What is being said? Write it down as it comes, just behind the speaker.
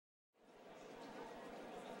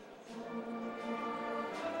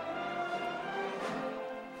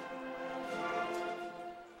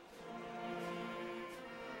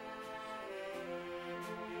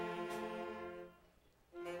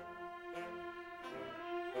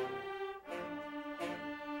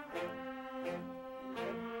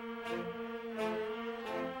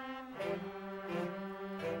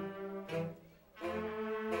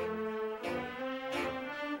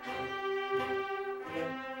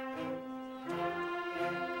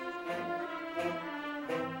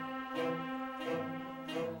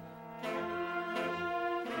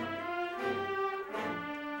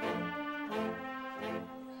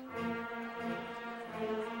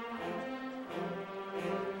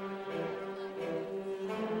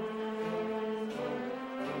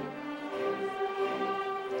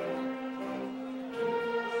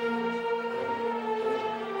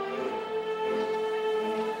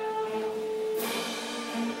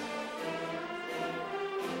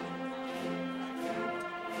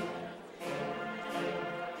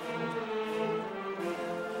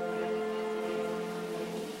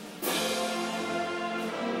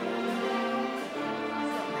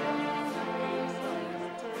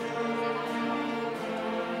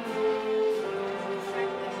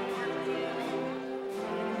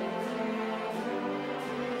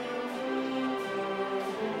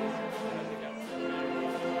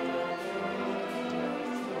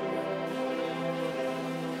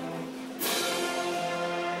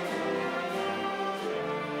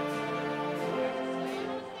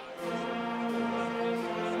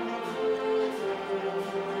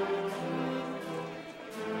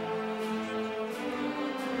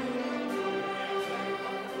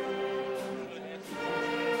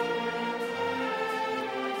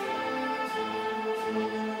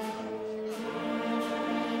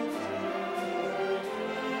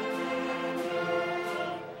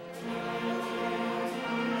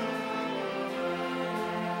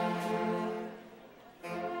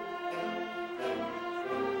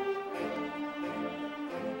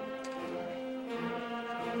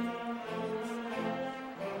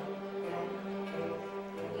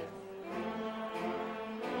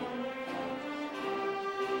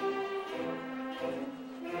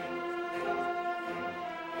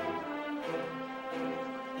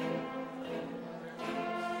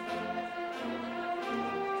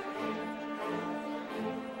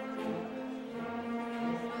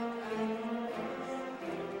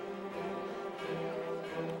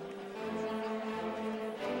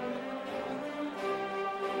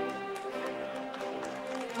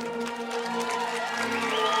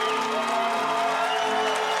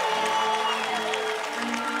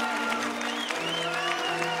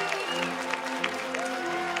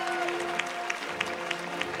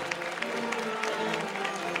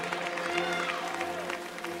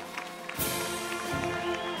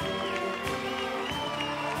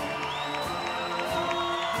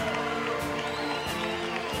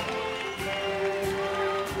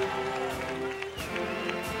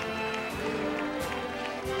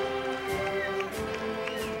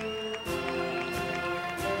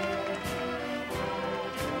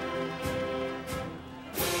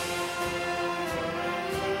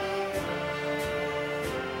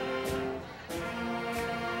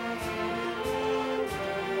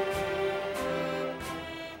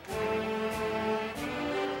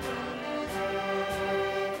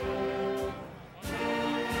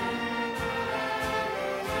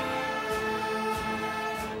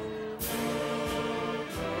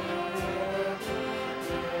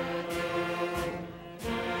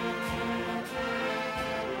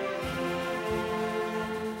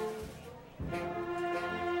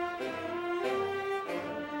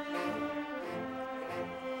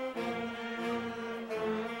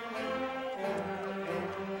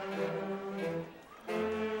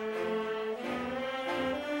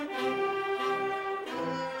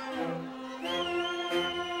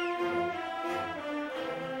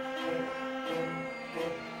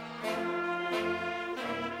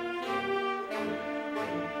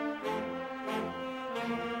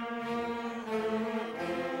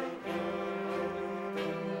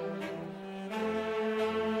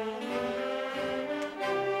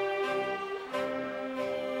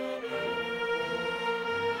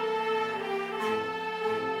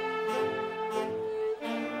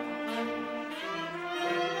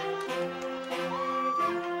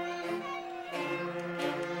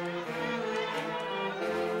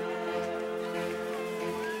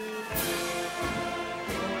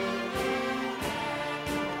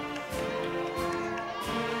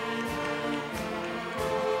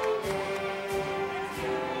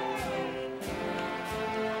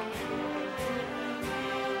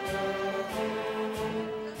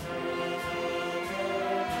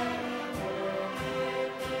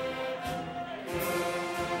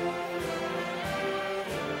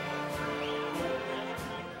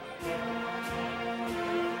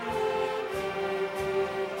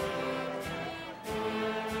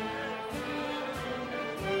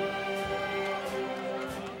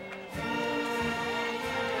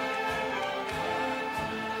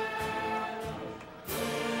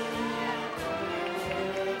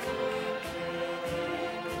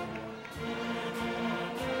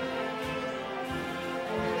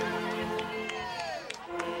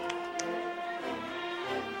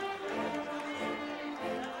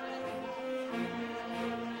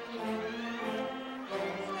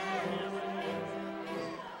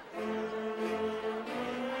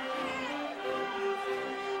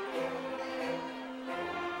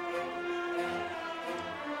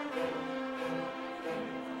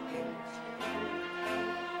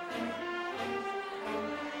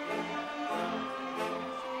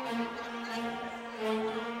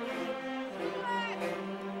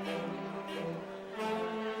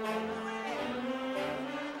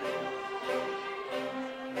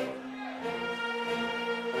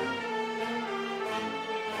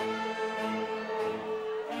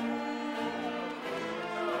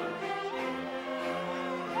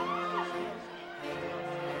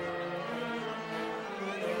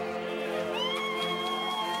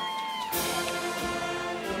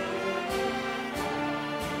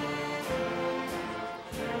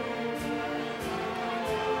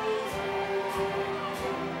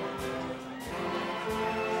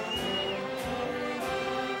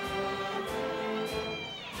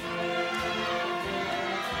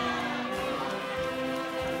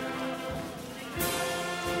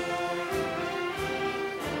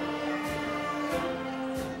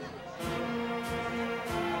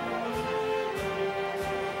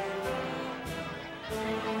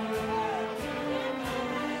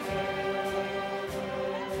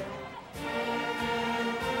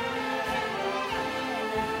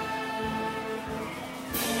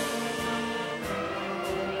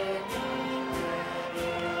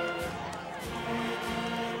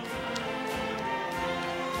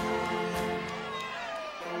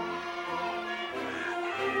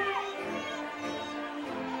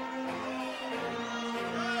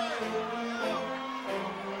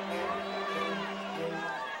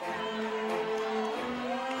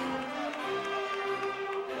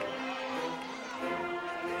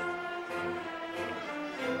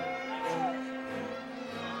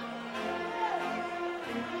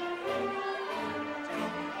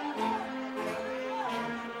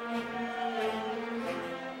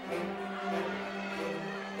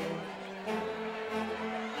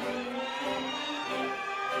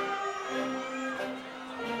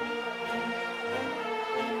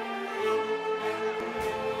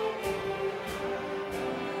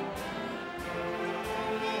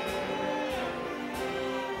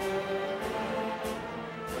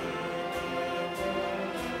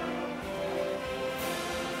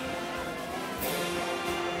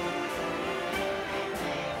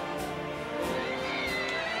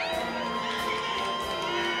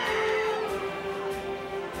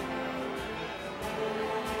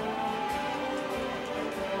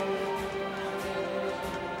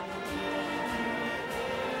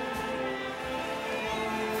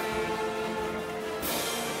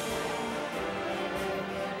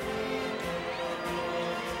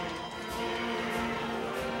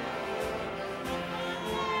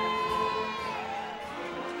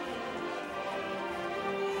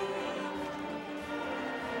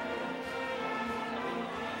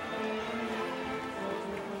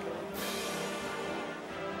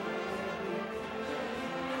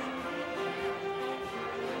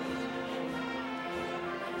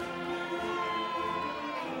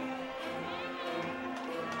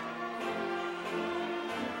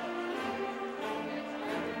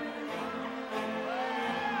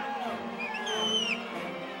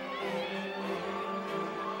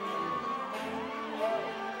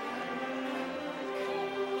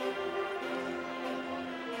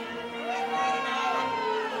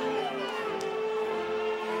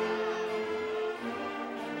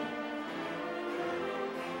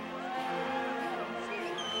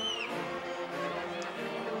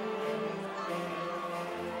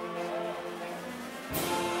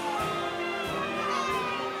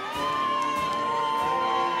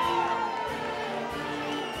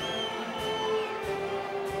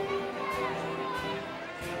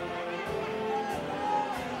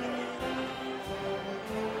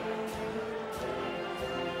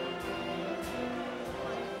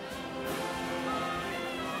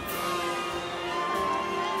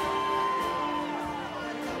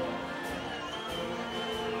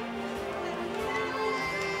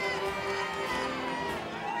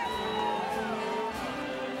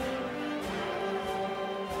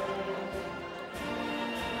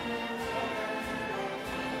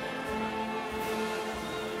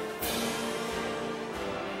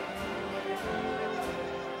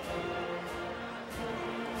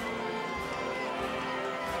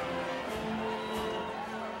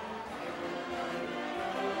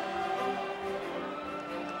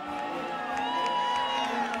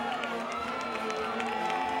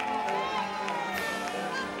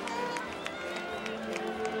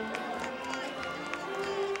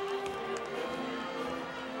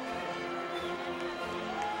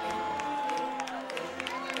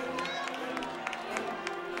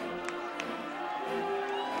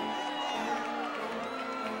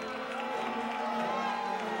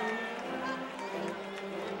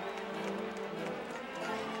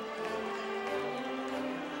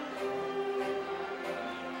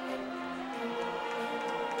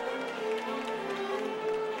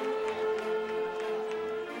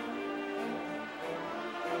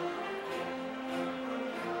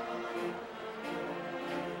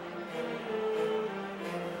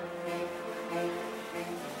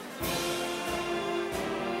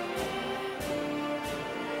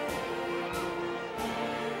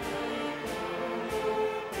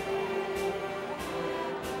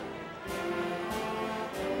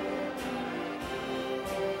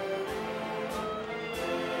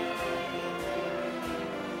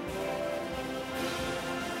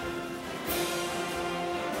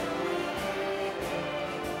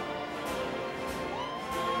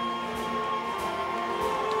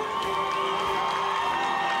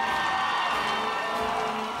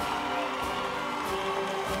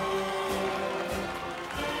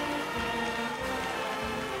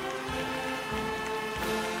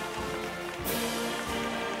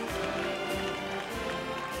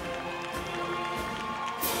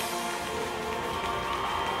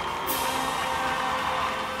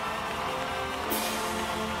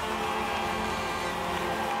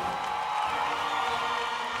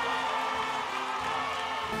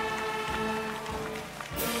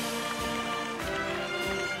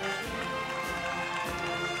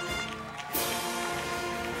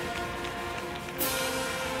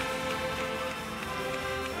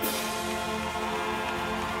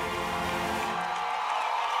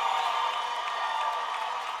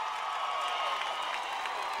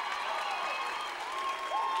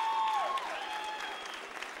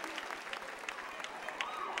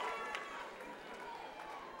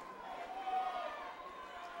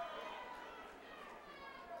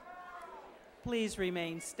Please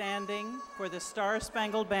remain standing for the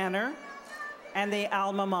Star-Spangled Banner and the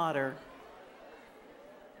Alma Mater.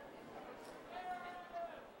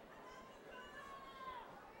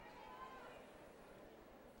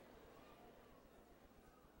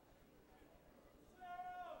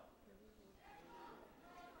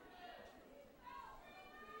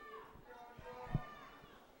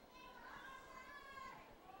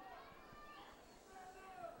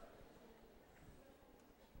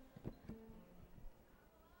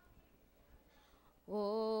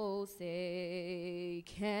 Oh, say,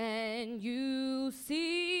 can you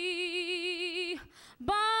see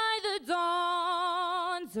by the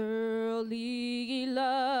dawn's early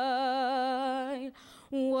light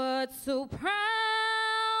what so proudly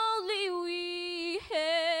we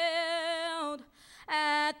hailed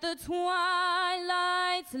at the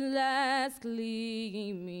twilight's last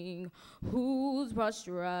gleaming, whose broad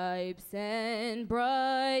stripes and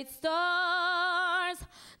bright stars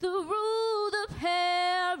the rule the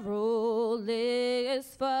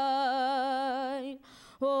perilous fight,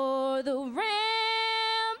 o'er the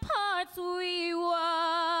ramparts we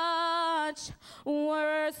watch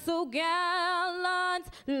were so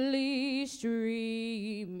gallantly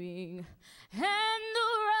streaming, and the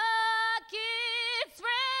rockets'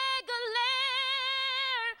 regular,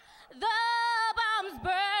 the bombs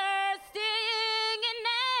bursting in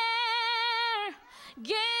air,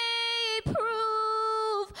 gave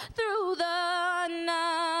proof through the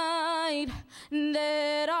night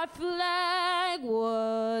that our flag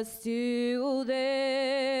was still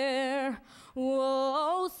there.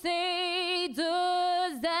 Oh, say,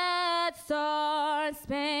 does that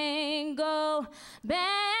star-spangled banner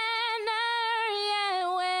yet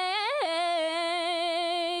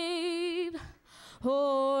wave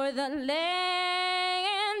o'er the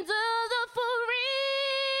land of the free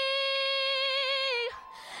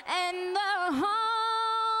and the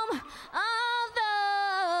home of the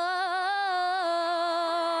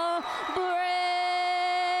brave?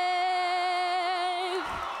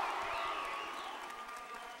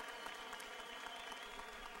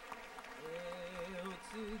 Hail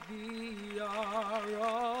to thee, our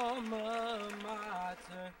alma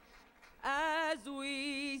mater, as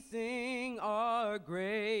we sing our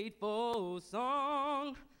grateful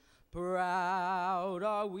song. Proud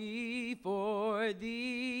are we for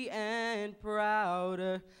thee, and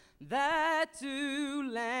prouder that to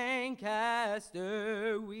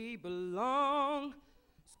Lancaster we belong.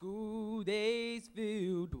 School days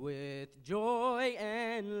filled with joy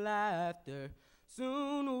and laughter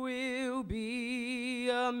soon will be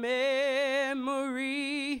a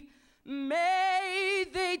memory. May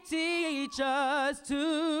they teach us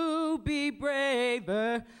to be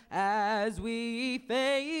braver as we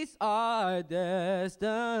face our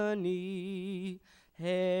destiny.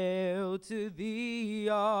 Hail to thee,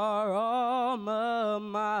 our alma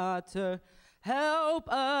mater. Help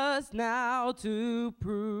us now to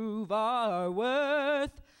prove our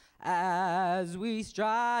worth as we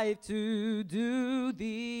strive to do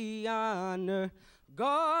the honor,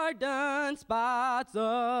 garden spots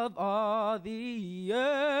of all the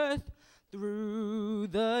earth. Through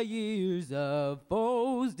the years of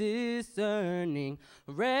foes discerning,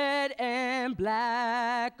 red and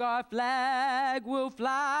black our flag will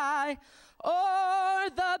fly. O'er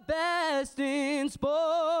the best in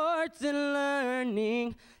sports and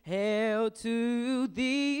learning, hail to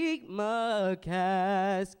thee,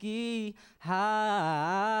 McCaskey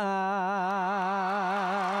High.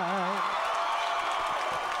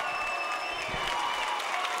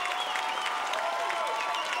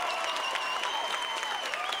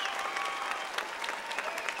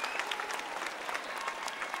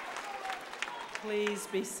 Please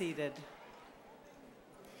be seated.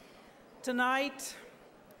 Tonight,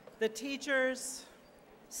 the teachers,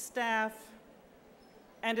 staff,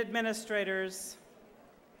 and administrators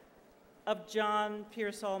of John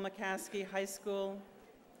Pearsall McCaskey High School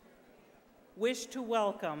wish to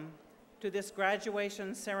welcome to this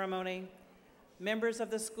graduation ceremony members of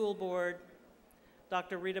the school board,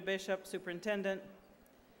 Dr. Rita Bishop, superintendent,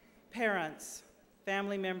 parents,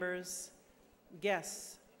 family members,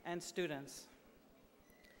 guests, and students.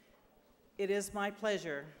 It is my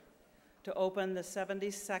pleasure to open the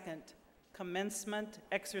 72nd commencement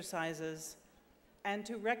exercises and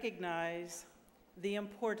to recognize the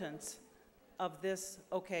importance of this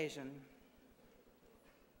occasion.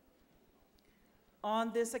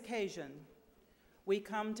 On this occasion, we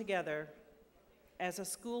come together as a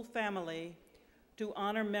school family to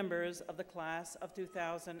honor members of the class of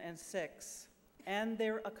 2006 and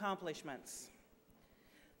their accomplishments.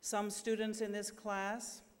 Some students in this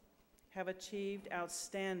class have achieved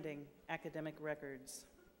outstanding academic records.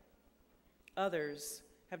 Others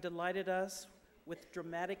have delighted us with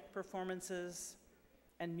dramatic performances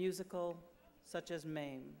and musical, such as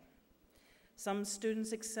MAME. Some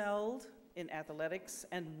students excelled in athletics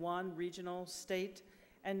and won regional, state,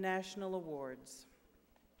 and national awards.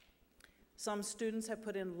 Some students have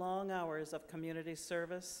put in long hours of community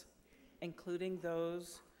service, including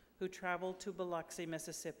those who traveled to Biloxi,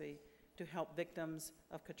 Mississippi to help victims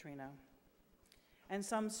of Katrina. And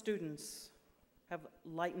some students have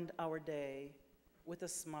lightened our day with a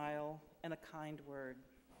smile and a kind word.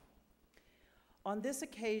 On this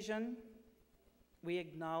occasion, we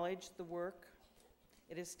acknowledge the work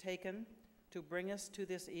it has taken to bring us to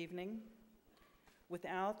this evening.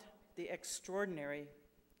 Without the extraordinary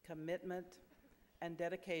commitment and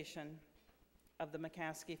dedication of the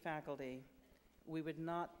McCaskey faculty, we would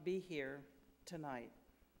not be here tonight.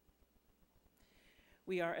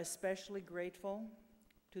 We are especially grateful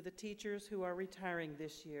to the teachers who are retiring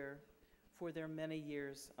this year for their many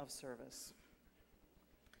years of service.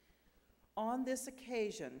 On this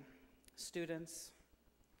occasion, students,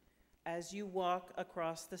 as you walk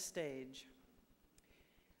across the stage,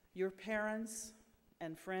 your parents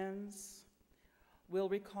and friends will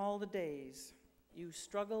recall the days you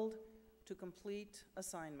struggled to complete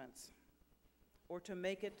assignments or to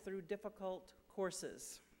make it through difficult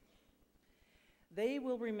courses. They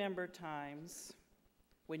will remember times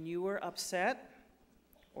when you were upset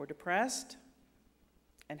or depressed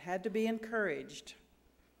and had to be encouraged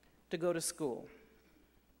to go to school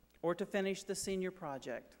or to finish the senior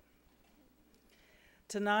project.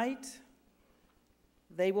 Tonight,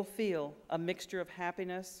 they will feel a mixture of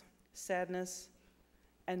happiness, sadness,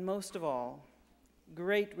 and most of all,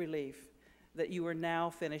 great relief that you are now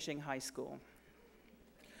finishing high school.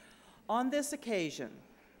 On this occasion,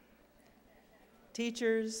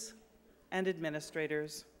 teachers and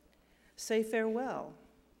administrators say farewell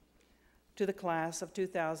to the class of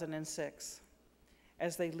 2006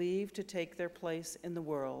 as they leave to take their place in the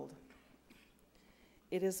world.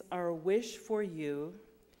 It is our wish for you,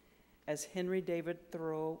 as Henry David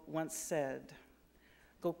Thoreau once said,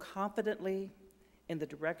 go confidently in the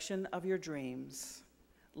direction of your dreams.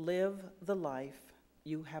 Live the life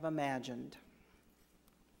you have imagined.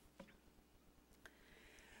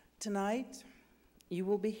 Tonight, you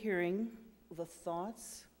will be hearing the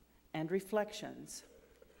thoughts and reflections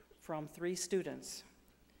from 3 students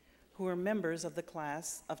who are members of the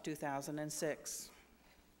class of 2006.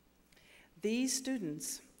 These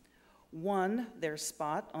students won their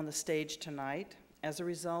spot on the stage tonight as a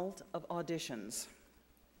result of auditions.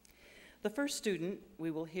 The first student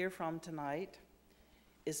we will hear from tonight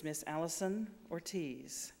is Miss Allison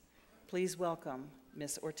Ortiz. Please welcome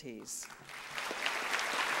Miss Ortiz.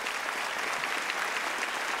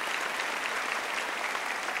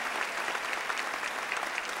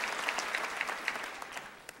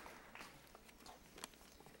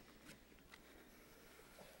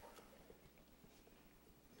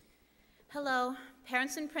 Hello,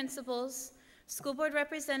 parents and principals, school board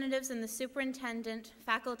representatives and the superintendent,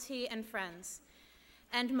 faculty and friends,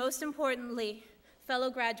 and most importantly, fellow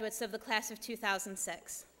graduates of the class of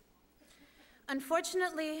 2006.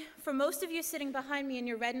 Unfortunately, for most of you sitting behind me in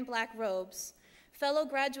your red and black robes, fellow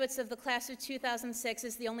graduates of the class of 2006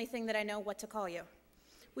 is the only thing that I know what to call you.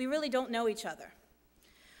 We really don't know each other.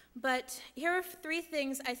 But here are 3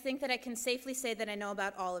 things I think that I can safely say that I know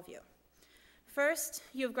about all of you. First,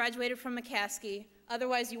 you have graduated from McCaskey,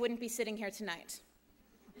 otherwise you wouldn't be sitting here tonight.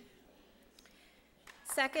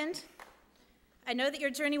 Second, I know that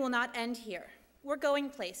your journey will not end here. We're going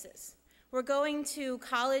places. We're going to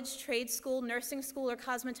college, trade school, nursing school, or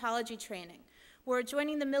cosmetology training. We're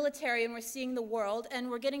joining the military and we're seeing the world, and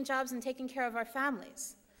we're getting jobs and taking care of our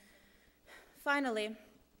families. Finally,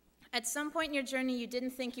 at some point in your journey, you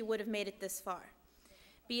didn't think you would have made it this far.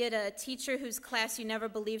 Be it a teacher whose class you never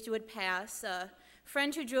believed you would pass, a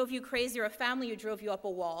friend who drove you crazy, or a family who drove you up a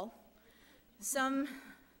wall, some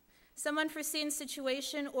unforeseen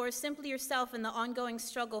situation, or simply yourself in the ongoing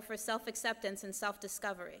struggle for self-acceptance and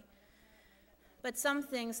self-discovery. But some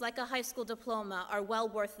things, like a high school diploma, are well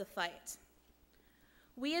worth the fight.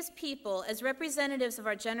 We as people, as representatives of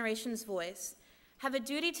our generation's voice, have a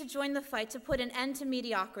duty to join the fight to put an end to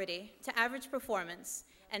mediocrity, to average performance,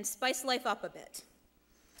 and spice life up a bit.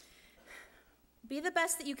 Be the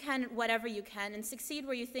best that you can at whatever you can, and succeed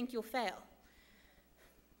where you think you'll fail.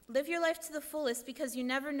 Live your life to the fullest, because you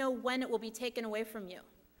never know when it will be taken away from you.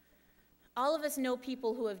 All of us know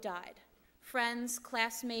people who have died. Friends,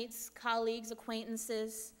 classmates, colleagues,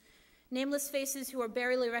 acquaintances, nameless faces who are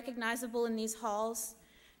barely recognizable in these halls,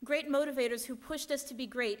 Great motivators who pushed us to be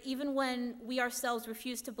great, even when we ourselves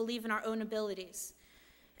refused to believe in our own abilities.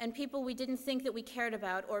 And people we didn't think that we cared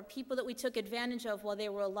about, or people that we took advantage of while they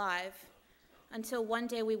were alive, until one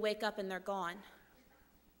day we wake up and they're gone.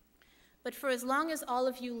 But for as long as all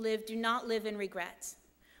of you live, do not live in regret.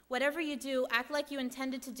 Whatever you do, act like you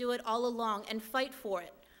intended to do it all along and fight for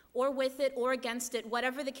it, or with it, or against it,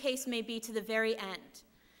 whatever the case may be, to the very end.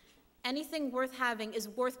 Anything worth having is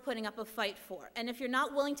worth putting up a fight for. And if you're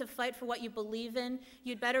not willing to fight for what you believe in,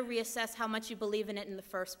 you'd better reassess how much you believe in it in the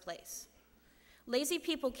first place. Lazy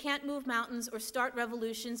people can't move mountains or start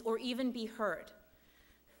revolutions or even be heard.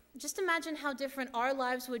 Just imagine how different our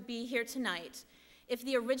lives would be here tonight if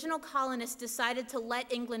the original colonists decided to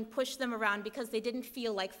let England push them around because they didn't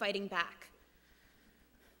feel like fighting back.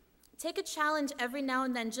 Take a challenge every now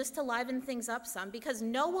and then just to liven things up some, because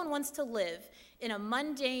no one wants to live in a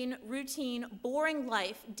mundane, routine, boring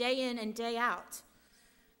life day in and day out.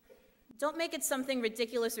 Don't make it something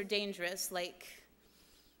ridiculous or dangerous, like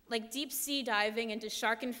deep sea diving into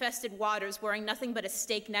shark-infested waters wearing nothing but a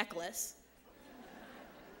steak necklace.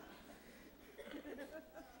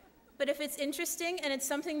 But if it's interesting and it's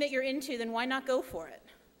something that you're into, then why not go for it?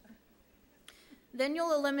 Then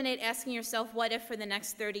you'll eliminate asking yourself what if for the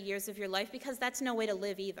next 30 years of your life, because that's no way to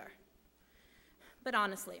live either. But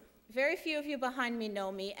honestly, very few of you behind me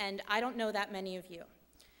know me, and I don't know that many of you.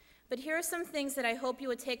 But here are some things that I hope you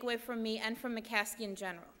would take away from me and from McCaskey in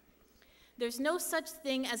general. There's no such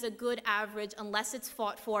thing as a good average unless it's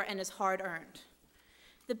fought for and is hard-earned.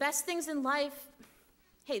 The best things in life,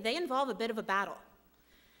 hey, they involve a bit of a battle.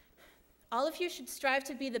 All of you should strive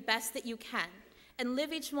to be the best that you can and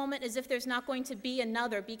live each moment as if there's not going to be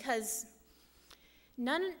another, because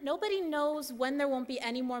nobody knows when there won't be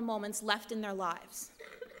any more moments left in their lives.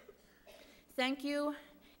 Thank you,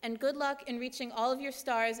 and good luck in reaching all of your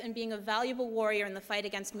stars and being a valuable warrior in the fight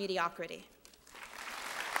against mediocrity.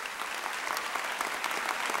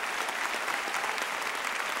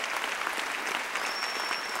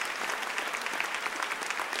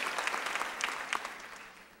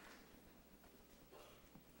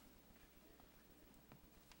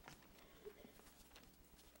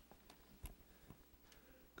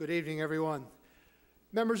 Good evening, everyone.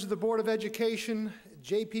 Members of the Board of Education,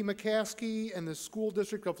 J.P. McCaskey and the School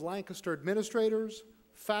District of Lancaster administrators,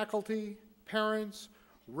 faculty, parents,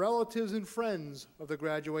 relatives and friends of the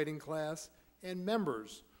graduating class, and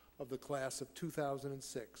members of the class of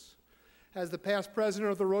 2006. As the past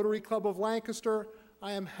president of the Rotary Club of Lancaster,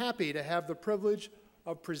 I am happy to have the privilege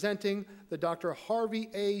of presenting the Dr. Harvey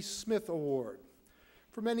A. Smith Award.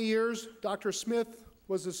 For many years, Dr. Smith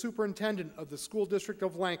was the superintendent of the School District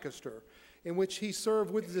of Lancaster, in which he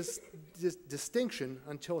served with this distinction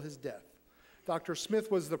until his death. Dr.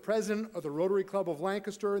 Smith was the president of the Rotary Club of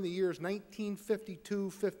Lancaster in the years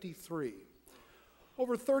 1952-53.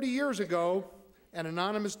 Over 30 years ago, an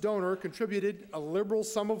anonymous donor contributed a liberal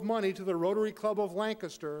sum of money to the Rotary Club of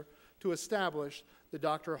Lancaster to establish the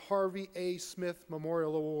Dr. Harvey A. Smith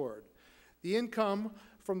Memorial Award. The income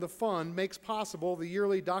from the fund makes possible the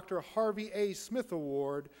yearly Dr. Harvey A. Smith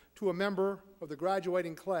Award to a member of the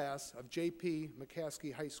graduating class of J.P.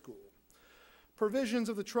 McCaskey High School. Provisions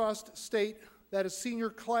of the trust state that a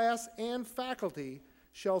senior class and faculty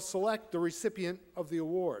shall select the recipient of the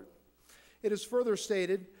award. It is further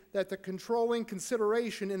stated that the controlling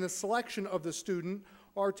consideration in the selection of the student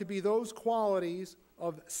are to be those qualities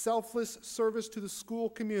of selfless service to the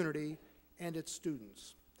school community and its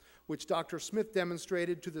students, which Dr. Smith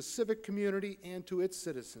demonstrated to the civic community and to its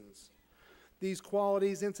citizens. These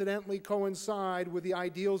qualities incidentally coincide with the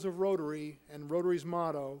ideals of Rotary and Rotary's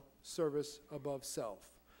motto, service above self.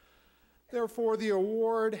 Therefore, the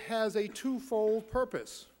award has a twofold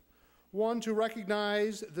purpose. One, to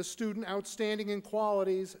recognize the student outstanding in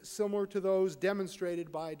qualities similar to those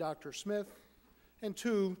demonstrated by Dr. Smith, and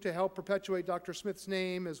two, to help perpetuate Dr. Smith's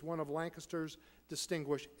name as one of Lancaster's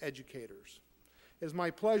distinguished educators. It is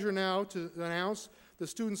my pleasure now to announce the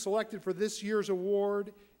student selected for this year's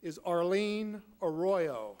award is Arlene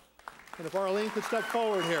Arroyo. And if Arlene could step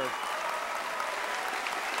forward here.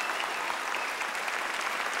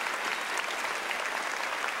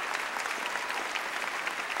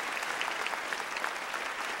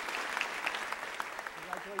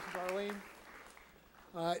 Congratulations, Arlene.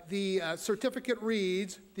 The certificate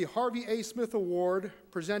reads, the Harvey A. Smith Award,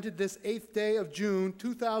 presented this 8th day of June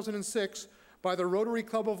 2006 by the Rotary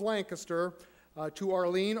Club of Lancaster to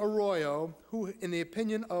Arlene Arroyo, who, in the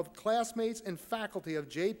opinion of classmates and faculty of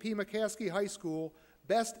J.P. McCaskey High School,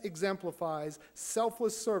 best exemplifies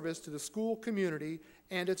selfless service to the school community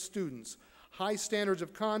and its students, high standards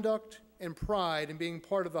of conduct, and pride in being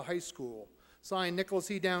part of the high school. Signed,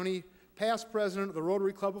 Nicholas E. Downey, past president of the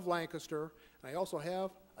Rotary Club of Lancaster. And I also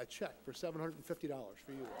have a check for $750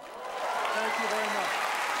 for you. Thank you very much.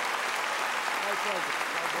 My pleasure.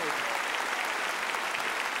 My pleasure.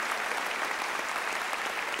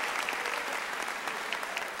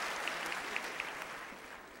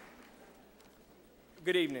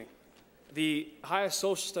 Good evening. The highest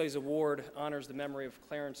Social Studies Award honors the memory of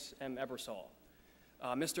Clarence M. Ebersol.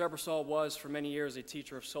 Mr. Ebersol was, for many years, a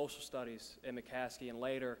teacher of social studies at McCaskey and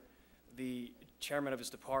later the chairman of his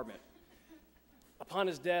department. Upon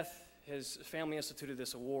his death, his family instituted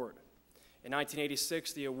this award. In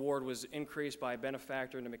 1986, the award was increased by a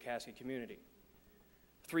benefactor in the McCaskey community.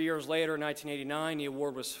 3 years later, in 1989, the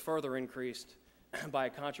award was further increased by a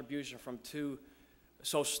contribution from 2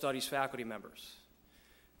 social studies faculty members.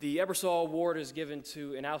 The Ebersol Award is given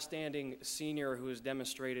to an outstanding senior who has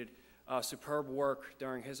demonstrated superb work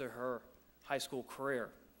during his or her high school career.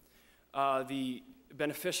 The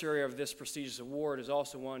beneficiary of this prestigious award is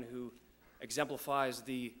also one who exemplifies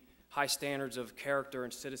the high standards of character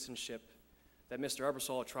and citizenship that Mr.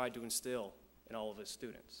 Ebersol tried to instill in all of his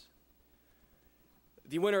students.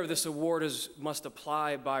 The winner of this award must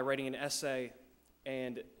apply by writing an essay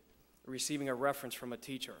and receiving a reference from a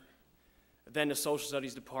teacher. Then the Social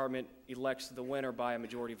Studies Department elects the winner by a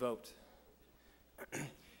majority vote.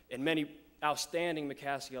 And many outstanding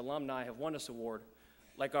McCaskey alumni have won this award,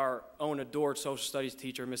 like our own adored social studies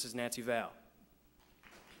teacher, Mrs. Nancy Val.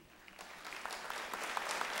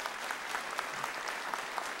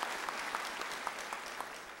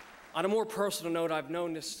 On a more personal note, I've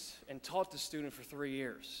known this and taught this student for 3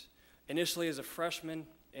 years, initially as a freshman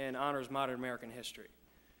in honors modern American history.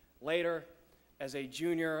 Later, as a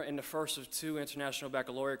junior in the first of 2 international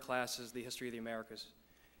baccalaureate classes, the history of the Americas,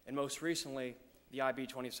 and most recently, the IB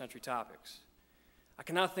 20th Century Topics. I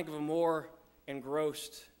cannot think of a more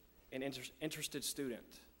engrossed and interested student.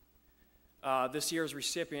 This year's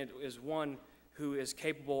recipient is one who is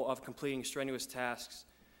capable of completing strenuous tasks,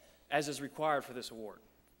 as is required for this award.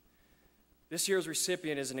 This year's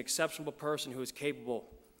recipient is an exceptional person who is capable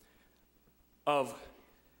of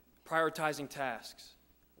prioritizing tasks,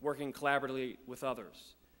 working collaboratively with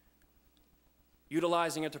others,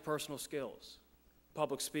 utilizing interpersonal skills,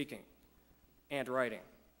 public speaking, and writing.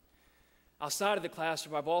 Outside of the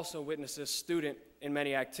classroom, I've also witnessed this student in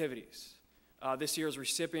many activities. This year's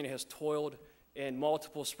recipient has toiled in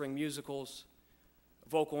multiple spring musicals,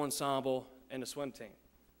 vocal ensemble, and a swim team.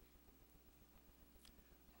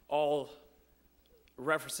 All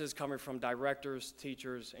references coming from directors,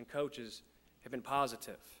 teachers, and coaches have been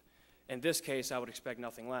positive. In this case, I would expect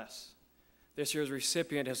nothing less. This year's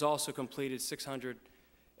recipient has also completed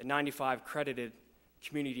 695 credited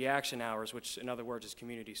community action hours, which in other words is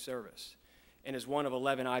community service, and is one of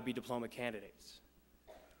 11 IB diploma candidates.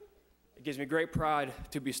 It gives me great pride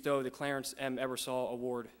to bestow the Clarence M. Ebersol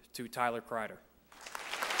Award to Tyler Kreider.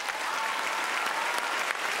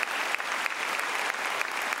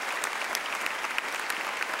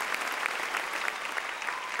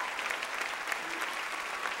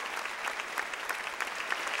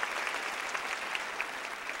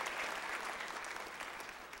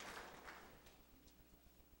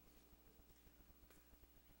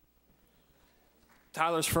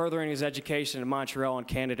 Tyler's furthering his education in Montreal and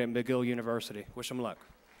Canada at McGill University. Wish him luck.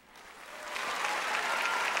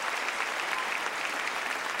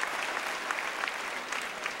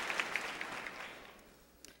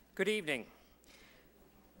 Good evening.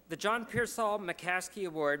 The John Pearsall McCaskey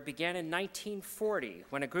Award began in 1940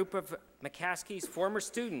 when a group of McCaskey's former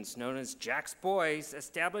students, known as Jack's Boys,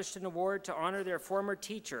 established an award to honor their former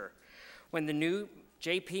teacher when the new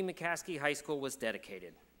J.P. McCaskey High School was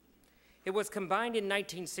dedicated. It was combined in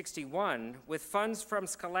 1961 with funds from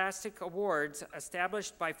scholastic awards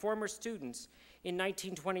established by former students in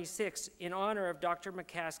 1926 in honor of Dr.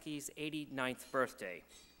 McCaskey's 89th birthday.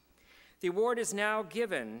 The award is now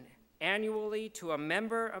given annually to a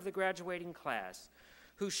member of the graduating class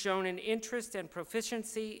who's shown an interest and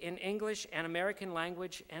proficiency in English and American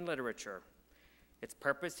language and literature. Its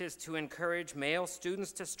purpose is to encourage male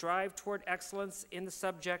students to strive toward excellence in the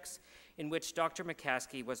subjects in which Dr.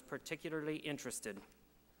 McCaskey was particularly interested.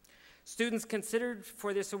 Students considered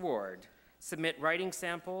for this award submit writing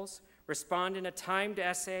samples, respond in a timed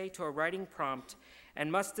essay to a writing prompt,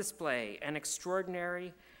 and must display an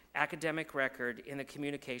extraordinary academic record in the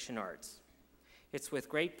communication arts. It's with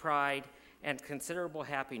great pride and considerable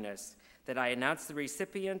happiness that I announce the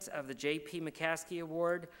recipient of the J.P. McCaskey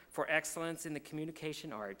Award for Excellence in the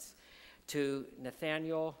Communication Arts to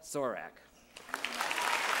Nathaniel Zorak.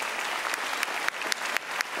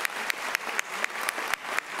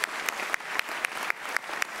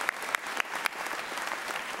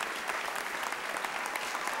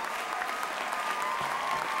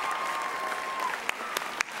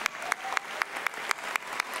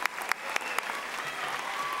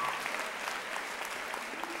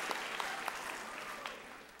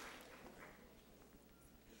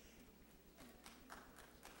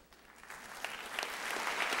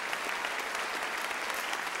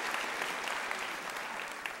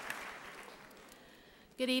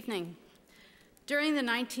 Good evening. During the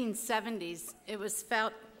 1970s, it was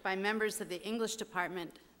felt by members of the English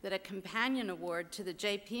department that a companion award to the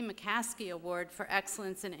J.P. McCaskey Award for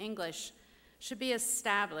Excellence in English should be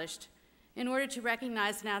established in order to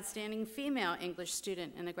recognize an outstanding female English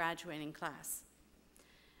student in the graduating class.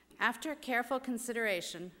 After careful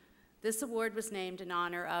consideration, this award was named in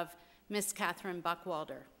honor of Miss Catherine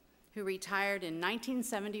Buckwalter, who retired in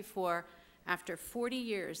 1974 after 40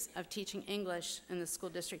 years of teaching English in the School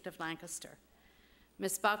District of Lancaster.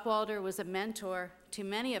 Ms. Buckwalter was a mentor to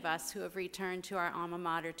many of us who have returned to our alma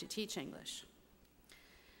mater to teach English.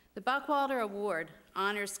 The Buckwalter Award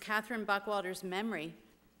honors Catherine Buckwalter's memory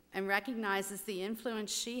and recognizes the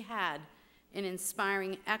influence she had in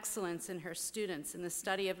inspiring excellence in her students in the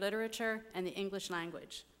study of literature and the English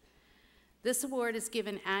language. This award is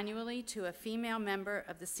given annually to a female member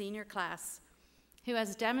of the senior class who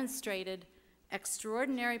has demonstrated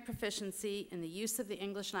extraordinary proficiency in the use of the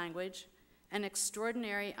English language and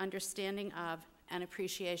extraordinary understanding of and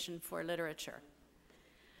appreciation for literature.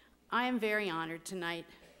 I am very honored tonight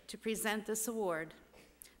to present this award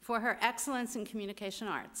for her excellence in communication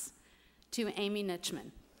arts to Amy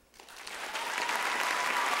Nitchman.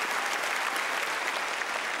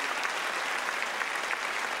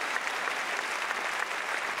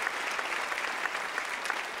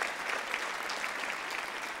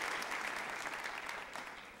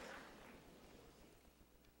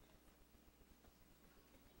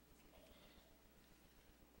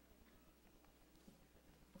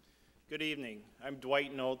 Good evening. I'm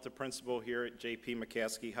Dwight Nolt, the principal here at J.P.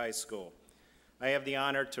 McCaskey High School. I have the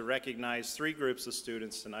honor to recognize three groups of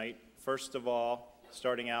students tonight. First of all,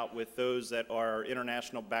 starting out with those that are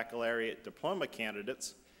International Baccalaureate Diploma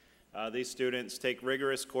candidates. These students take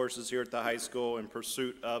rigorous courses here at the high school in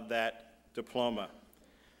pursuit of that diploma.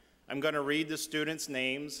 I'm going to read the students'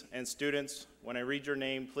 names, and students, when I read your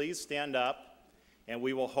name, please stand up, and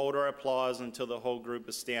we will hold our applause until the whole group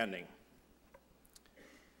is standing.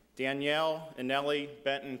 Danielle Anelli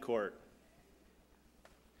Bentoncourt,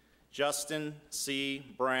 Justin C.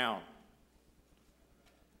 Brown,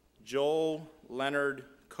 Joel Leonard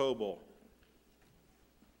Coble,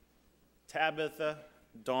 Tabitha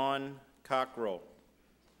Dawn Cockrell,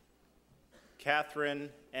 Catherine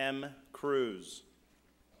M. Cruz,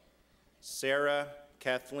 Sarah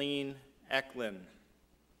Kathleen Eklund,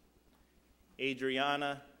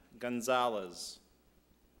 Adriana Gonzalez,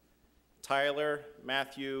 Tyler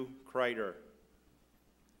Matthew Kreider,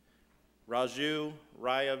 Raju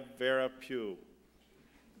Raya Vera Pugh,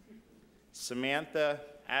 Samantha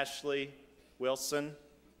Ashley Wilson,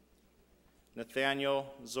 Nathaniel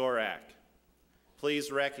Zorak.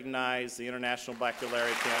 Please recognize the International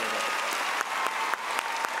Baccalaureate candidate.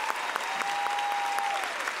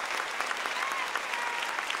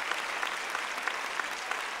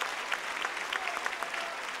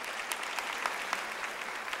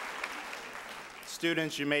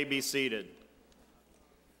 Students, you may be seated.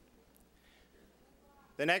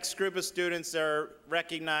 The next group of students are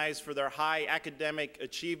recognized for their high academic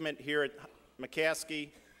achievement here at McCaskey.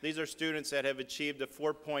 These are students that have achieved a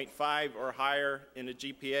 4.5 or higher in a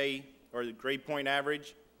GPA or the grade point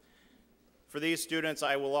average. For these students,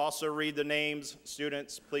 I will also read the names.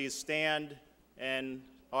 Students, please stand, and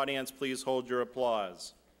audience, please hold your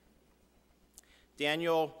applause.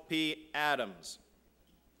 Daniel P. Adams,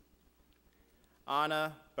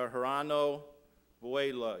 Ana Bejarano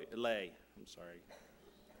Buele,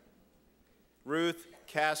 Ruth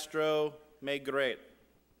Castro Maigret,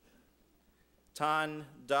 Tan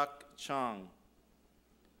Duc Chong,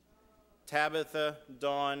 Tabitha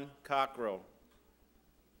Dawn Cockrell,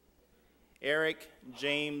 Eric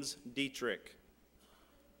James Dietrich,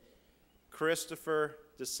 Christopher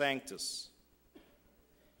DeSanctis,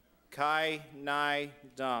 Kai Nai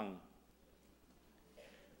Dung,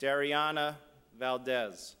 Dariana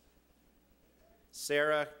Valdez,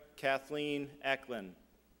 Sarah Kathleen Eklund,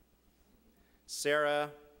 Sarah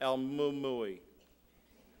El-Mumui,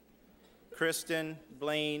 Kristen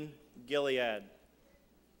Blaine Gilead,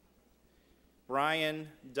 Brian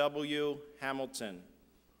W. Hamilton,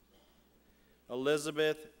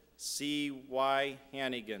 Elizabeth C.Y.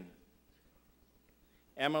 Hannigan,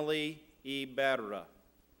 Emily E. Berra,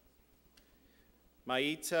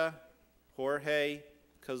 Maita Jorge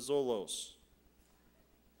Cazulos,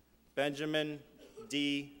 Benjamin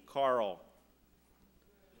D. Carl,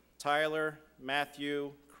 Tyler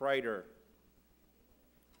Matthew Kreider,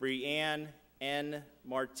 Brianne N.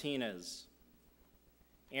 Martinez,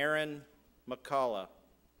 Aaron McCullough,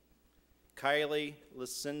 Kylie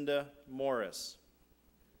Lucinda Morris,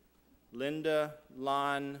 Linda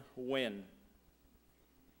Lon Wynn,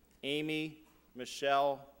 Amy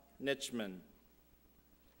Michelle Nitchman.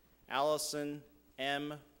 Allison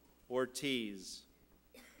M. Ortiz.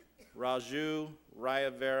 Raju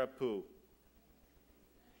Rayavarapu.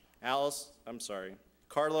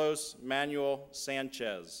 Carlos Manuel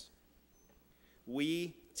Sanchez.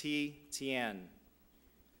 Wee T. Tien.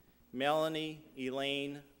 Melanie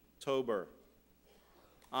Elaine Tober.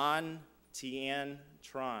 An Tien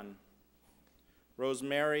Tron.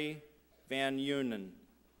 Rosemary Van Unen.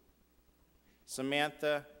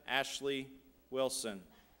 Samantha Ashley Wilson.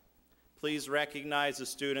 Please recognize the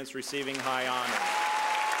students receiving high honor.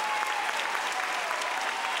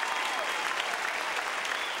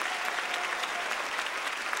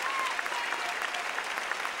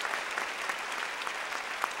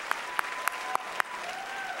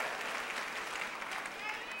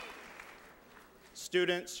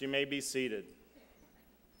 Students, you may be seated.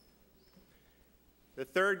 The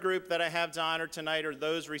third group that I have to honor tonight are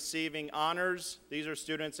those receiving honors. These are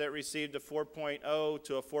students that received a 4.0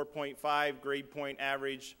 to a 4.5 grade point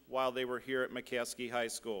average while they were here at McCaskey High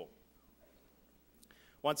School.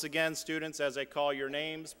 Once again, students, as I call your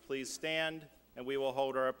names, please stand, and we will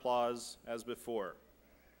hold our applause as before.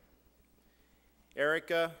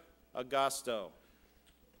 Erica Augusto.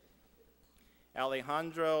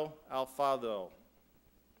 Alejandro Alfado.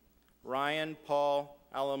 Ryan Paul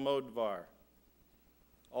Alamodvar.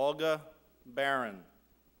 Olga Barron.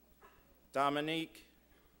 Dominique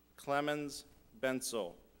Clemens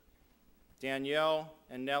Bensel. Danielle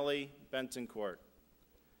and Nellie Bentoncourt.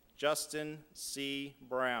 Justin C.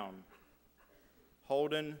 Brown.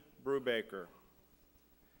 Holden Brubaker.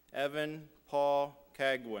 Evan Paul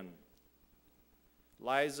Cagwin.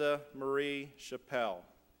 Liza Marie Chappelle.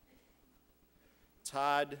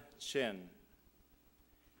 Todd Chin.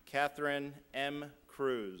 Catherine M.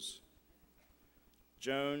 Cruz.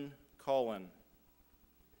 Joan Cullen.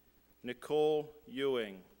 Nicole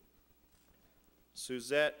Ewing.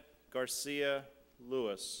 Suzette Garcia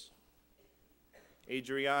Lewis.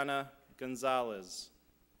 Adriana Gonzalez.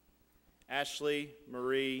 Ashley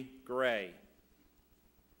Marie Gray.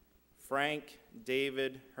 Frank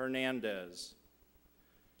David Hernandez.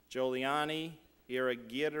 Giuliani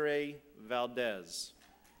Iraguirre Valdez.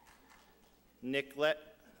 Nicolette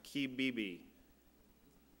Kibibi.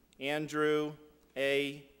 Andrew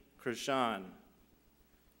A. Krishan.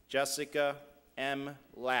 Jessica M.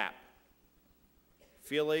 Lapp.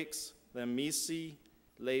 Felix Lemisi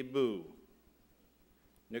Lebu.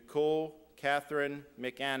 Nicole Catherine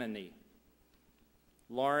McAnany.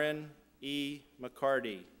 Lauren E.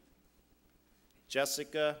 McCarty.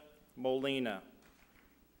 Jessica Molina.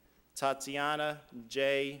 Tatiana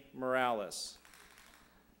J. Morales.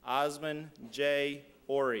 Osman J.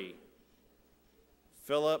 Ori.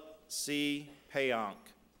 Philip C. Payonk.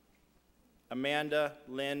 Amanda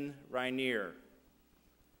Lynn Rainier.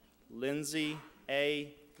 Lindsay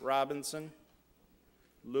A. Robinson.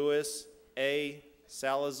 Louis A.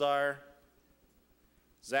 Salazar.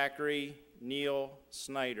 Zachary Neil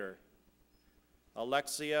Snyder.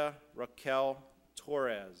 Alexia Raquel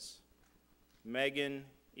Torres. Megan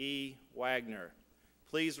E. Wagner.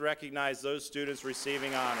 Please recognize those students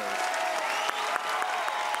receiving honors.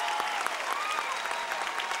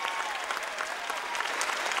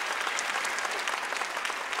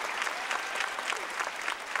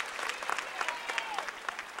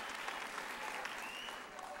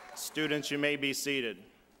 Students, you may be seated.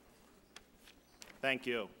 Thank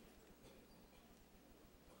you.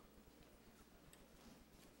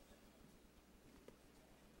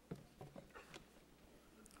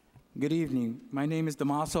 Good evening. My name is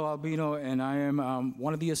Damaso Albino, and I am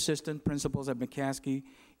one of the assistant principals at McCaskey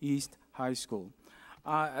East High School.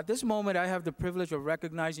 At this moment, I have the privilege of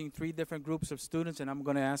recognizing 3 different groups of students, and I'm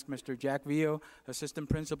going to ask Mr. Jack Vio, assistant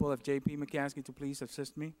principal of J.P. McCaskey, to please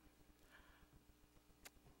assist me.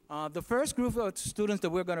 The first group of students that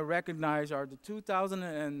we're going to recognize are the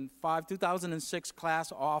 2005-2006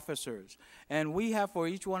 class officers. And we have for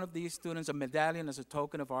each one of these students a medallion as a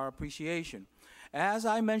token of our appreciation. As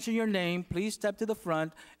I mention your name, please step to the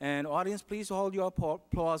front, and audience, please hold your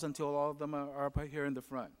applause until all of them are up here in the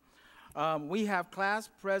front. We have Class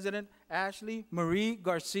President Ashley Marie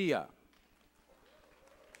Garcia.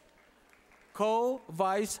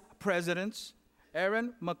 Co-Vice Presidents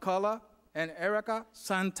Erin McCullough and Erica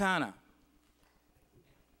Santana.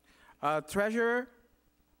 Treasurer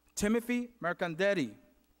Timothy Mercandetti.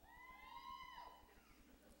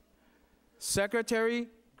 Secretary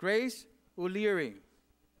Grace Ulieri.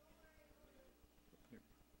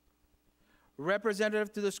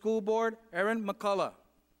 Representative to the school board Erin McCullough.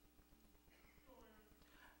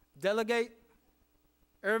 Delegate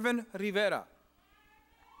Irvin Rivera.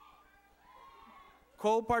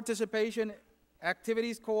 Co-participation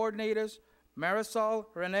activities coordinators, Marisol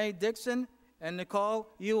Renee Dixon and Nicole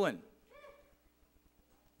Ewan.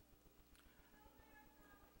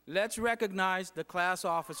 Let's recognize the class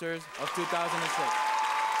officers of 2006.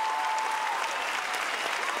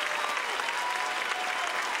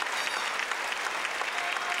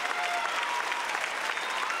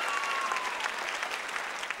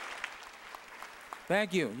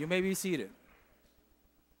 Thank you. You may be seated.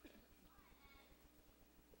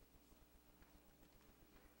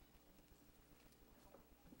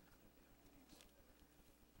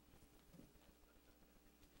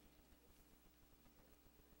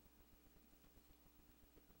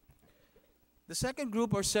 The second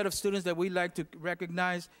group or set of students that we'd like to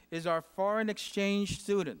recognize is our foreign exchange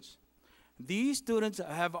students. These students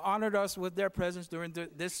have honored us with their presence during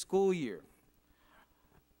this school year.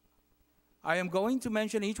 I am going to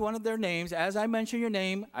mention each one of their names. As I mention your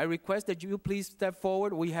name, I request that you please step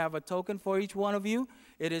forward. We have a token for each one of you.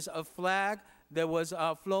 It is a flag that was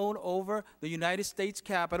flown over the United States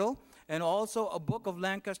Capitol, and also a book of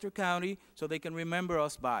Lancaster County so they can remember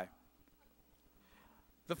us by.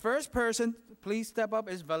 The first person, please step up,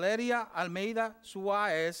 is Valeria Almeida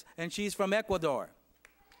Suarez, and she's from Ecuador.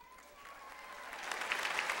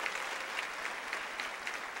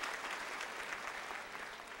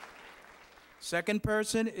 Second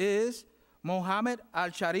person is Mohammed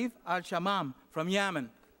Al-Sharif Al-Shamam from Yemen.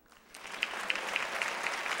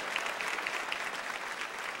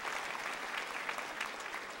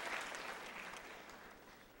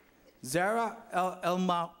 Zara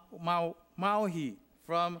El-Mauhi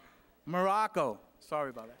from Morocco. Sorry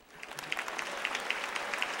about that.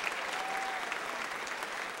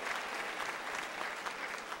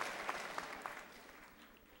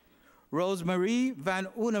 Rosemarie van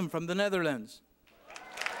Unum from the Netherlands.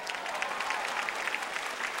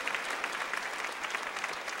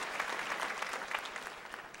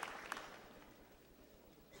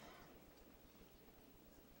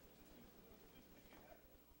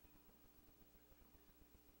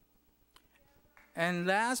 And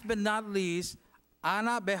last but not least,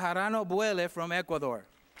 Ana Bejarano Buele from Ecuador.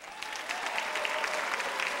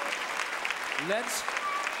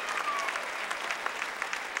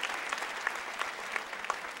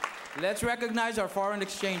 Let's recognize our foreign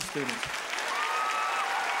exchange students.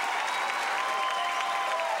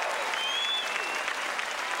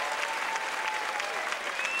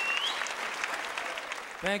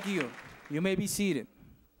 Thank you. You may be seated.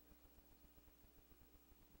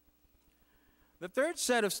 The third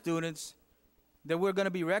set of students that we're going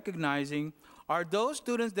to be recognizing are those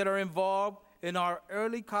students that are involved in our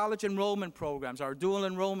early college enrollment programs, our dual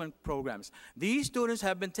enrollment programs. These students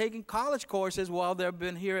have been taking college courses while they've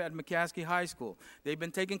been here at McCaskey High School. They've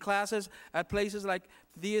been taking classes at places like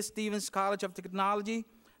Thea Stevens College of Technology,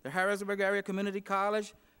 the Harrisburg Area Community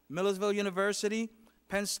College, Millersville University,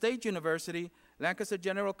 Penn State University, Lancaster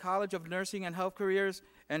General College of Nursing and Health Careers,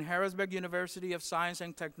 and Harrisburg University of Science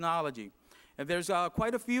and Technology. And there's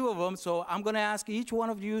quite a few of them, so I'm going to ask each one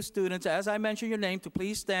of you students, as I mention your name, to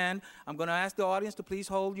please stand. I'm going to ask the audience to please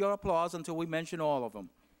hold your applause until we mention all of them.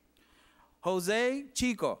 Jose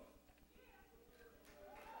Chico.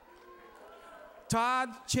 Todd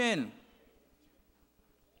Chin.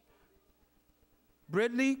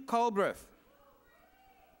 Brittany Culbreth.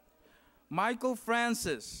 Michael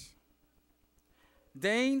Francis.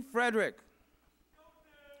 Dane Frederick.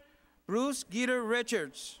 Bruce Geeter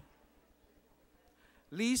Richards.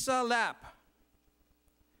 Lisa Lapp,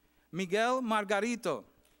 Miguel Margarito,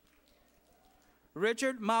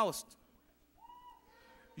 Richard Maust,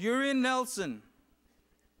 Yuri Nelson,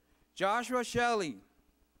 Joshua Shelley,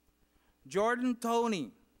 Jordan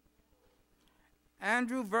Toney,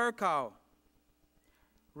 Andrew Verkow,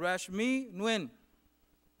 Rashmi Nguyen,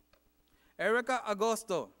 Erica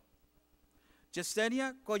Agosto,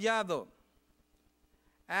 Yesenia Collado,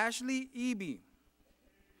 Ashley Eby,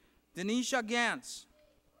 Denisha Gantz,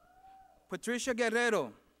 Patricia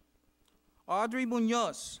Guerrero, Audrey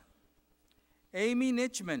Munoz, Amy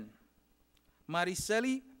Nichman,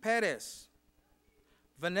 Mariceli Perez,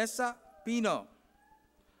 Vanessa Pino,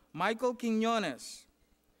 Michael Quiñones,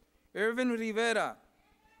 Irvin Rivera,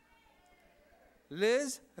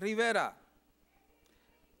 Liz Rivera,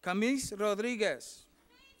 Camis Rodriguez,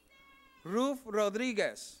 Ruth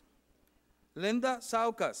Rodriguez, Linda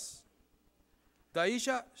Saucas,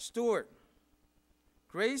 Daisha Stewart,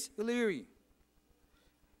 Grace Leary,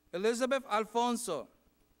 Elizabeth Alfonso,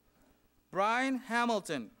 Brian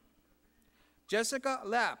Hamilton, Jessica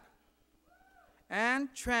Lapp, Ann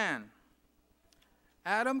Tran,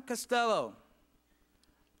 Adam Costello,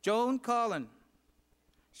 Joan Collin,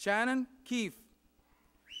 Shannon Keefe,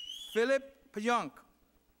 Philip Payunk,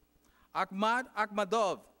 Ahmad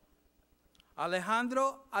Akhmadov,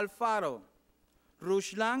 Alejandro Alfaro,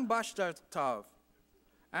 Ruslan Bashtartov,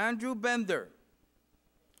 Andrew Bender,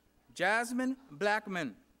 Jasmine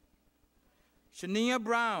Blackman, Shania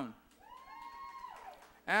Brown,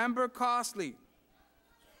 Amber Costley,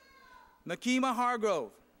 Nakima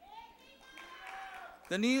Hargrove,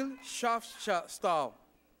 Daniil Shafstal,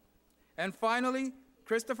 and finally,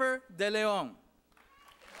 Christopher De Leon.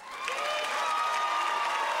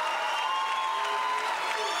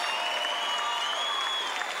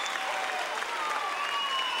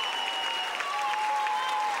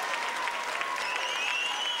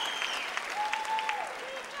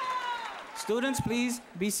 Students, please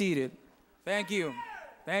be seated. Thank you.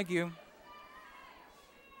 Thank you.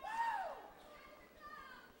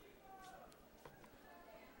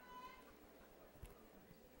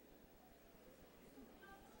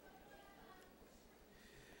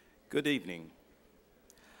 Good evening.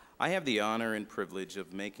 I have the honor and privilege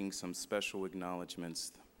of making some special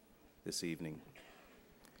acknowledgments this evening.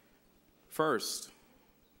 First,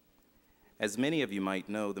 as many of you might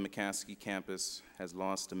know, the McCaskey campus has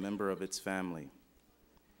lost a member of its family.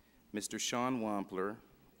 Mr. Sean Wampler,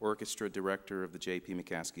 orchestra director of the J.P.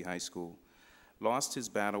 McCaskey High School, lost his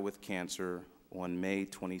battle with cancer on May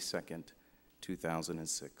 22nd,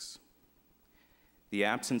 2006. The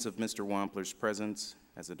absence of Mr. Wampler's presence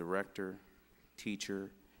as a director,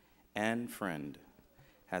 teacher, and friend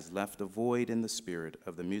has left a void in the spirit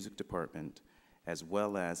of the music department as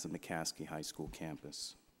well as the McCaskey High School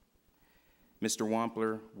campus. Mr.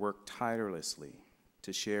 Wampler worked tirelessly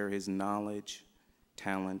to share his knowledge,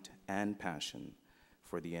 talent, and passion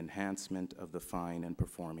for the enhancement of the fine and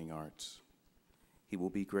performing arts. He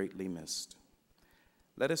will be greatly missed.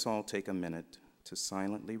 Let us all take a minute to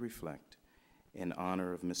silently reflect in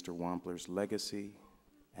honor of Mr. Wampler's legacy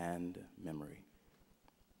and memory.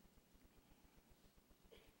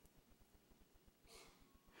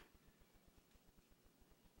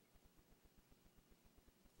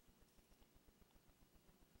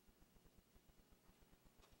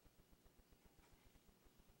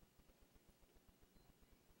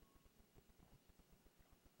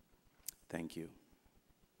 Thank you.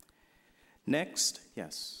 Next,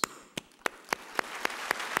 yes.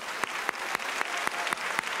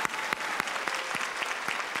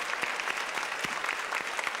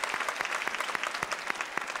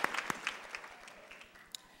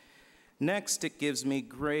 Next, it gives me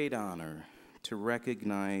great honor to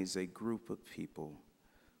recognize a group of people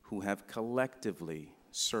who have collectively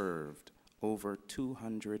served over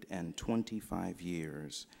 225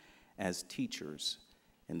 years as teachers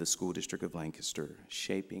in the School District of Lancaster,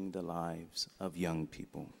 shaping the lives of young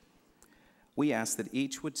people. We ask that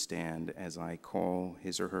each would stand as I call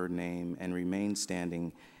his or her name and remain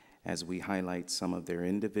standing as we highlight some of their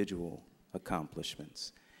individual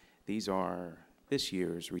accomplishments. These are this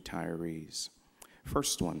year's retirees.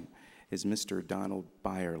 First one is Mr. Donald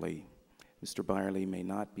Byerly. Mr. Byerly may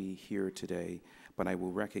not be here today, but I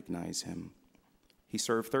will recognize him. He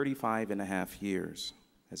served 35.5 years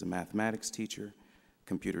as a mathematics teacher,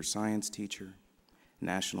 computer science teacher,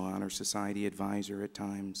 National Honor Society advisor at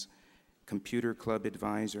times, computer club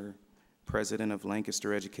advisor, president of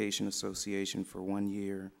Lancaster Education Association for 1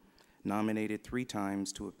 year, nominated 3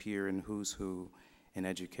 times to appear in Who's Who in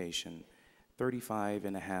Education.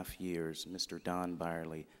 35.5 years, Mr. Don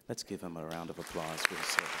Byerly. Let's give him a round of applause for his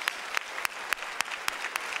service.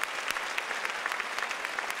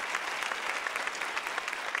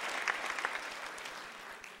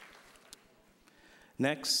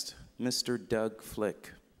 Next, Mr. Doug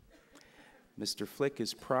Flick. Mr. Flick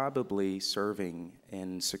is probably serving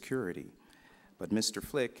in security, but Mr.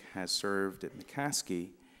 Flick has served at McCaskey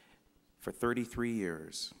for 33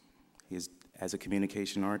 years. He is as a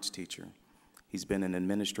communication arts teacher. He's been an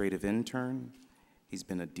administrative intern. He's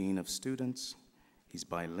been a dean of students. He's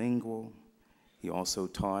bilingual. He also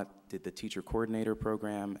did the teacher coordinator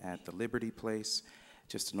program at the Liberty Place.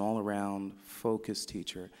 Just an all-around focused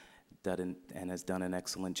teacher and has done an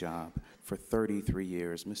excellent job for 33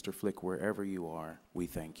 years. Mr. Flick, wherever you are, we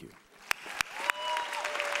thank you.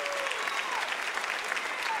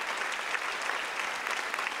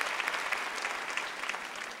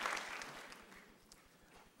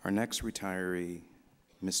 Our next retiree,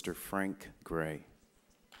 Mr. Frank Gray.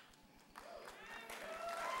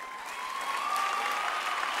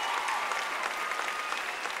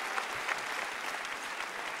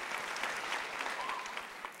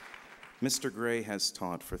 Mr. Gray has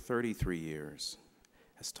taught for 33 years,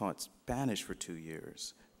 has taught Spanish for 2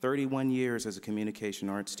 years, 31 years as a communication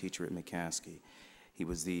arts teacher at McCaskey. He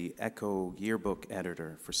was the Echo yearbook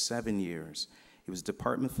editor for 7 years. He was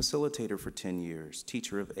department facilitator for 10 years,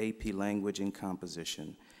 teacher of AP language and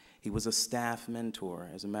composition. He was a staff mentor.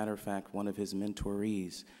 As a matter of fact, one of his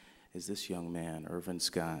mentorees is this young man, Irvin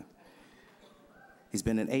Scott. He's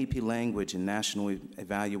been an AP language and national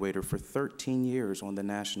evaluator for 13 years on the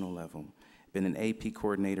national level. Been an AP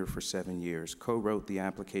coordinator for 7 years, co-wrote the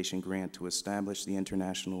application grant to establish the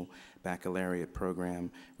International Baccalaureate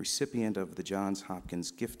Program, recipient of the Johns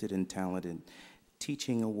Hopkins Gifted and Talented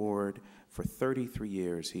Teaching Award. For 33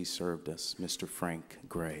 years, he served us, Mr. Frank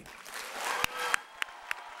Gray.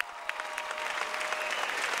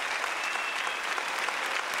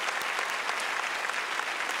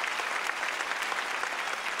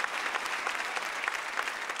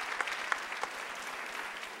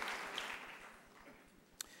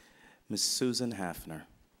 Ms. Susan Hafner.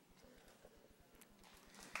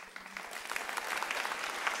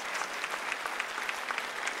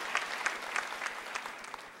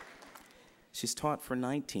 She's taught for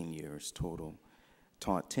 19 years total.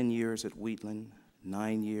 Taught 10 years at Wheatland,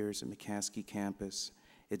 9 years at McCaskey campus,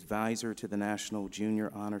 advisor to the National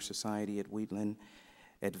Junior Honor Society at Wheatland,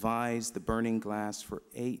 advised the Burning Glass for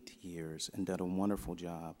 8 years and done a wonderful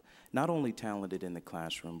job. Not only talented in the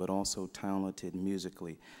classroom, but also talented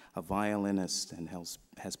musically, a violinist, and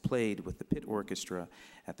has played with the pit orchestra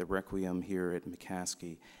at the Requiem here at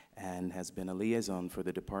McCaskey, and has been a liaison for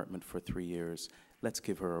the department for 3 years. Let's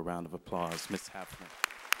give her a round of applause, Ms. Hafner.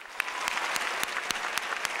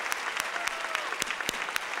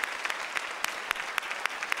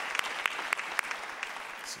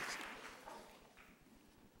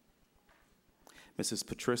 Mrs.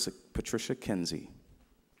 Patricia Kenzie.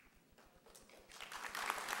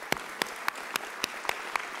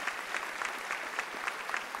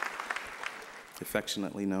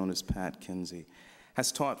 Affectionately known as Pat Kinsey,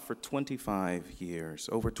 has taught for 25 years,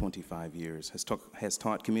 over 25 years, has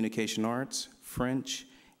taught communication arts, French,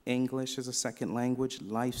 English as a second language,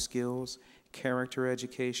 life skills, character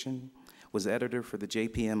education, was editor for the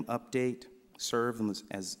JPM Update, served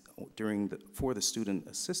for the student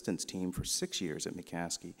assistance team for 6 years at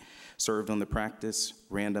McCaskey, served on the practice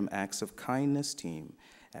Random Acts of Kindness team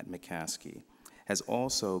at McCaskey, has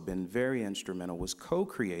also been very instrumental, was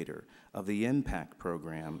co-creator of the Impact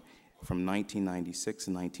program from 1996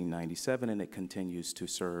 and 1997, and it continues to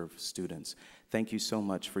serve students. Thank you so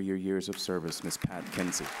much for your years of service, Ms. Pat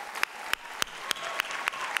Kinsey.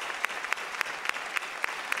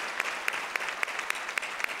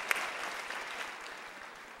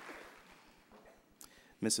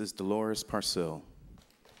 Mrs. Dolores Parsill.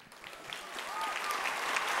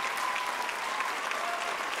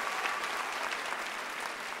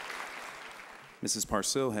 Mrs.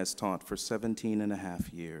 Parsill has taught for 17 and a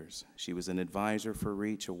half years. She was an advisor for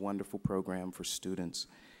REACH, a wonderful program for students.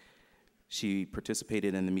 She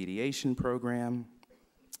participated in the mediation program.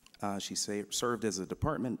 She served as a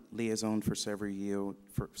department liaison for several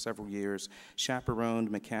years, chaperoned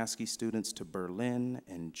McCaskey students to Berlin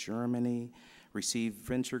and Germany, received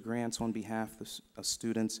venture grants on behalf of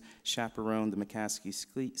students, chaperoned the McCaskey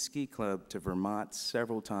Ski Club to Vermont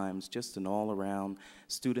several times, just an all-around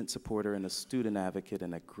student supporter and a student advocate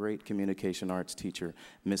and a great communication arts teacher.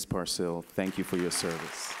 Ms. Parsill, thank you for your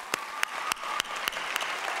service.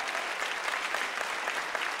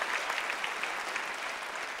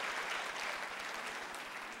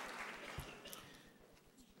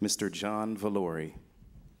 Mr. John Valori.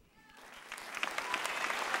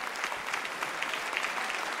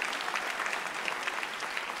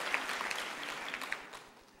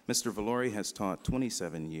 Mr. Valori has taught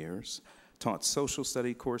 27 years, taught social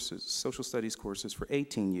studies courses for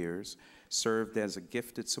 18 years, served as a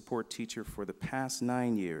gifted support teacher for the past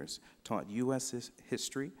 9 years, taught U.S.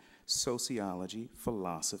 history, sociology,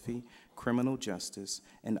 philosophy, criminal justice,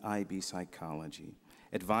 and IB psychology.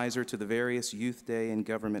 Advisor to the various Youth Day and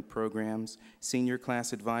government programs, senior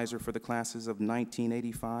class advisor for the classes of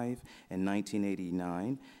 1985 and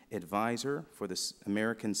 1989, advisor for the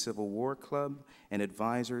American Civil War Club, and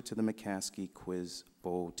advisor to the McCaskey Quiz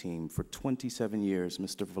Bowl team. For 27 years,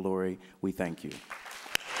 Mr. Valori, we thank you.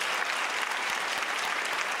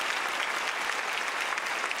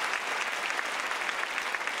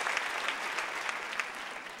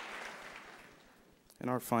 And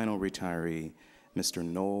our final retiree, Mr.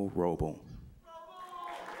 Noel Roble.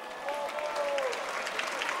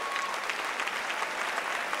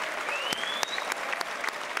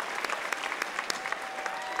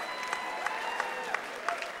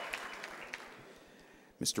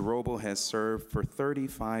 Mr. Roble has served for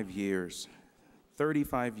 35 years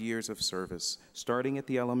 35 years of service, starting at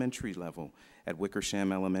the elementary level at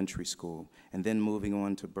Wickersham Elementary School, and then moving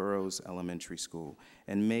on to Burroughs Elementary School,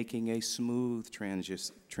 and making a smooth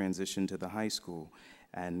transition to the high school,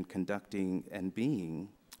 and conducting and being,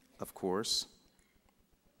 of course,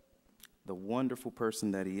 the wonderful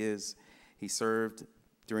person that he is. He served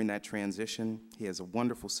during that transition. He has a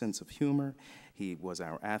wonderful sense of humor. He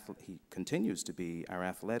continues to be our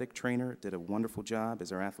athletic trainer, did a wonderful job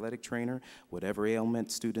as our athletic trainer. Whatever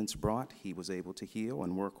ailment students brought, he was able to heal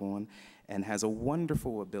and work on, and has a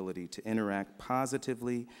wonderful ability to interact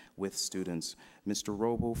positively with students. Mr.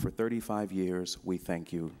 Roble, for 35 years, we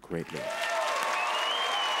thank you greatly.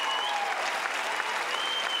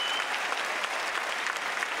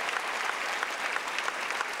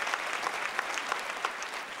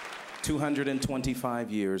 "225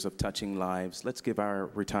 years of touching lives." Let's give our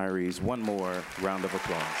retirees one more round of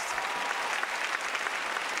applause.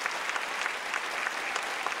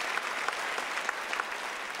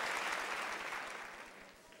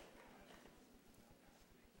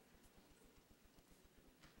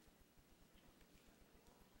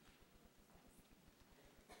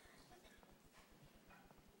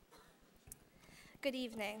 Good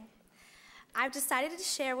evening. I've decided to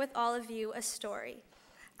share with all of you a story.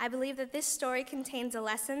 I believe that this story contains a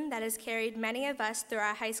lesson that has carried many of us through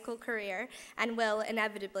our high school career and will,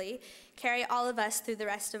 inevitably, carry all of us through the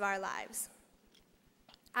rest of our lives.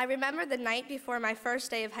 I remember the night before my first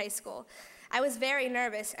day of high school. I was very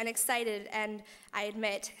nervous and excited and, I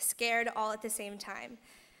admit, scared all at the same time.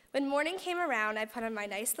 When morning came around, I put on my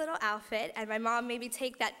nice little outfit, and my mom made me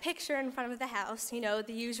take that picture in front of the house, you know,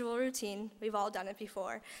 the usual routine. We've all done it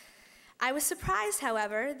before. I was surprised,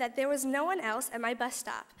 however, that there was no one else at my bus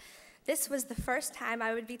stop. This was the first time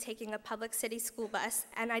I would be taking a public city school bus,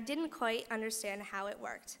 and I didn't quite understand how it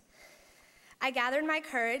worked. I gathered my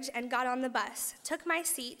courage and got on the bus, took my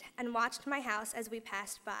seat, and watched my house as we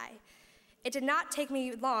passed by. It did not take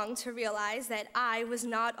me long to realize that I was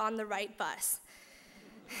not on the right bus.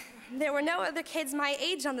 There were no other kids my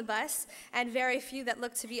age on the bus, and very few that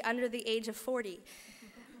looked to be under the age of 40.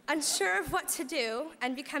 Unsure of what to do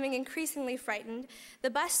and becoming increasingly frightened, the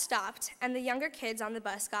bus stopped and the younger kids on the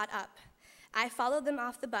bus got up. I followed them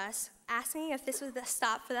off the bus, asking if this was the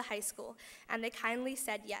stop for the high school, and they kindly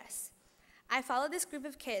said yes. I followed this group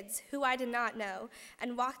of kids, who I did not know,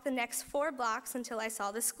 and walked the next 4 blocks until I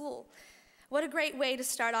saw the school. What a great way to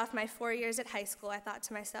start off my 4 years at high school, I thought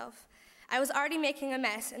to myself. I was already making a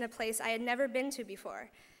mess in a place I had never been to before.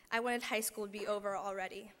 I wanted high school to be over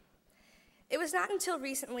already. It was not until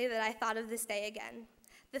recently that I thought of this day again.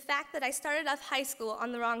 The fact that I started off high school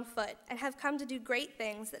on the wrong foot and have come to do great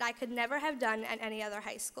things that I could never have done at any other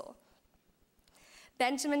high school.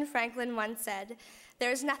 Benjamin Franklin once said,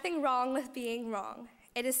 "There is nothing wrong with being wrong.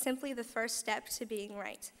 It is simply the first step to being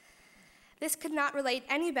right." This could not relate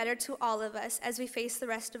any better to all of us as we face the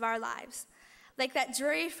rest of our lives. Like that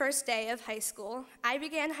dreary first day of high school, I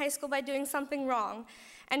began high school by doing something wrong,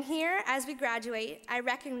 and here, as we graduate, I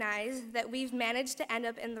recognize that we've managed to end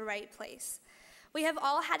up in the right place. We have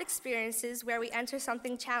all had experiences where we enter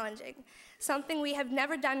something challenging, something we have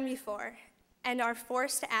never done before, and are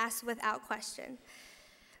forced to ask without question.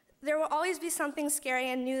 There will always be something scary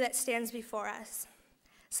and new that stands before us.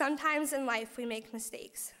 Sometimes in life we make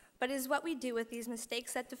mistakes, but it is what we do with these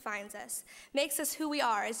mistakes that defines us, makes us who we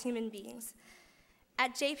are as human beings.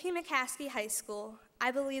 At J.P. McCaskey High School, I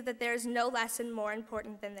believe that there is no lesson more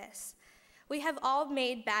important than this. We have all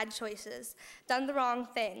made bad choices, done the wrong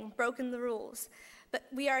thing, broken the rules, but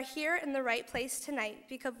we are here in the right place tonight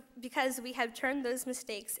because we have turned those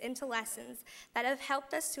mistakes into lessons that have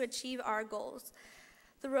helped us to achieve our goals.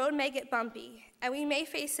 The road may get bumpy, and we may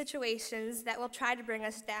face situations that will try to bring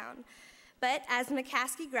us down, but as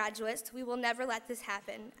McCaskey graduates, we will never let this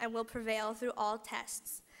happen and will prevail through all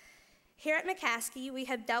tests. Here at McCaskey, we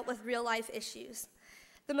have dealt with real-life issues.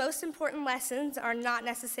 The most important lessons are not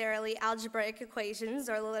necessarily algebraic equations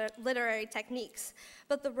or literary techniques,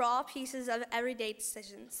 but the raw pieces of everyday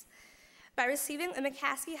decisions. By receiving a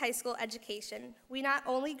McCaskey High School education, we not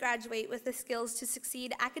only graduate with the skills to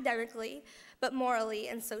succeed academically, but morally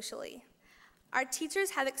and socially. Our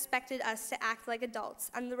teachers have expected us to act like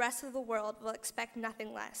adults, and the rest of the world will expect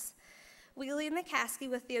nothing less. We leave McCaskey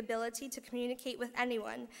with the ability to communicate with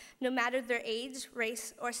anyone, no matter their age,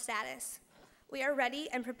 race, or status. We are ready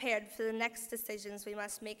and prepared for the next decisions we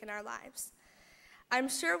must make in our lives. I'm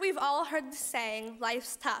sure we've all heard the saying,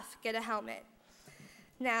 "Life's tough, get a helmet."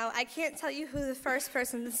 Now, I can't tell you who the first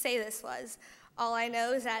person to say this was. All I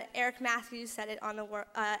know is that Eric Matthews said it on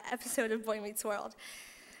an episode of Boy Meets World.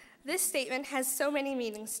 This statement has so many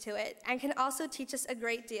meanings to it and can also teach us a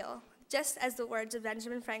great deal. just as the words of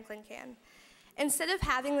Benjamin Franklin can. Instead of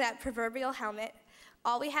having that proverbial helmet,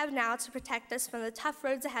 all we have now to protect us from the tough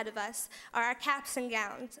roads ahead of us are our caps and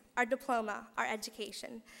gowns, our diploma, our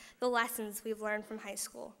education, the lessons we've learned from high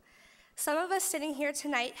school. Some of us sitting here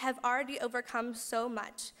tonight have already overcome so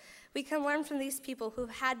much. We can learn from these people who've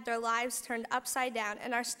had their lives turned upside down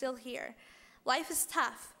and are still here. Life is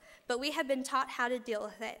tough, but we have been taught how to deal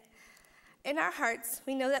with it. In our hearts,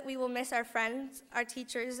 we know that we will miss our friends, our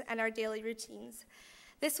teachers, and our daily routines.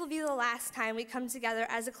 This will be the last time we come together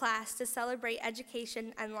as a class to celebrate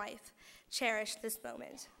education and life. Cherish this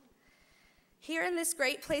moment. Here in this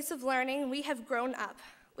great place of learning, we have grown up.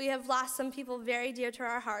 We have lost some people very dear to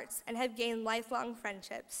our hearts and have gained lifelong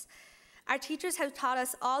friendships. Our teachers have taught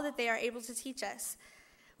us all that they are able to teach us.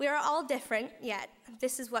 We are all different, yet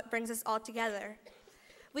this is what brings us all together.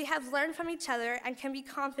 We have learned from each other and can be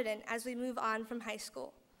confident as we move on from high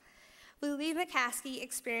school. We leave McCaskey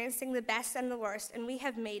experiencing the best and the worst, and we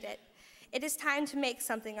have made it. It is time to make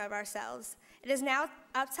something of ourselves. It is now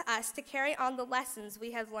up to us to carry on the lessons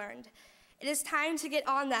we have learned. It is time to get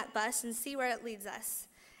on that bus and see where it leads us.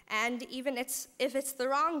 And even if it's the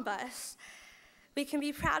wrong bus, we can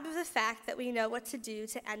be proud of the fact that we know what to do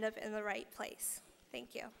to end up in the right place.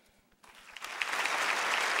 Thank you.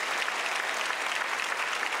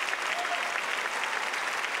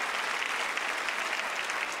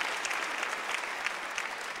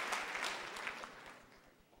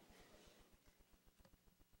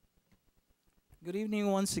 Good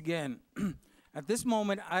evening once again. At this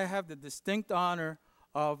moment, I have the distinct honor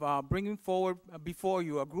of bringing forward before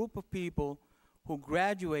you a group of people who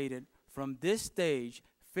graduated from this stage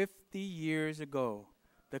 50 years ago,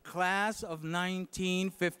 the class of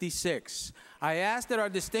 1956. I ask that our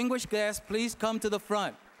distinguished guests please come to the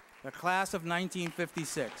front, the class of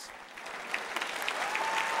 1956.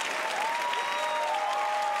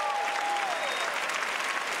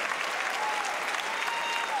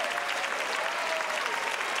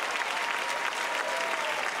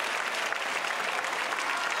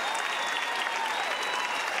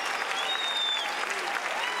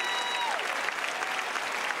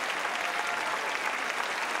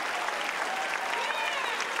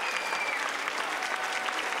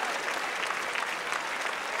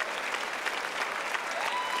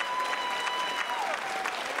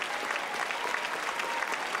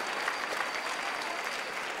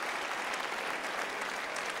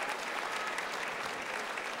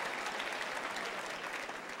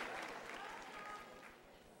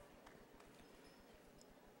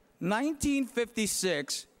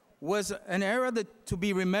 (1956) was an era to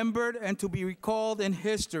be remembered and to be recalled in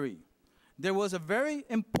history. There was a very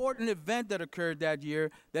important event that occurred that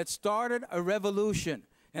year that started a revolution.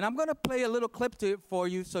 And I'm going to play a little clip for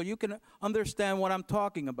you so you can understand what I'm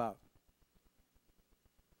talking about.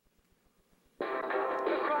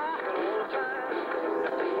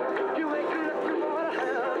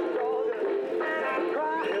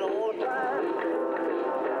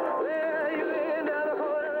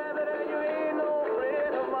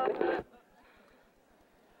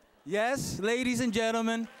 Yes, ladies and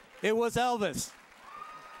gentlemen, it was Elvis.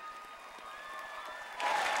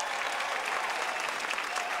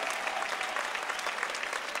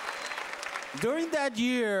 During that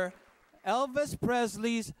year, Elvis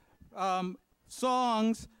Presley's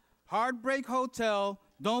songs, Heartbreak Hotel,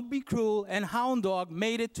 Don't Be Cruel, and Hound Dog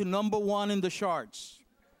made it to #1 in the charts.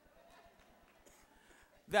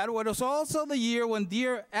 That was also the year when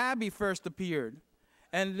Dear Abby first appeared,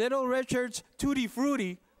 and Little Richard's Tutti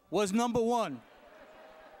Frutti was #1.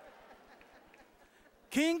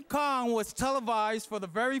 King Kong was televised for the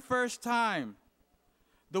very first time.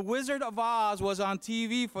 The Wizard of Oz was on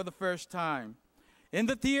TV for the first time. In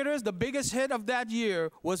the theaters, the biggest hit of that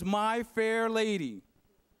year was My Fair Lady.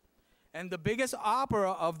 And the biggest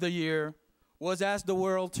opera of the year was As the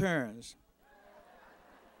World Turns.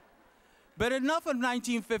 But enough of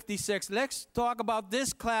 1956. Let's talk about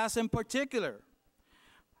this class in particular.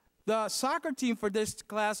 The soccer team for this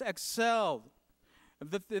class excelled.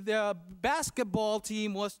 The basketball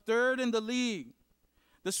team was 3rd in the league.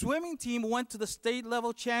 The swimming team went to the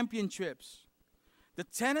state-level championships. The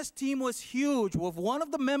tennis team was huge, with one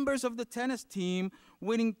of the members of the tennis team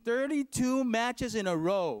winning 32 matches in a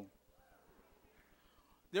row.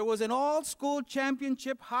 There was an all-school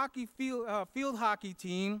championship field hockey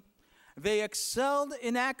team. They excelled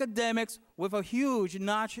in academics with a huge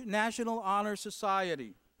National Honor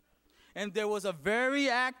Society. And there was a very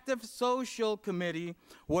active social committee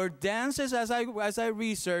where dances, as I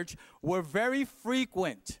researched, were very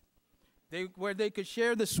frequent, where they could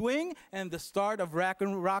share the swing and the start of rock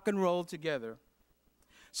and roll together.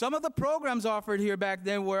 Some of the programs offered here back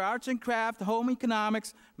then were arts and craft, home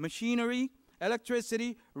economics, machinery,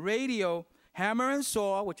 electricity, radio, hammer and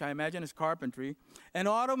saw, which I imagine is carpentry, and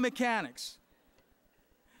auto mechanics.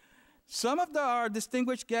 Some of our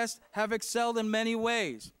distinguished guests have excelled in many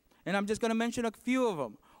ways, and I'm just going to mention a few of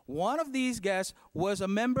them. One of these guests was a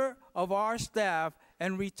member of our staff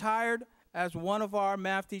and retired as one of our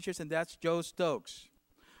math teachers, and that's Joe Stokes.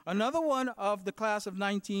 Another one of the class of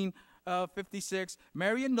 1956,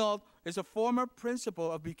 Marion Nault, is a former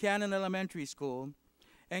principal of Buchanan Elementary School.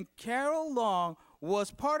 And Carol Long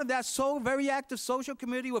was part of that very active social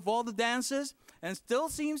committee with all the dances, and still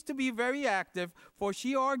seems to be very active, for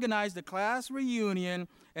she organized the class reunion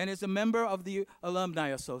and is a member of the Alumni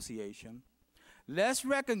Association. Let's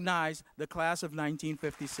recognize the class of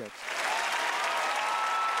 1956.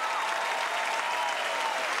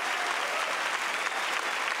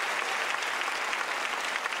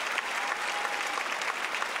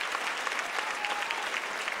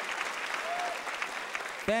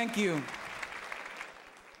 Thank you.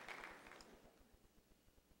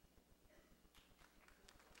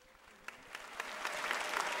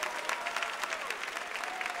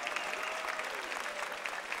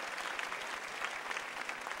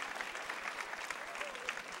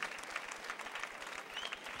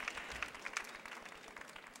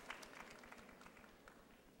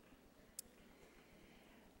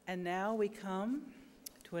 And now we come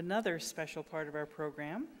to another special part of our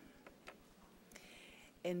program,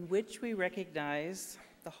 in which we recognize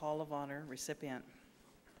the Hall of Honor recipient.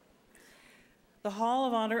 The Hall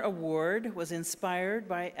of Honor Award was inspired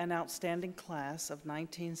by an outstanding class of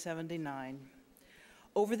 1979.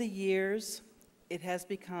 Over the years, it has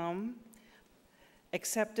become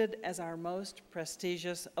accepted as our most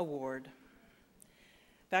prestigious award.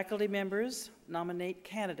 Faculty members nominate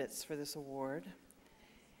candidates for this award,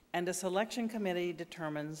 and a selection committee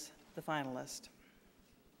determines the finalist.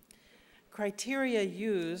 Criteria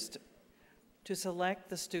used to select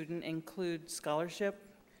the student include scholarship,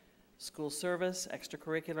 school service,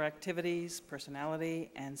 extracurricular activities, personality,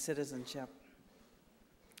 and citizenship.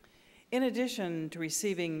 In addition to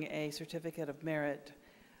receiving a certificate of merit,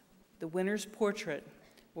 the winner's portrait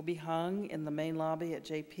will be hung in the main lobby at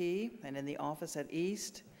JP and in the office at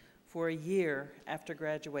East for a year after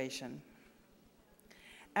graduation.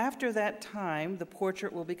 After that time, the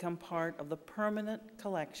portrait will become part of the permanent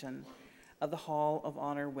collection of the Hall of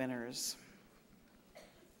Honor winners.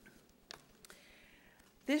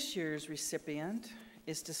 This year's recipient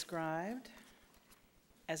is described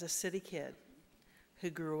as a city kid who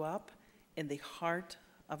grew up in the heart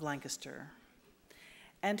of Lancaster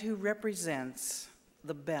and who represents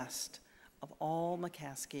the best of all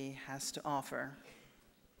McCaskey has to offer.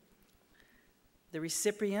 The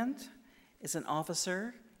recipient is an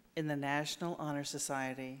officer in the National Honor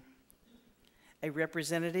Society, a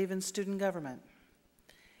representative in student government,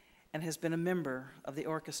 and has been a member of the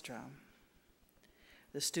orchestra.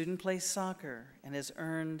 The student plays soccer and has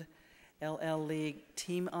earned LL League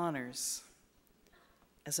team honors.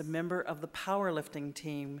 As a member of the powerlifting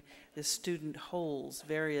team, this student holds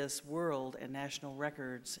various world and national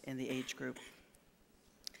records in the age group.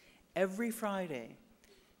 Every Friday,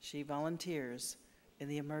 she volunteers in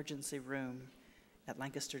the emergency room at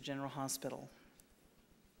Lancaster General Hospital.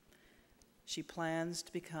 She plans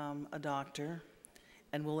to become a doctor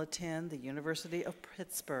and will attend the University of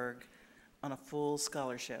Pittsburgh on a full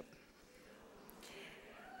scholarship.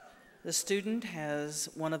 The student has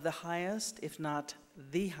one of the highest, if not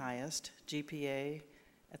the highest, GPA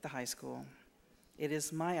at the high school. It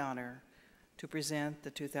is my honor to present the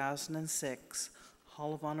 2006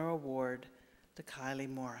 Hall of Honor Award to Kylie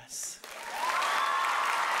Morris.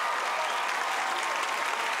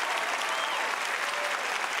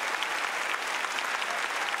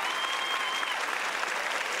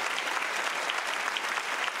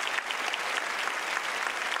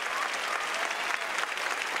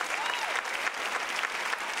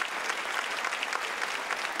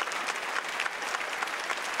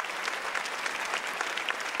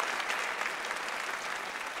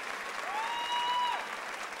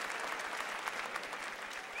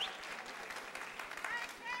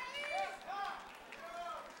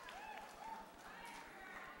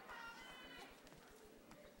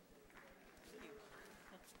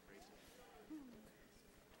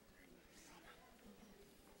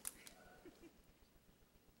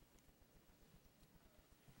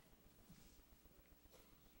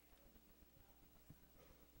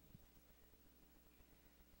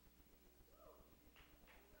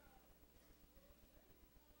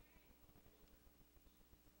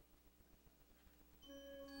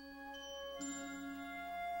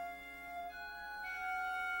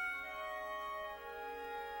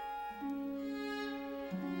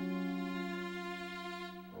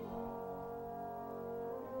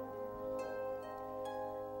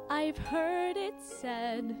 I've heard it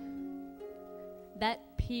said that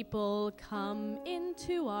people come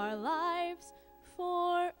into our lives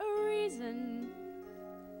for a reason,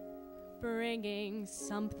 bringing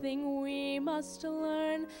something we must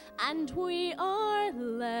learn, and we are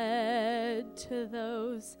led to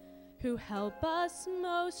those who help us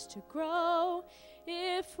most to grow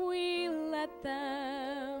if we let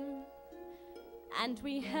them, and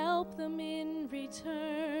we help them in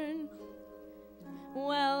return.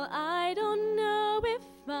 Well, I don't know if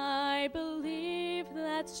I believe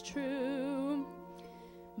that's true,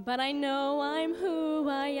 but I know I'm who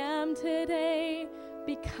I am today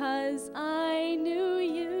because I knew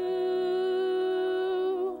you.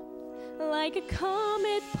 Like a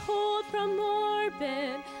comet pulled from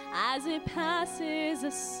orbit as it passes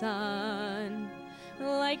a sun,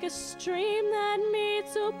 like a stream that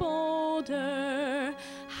meets a boulder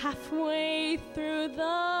halfway through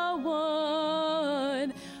the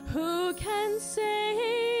wood. Who can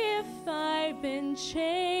say if I've been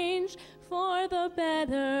changed for the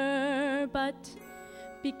better? But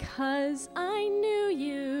because I knew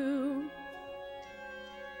you,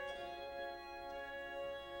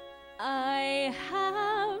 I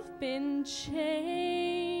have been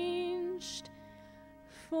changed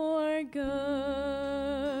for good.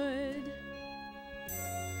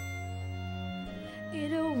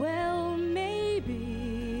 It well may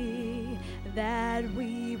be that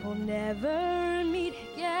we will never meet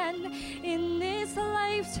again in this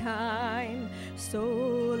lifetime. So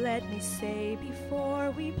let me say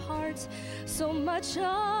before we part, so much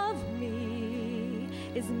of me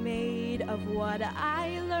is made of what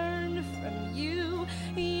I learned from you.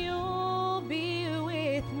 You'll be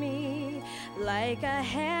with me like a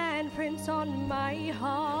handprint on my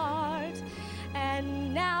heart.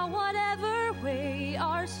 And now whatever way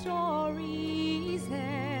our stories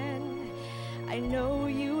end, I know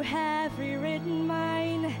you have rewritten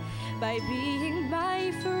mine by being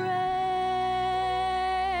my friend.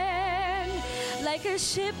 Like a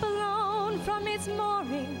ship blown from its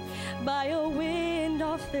mooring by a wind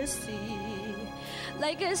off the sea,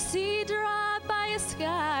 like a sea drop by a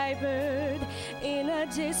skybird in a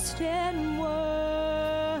distant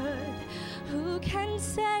wood. Who can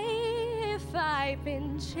say if I've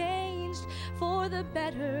been changed for the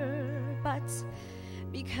better? But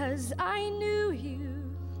because I knew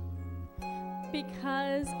you,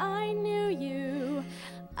 because I knew you,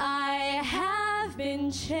 I have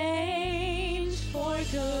been changed for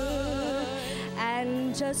good.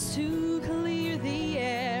 And just to clear the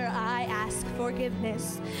air, I ask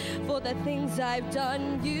forgiveness for the things I've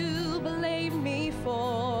done you blame me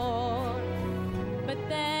for. But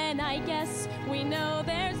then I guess we know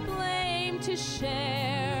there's blame to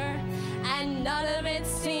share, and none of it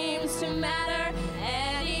seems to matter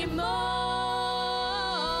anymore.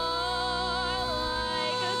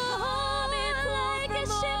 Like a comet, like a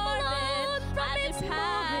ship blown from its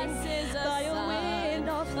passes by a wind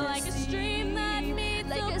off the like sea, a stream that meets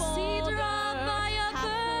like a sea drop by a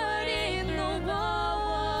bird in the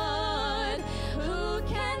wood. Who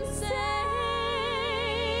can say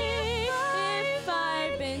if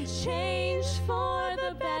I've been changed for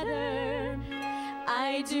the better?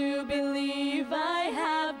 I do believe I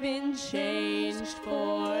have been changed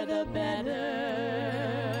for the better.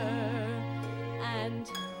 And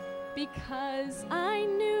because I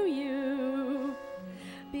knew you,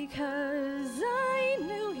 because I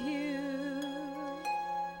knew you,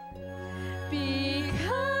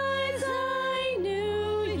 because I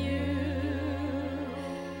knew you,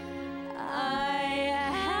 I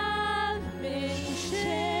have been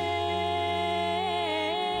changed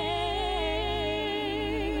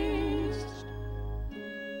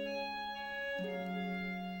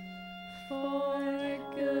for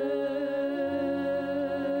good.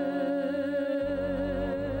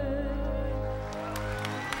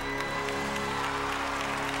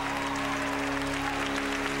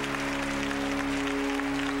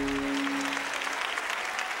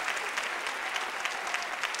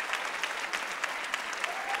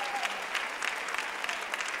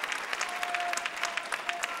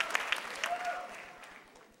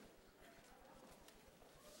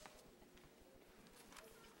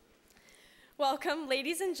 Welcome,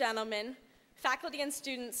 ladies and gentlemen, faculty and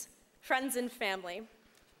students, friends and family.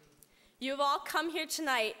 You have all come here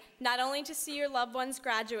tonight not only to see your loved ones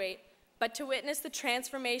graduate, but to witness the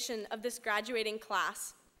transformation of this graduating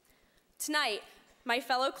class. Tonight, my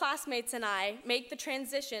fellow classmates and I make the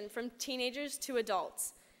transition from teenagers to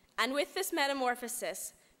adults, and with this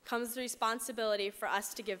metamorphosis comes the responsibility for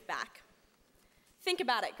us to give back. Think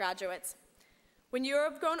about it, graduates. When you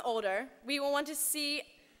have grown older, we will want to see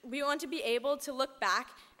We want to be able to look back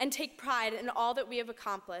and take pride in all that we have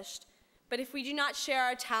accomplished. But if we do not share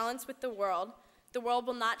our talents with the world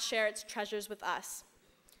will not share its treasures with us.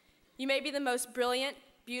 You may be the most brilliant,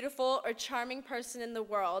 beautiful, or charming person in the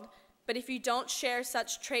world, but if you don't share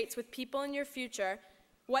such traits with people in your future,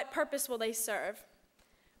 what purpose will they serve?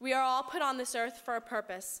 We are all put on this earth for a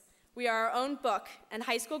purpose. We are our own book, and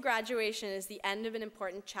high school graduation is the end of an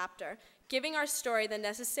important chapter, giving our story the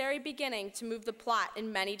necessary beginning to move the plot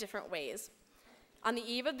in many different ways. On the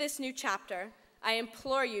eve of this new chapter, I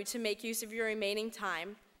implore you to make use of your remaining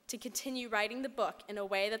time to continue writing the book in a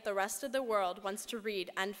way that the rest of the world wants to read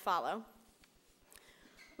and follow.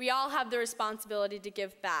 We all have the responsibility to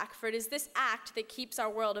give back, for it is this act that keeps our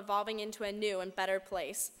world evolving into a new and better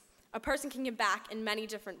place. A person can give back in many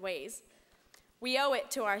different ways. We owe it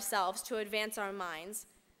to ourselves to advance our minds.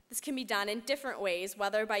 This can be done in different ways,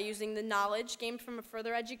 whether by using the knowledge gained from a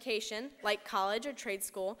further education, like college or trade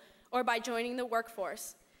school, or by joining the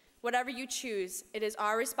workforce. Whatever you choose, it is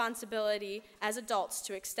our responsibility as adults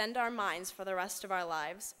to extend our minds for the rest of our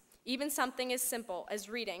lives. Even something as simple as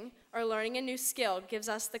reading or learning a new skill gives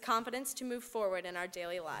us the confidence to move forward in our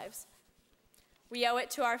daily lives. We owe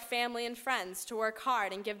it to our family and friends to work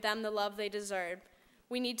hard and give them the love they deserve.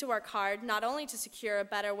 We need to work hard not only to secure a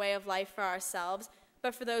better way of life for ourselves,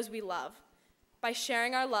 but for those we love. By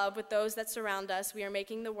sharing our love with those that surround us, we are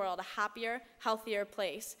making the world a happier, healthier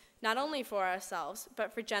place, not only for ourselves,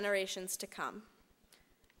 but for generations to come.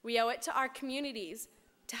 We owe it to our communities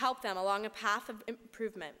to help them along a path of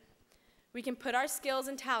improvement. We can put our skills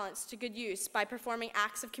and talents to good use by performing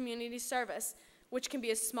acts of community service, which can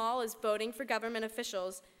be as small as voting for government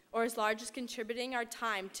officials or as large as contributing our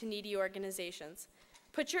time to needy organizations.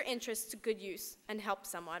 Put your interests to good use and help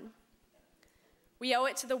someone. We owe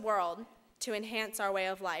it to the world to enhance our way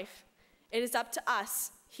of life. It is up to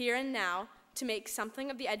us, here and now, to make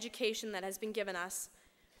something of the education that has been given us.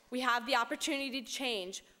 We have the opportunity to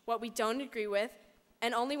change what we don't agree with,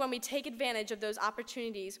 and only when we take advantage of those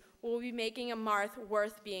opportunities will we be making a mark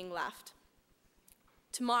worth being left.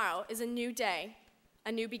 Tomorrow is a new day,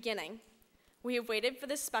 a new beginning. We have waited for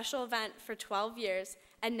this special event for 12 years,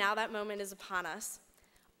 and now that moment is upon us.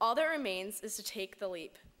 All that remains is to take the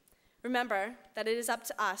leap. Remember that it is up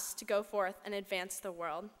to us to go forth and advance the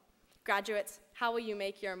world. Graduates, how will you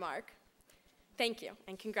make your mark? Thank you,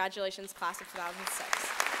 and congratulations, class of 2006.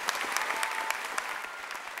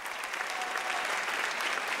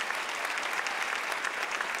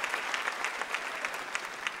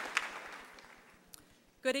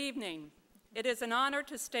 Good evening. It is an honor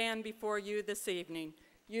to stand before you this evening,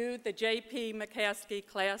 you, the J.P. McCaskey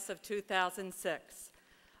class of 2006.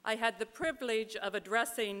 I had the privilege of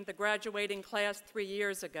addressing the graduating class 3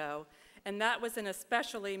 years ago, and that was an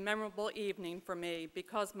especially memorable evening for me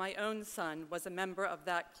because my own son was a member of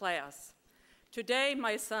that class. Today,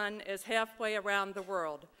 my son is halfway around the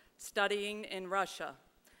world, studying in Russia.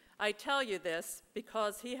 I tell you this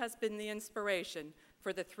because he has been the inspiration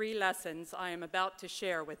for the 3 lessons I am about to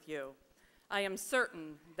share with you. I am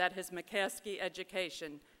certain that his McCaskey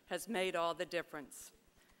education has made all the difference.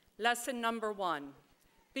 Lesson number 1,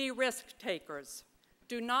 be risk takers.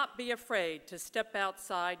 Do not be afraid to step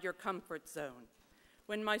outside your comfort zone.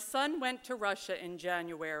 When my son went to Russia in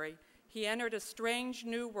January, he entered a strange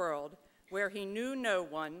new world where he knew no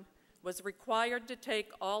one, was required to take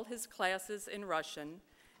all his classes in Russian,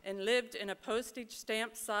 and lived in a postage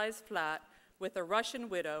stamp-sized flat with a Russian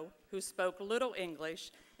widow who spoke little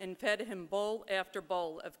English and fed him bowl after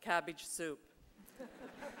bowl of cabbage soup.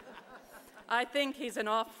 I think he's an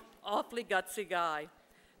awfully gutsy guy.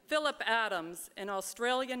 Philip Adams, an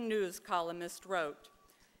Australian news columnist, wrote,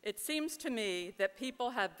 "It seems to me that people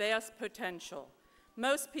have vast potential.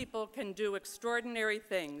 Most people can do extraordinary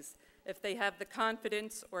things if they have the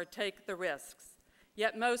confidence or take the risks.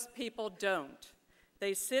 Yet most people don't.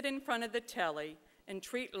 They sit in front of the telly and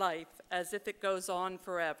treat life as if it goes on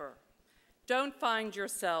forever. Don't find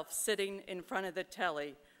yourself sitting in front of the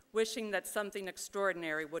telly wishing that something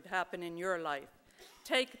extraordinary would happen in your life.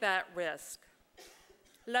 Take that risk."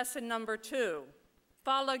 Lesson number 2,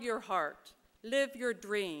 follow your heart, live your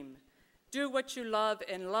dream, do what you love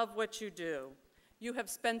and love what you do. You have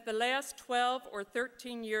spent the last 12 or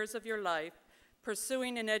 13 years of your life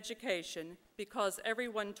pursuing an education because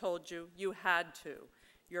everyone told you you had to.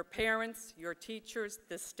 Your parents, your teachers,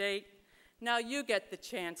 the state. Now you get the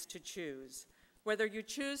chance to choose. Whether you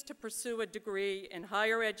choose to pursue a degree in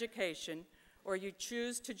higher education or you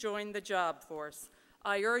choose to join the job force,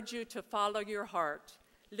 I urge you to follow your heart.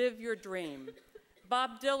 Live your dream.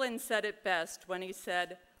 Bob Dylan said it best when he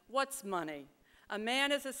said, "What's money? A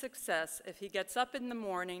man is a success if he gets up in the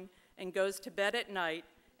morning and goes to bed at night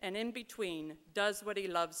and in between does what he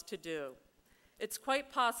loves to do. It's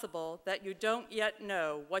quite possible that you don't yet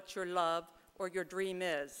know what your love or your dream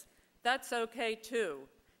is. That's okay too.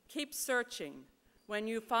 Keep searching. When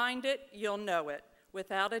you find it, you'll know it,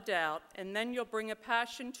 without a doubt, and then you'll bring a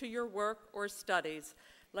passion to your work or studies,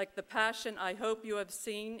 like the passion I hope you have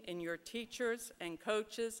seen in your teachers and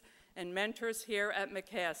coaches and mentors here at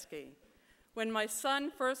McCaskey. When my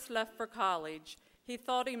son first left for college, he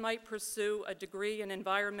thought he might pursue a degree in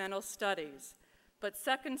environmental studies, but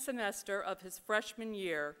second semester of his freshman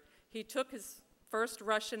year, he took his first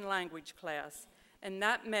Russian language class, and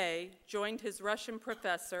that May joined his Russian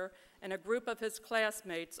professor and a group of his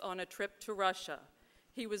classmates on a trip to Russia.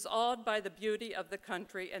 He was awed by the beauty of the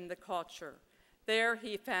country and the culture. There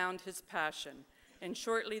he found his passion, and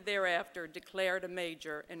shortly thereafter declared a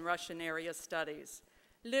major in Russian area studies.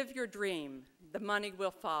 Live your dream, the money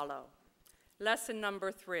will follow. Lesson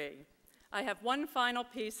number 3. I have one final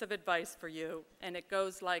piece of advice for you, and it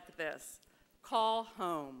goes like this: call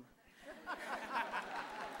home.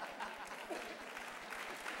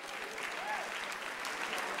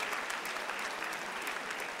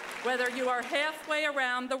 Whether you are halfway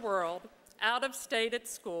around the world, out of state at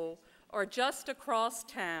school, or just across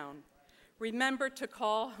town, remember to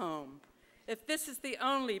call home. If this is the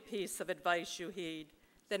only piece of advice you heed,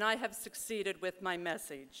 then I have succeeded with my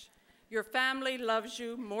message. Your family loves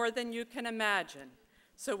you more than you can imagine.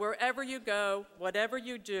 So wherever you go, whatever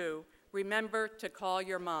you do, remember to call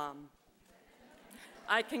your mom.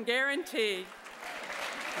 I can guarantee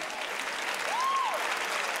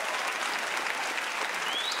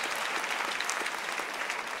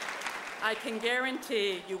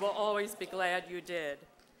you will always be glad you did.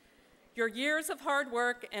 Your years of hard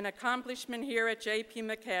work and accomplishment here at J.P.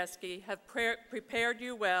 McCaskey have prepared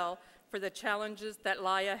you well for the challenges that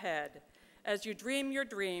lie ahead. As you dream your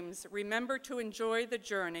dreams, remember to enjoy the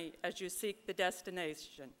journey as you seek the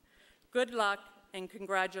destination. Good luck and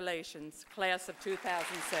congratulations, class of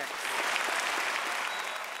 2006.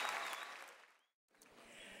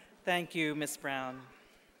 Thank you, Ms. Brown.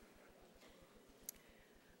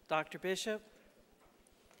 Dr. Bishop,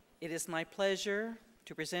 it is my pleasure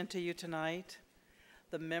to present to you tonight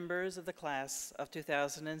the members of the class of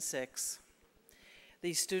 2006.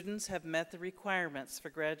 These students have met the requirements for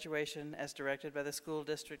graduation as directed by the School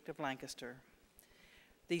District of Lancaster.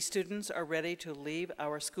 These students are ready to leave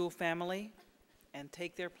our school family and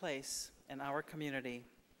take their place in our community.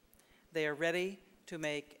 They are ready to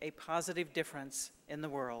make a positive difference in the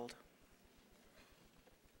world.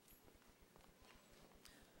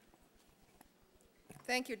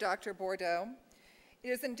 Thank you, Dr. Bordeaux. It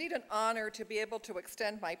is indeed an honor to be able to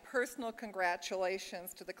extend my personal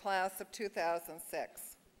congratulations to the class of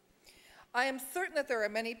 2006. I am certain that there are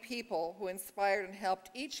many people who inspired and helped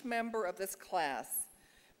each member of this class,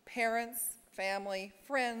 parents, family,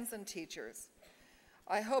 friends, and teachers.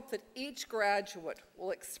 I hope that each graduate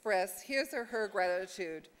will express his or her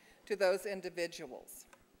gratitude to those individuals.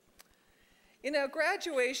 You know,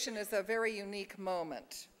 graduation is a very unique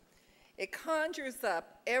moment. It conjures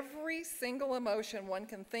up every single emotion one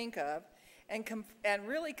can think of and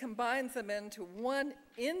really combines them into one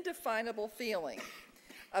indefinable feeling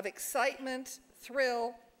of excitement,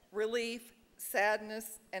 thrill, relief,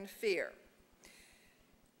 sadness, and fear.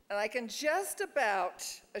 And I can just about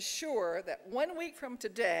assure that 1 week from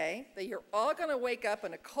today that you're all going to wake up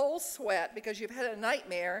in a cold sweat because you've had a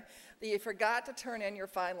nightmare that you forgot to turn in your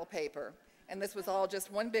final paper, and this was all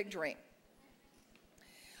just one big dream.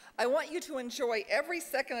 I want you to enjoy every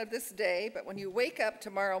second of this day, but when you wake up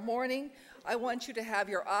tomorrow morning, I want you to have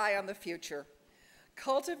your eye on the future.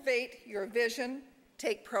 Cultivate your vision,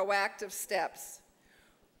 take proactive steps.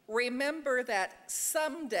 Remember that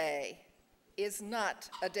someday is not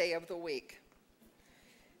a day of the week.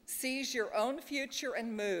 Seize your own future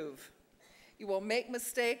and move. You will make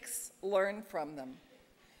mistakes, learn from them.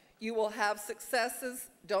 You will have successes,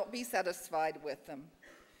 don't be satisfied with them.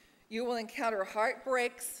 You will encounter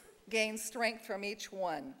heartbreaks, gain strength from each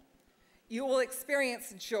one. You will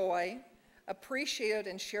experience joy, appreciate it,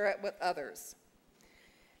 and share it with others.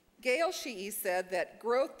 Gail Sheehy said that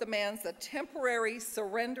growth demands a temporary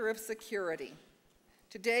surrender of security.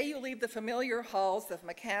 Today you leave the familiar halls of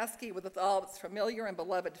McCaskey with all its familiar and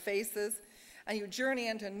beloved faces, and you journey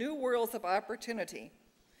into new worlds of opportunity.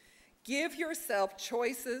 Give yourself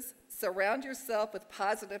choices, surround yourself with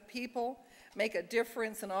positive people, make a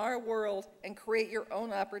difference in our world, and create your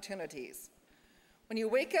own opportunities. When you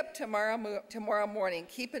wake up tomorrow morning,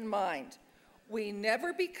 keep in mind, we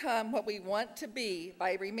never become what we want to be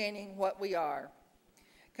by remaining what we are.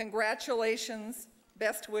 Congratulations,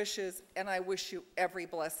 best wishes, and I wish you every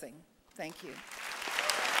blessing. Thank you.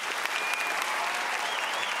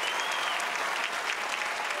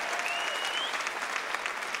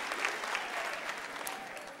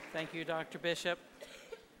 Thank you, Dr. Bishop.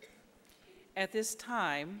 At this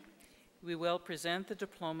time, we will present the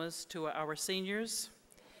diplomas to our seniors.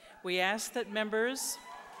 We ask that members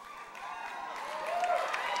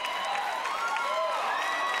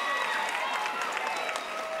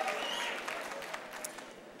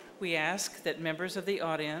of the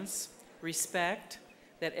audience respect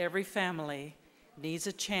that every family needs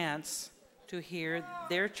a chance to hear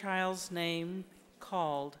their child's name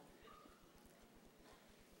called.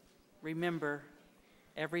 Remember,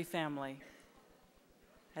 every family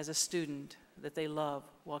has a student that they love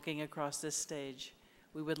walking across this stage.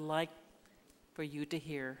 We would like for you to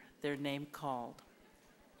hear their name called.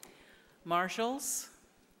 Marshals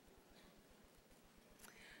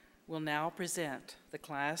will now present the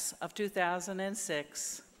class of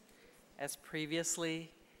 2006 as previously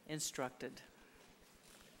instructed.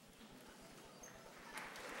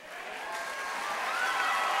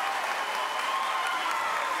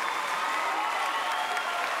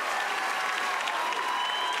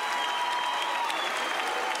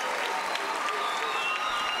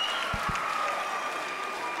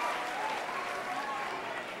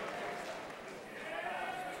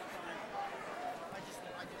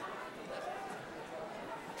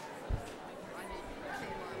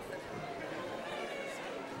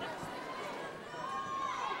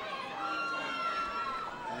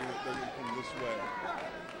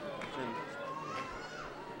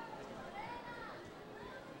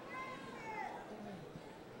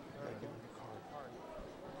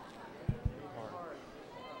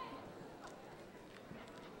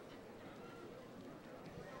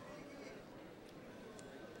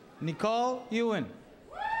 Nicole Ewan.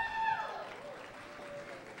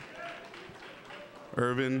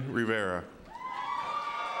 Irvin Rivera.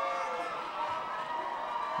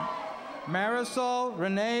 Marisol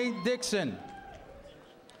Renee Dixon.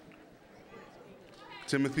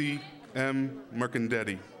 Timothy M.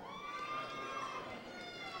 Mercandetti.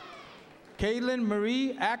 Caitlin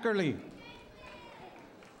Marie Ackerley.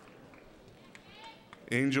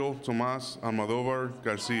 Angel Tomas Almodovar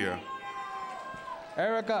Garcia.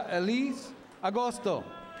 Erica Elise Agosto.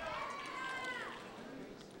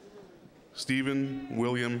 Stephen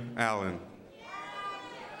William Allen.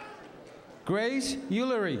 Grace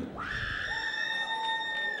Eulery.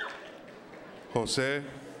 Jose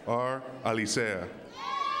R. Alicea.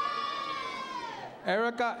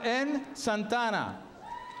 Erica N. Santana.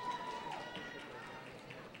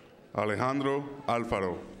 Alejandro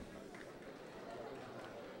Alfaro.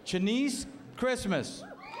 Shanice Christmas.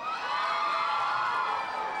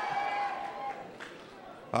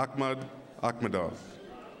 Ahmad Akhmedov.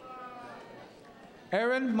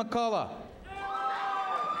 Aaron McCullough.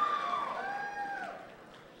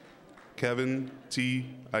 Kevin T.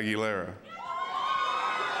 Aguilera.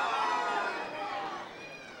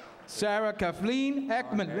 Sarah Kathleen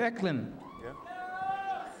Eklund.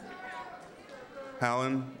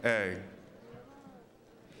 Helen A.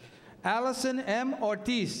 Allison M.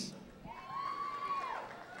 Ortiz.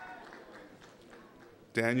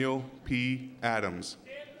 Daniel P. Adams.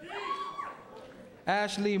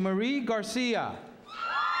 Ashley Marie Garcia.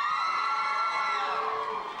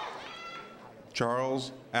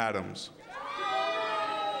 Charles Adams.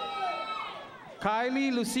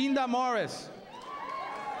 Kylie Lucinda Morris.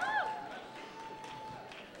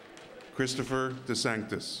 Christopher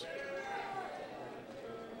DeSanctis.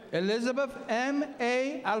 Elizabeth M.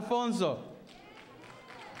 A. Alfonso.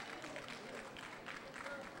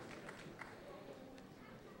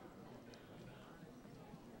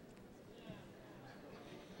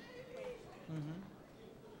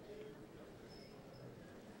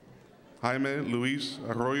 Jaime Luis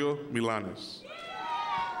Arroyo Milanes.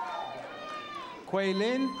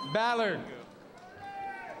 Quaylin Ballard.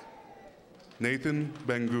 Nathan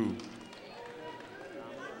Bengu.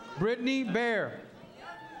 Brittany Bear.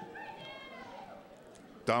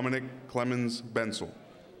 Dominic Clemens Bensel.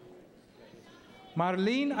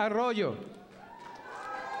 Marlene Arroyo.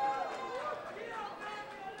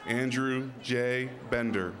 Andrew J.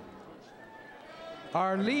 Bender.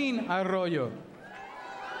 Arlene Arroyo.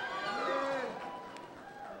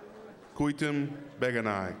 Kuitim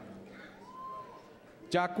Beganai.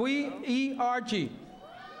 Jacqui E. Archie.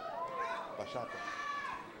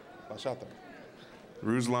 Bashatov.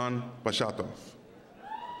 Ruslan Bashatov.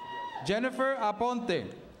 Jennifer Aponte.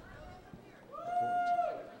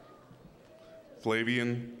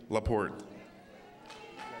 Flavian Laporte.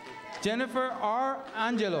 Jennifer R.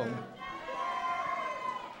 Angelo.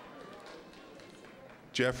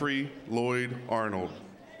 Jeffrey Lloyd Arnold.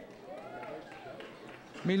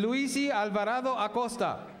 Miluisi Alvarado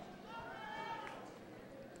Acosta.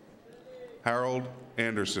 Harold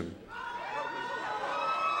Anderson.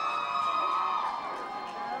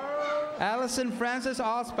 Allison Francis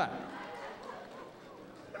Ospat.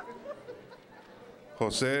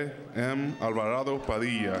 Jose M. Alvarado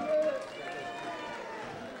Padilla.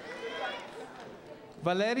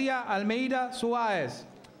 Valeria Almeida Suarez.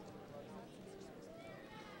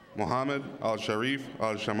 Mohammed Al-Sharif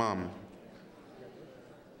Al-Shamam.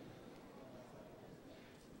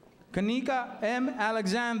 Kanika M.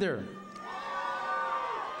 Alexander.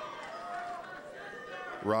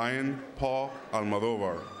 Ryan Paul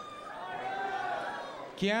Almodovar.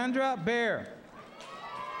 Keandra Bear.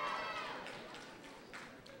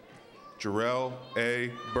 Jarrell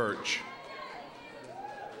A. Birch.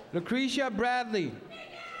 Lucretia Bradley.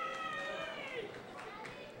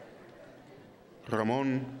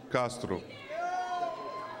 Ramon Castro.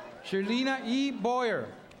 Sherlina E. Boyer.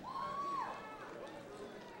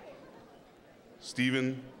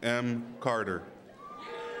 Stephen M. Carter.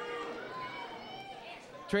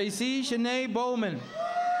 Tracy Shanae Bowman.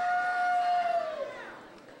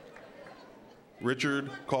 Richard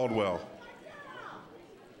Caldwell.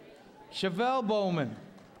 Chevelle Bowman.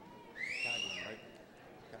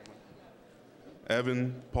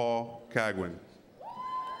 Evan Paul Cagwin.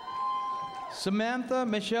 Samantha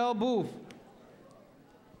Michelle Booth.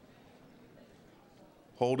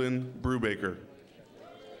 Holden Brubaker.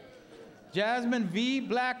 Jasmine V.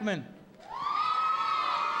 Blackman.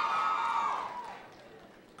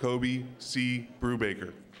 Kobe C.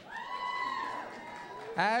 Brubaker.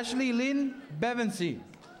 Ashley Lynn Bevensey.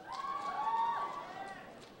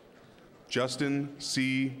 Justin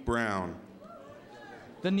C. Brown.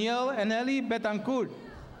 Danielle Anneli Betancourt.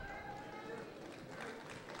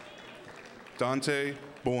 Dante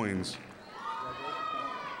Boynes.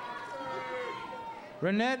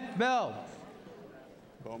 Renette Bell.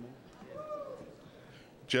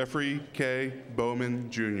 Jeffrey K. Bowman,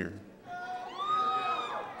 Jr.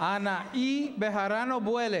 Ana E. Bejarano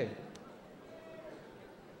Buele.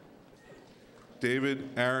 David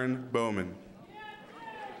Aaron Bowman.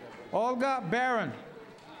 Olga Barron.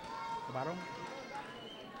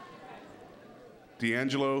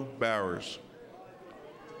 D'Angelo Bowers.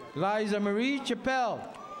 Liza Marie Chappelle.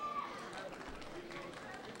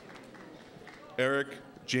 Eric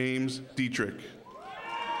James Dietrich.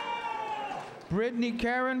 Brittany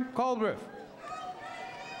Karen Culbreth.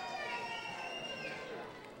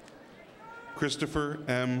 Christopher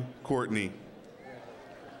M. Courtney.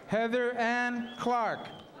 Heather Ann Clark.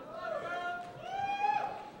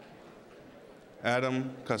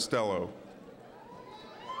 Adam Costello.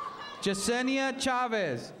 Jasenia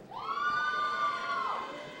Chavez.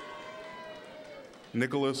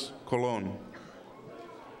 Nicholas Colon.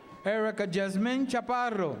 Erica Jasmine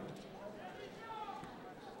Chaparro.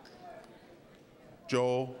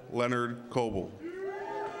 Joel Leonard Coble.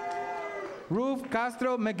 Ruth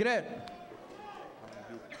Castro Megret.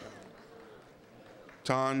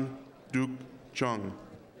 Tan Duke Chung.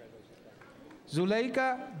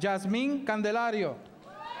 Zuleika Jasmine Candelario.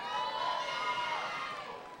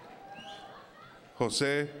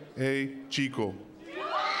 Jose A. Chico.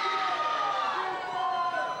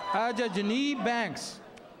 Aja Janie Banks.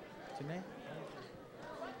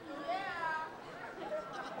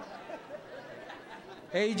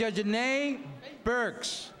 Aja Janae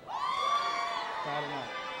Burks.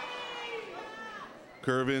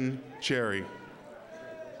 Kervin Cherry.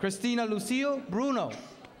 Christina Lucille Bruno.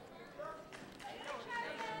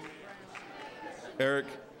 Eric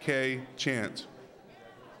K. Chant.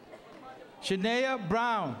 Shania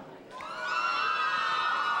Brown.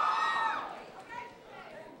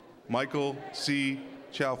 Michael C.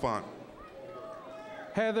 Chalfont.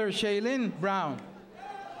 Heather Shaylin Brown.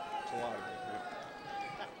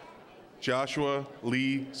 Joshua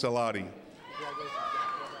Lee Salati.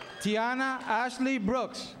 Tiana Ashley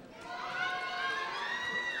Brooks.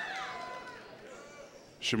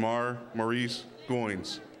 Shamar Maurice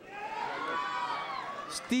Goins.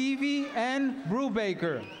 Stevie N.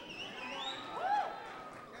 Brubaker.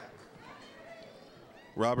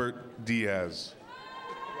 Robert Diaz.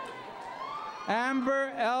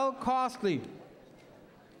 Amber L. Costley.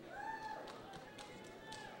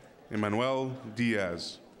 Emmanuel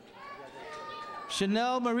Diaz.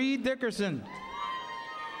 Chanel Marie Dickerson.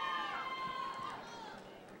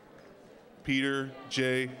 Peter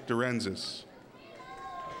J. Dorenzis.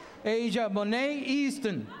 Asia Monet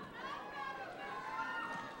Easton.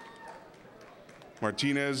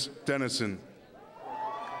 Martinez Dennison.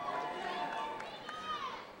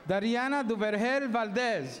 Dariana Duvergel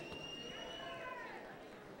Valdez.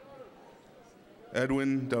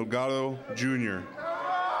 Edwin Delgado, Jr.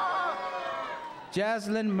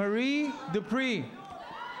 Jaslyn Marie Dupree.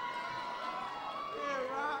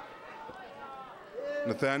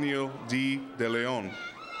 Nathaniel D. De Leon.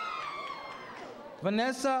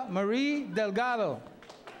 Vanessa Marie Delgado.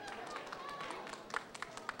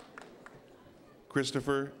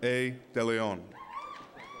 Christopher A. De Leon.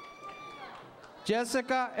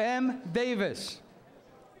 Jessica M. Davis.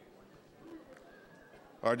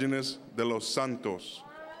 Argenis de los Santos.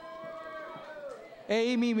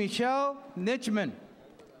 Amy Michelle Nichman.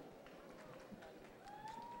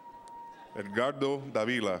 Edgardo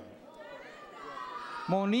Davila.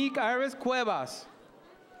 Monique Iris Cuevas.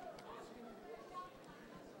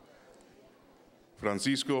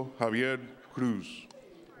 Francisco Javier Cruz.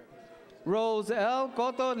 Rose L.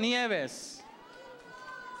 Coto Nieves.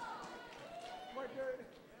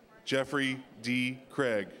 Jeffrey D.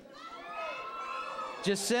 Craig.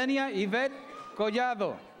 Yesenia Yvette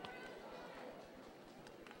Collado.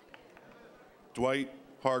 Dwight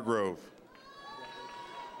Hargrove.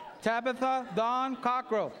 Tabitha Dawn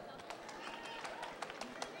Cockrow.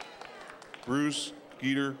 Bruce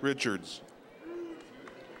Geeter Richards.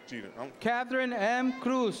 Catherine M.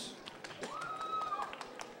 Cruz.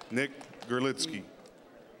 Nick Gerlitsky.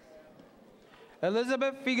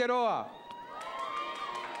 Elizabeth Figueroa.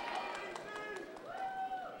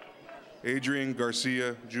 Adrian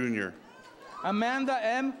Garcia Jr. Amanda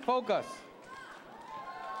M. Focus.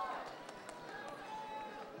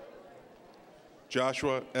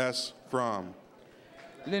 Joshua S. Fromm.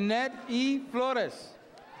 Lynette E. Flores.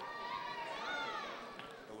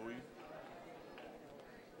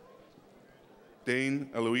 Dane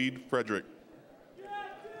Eloise Frederick.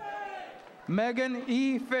 Megan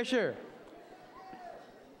E. Fisher.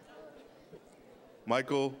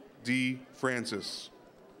 Michael D. Francis.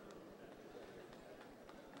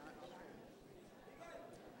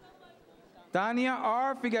 Tania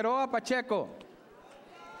R. Figueroa Pacheco.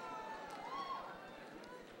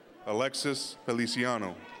 Alexis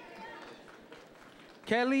Feliciano.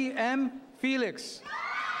 Kelly M. Felix.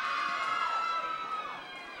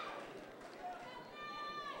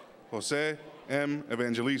 Jose M.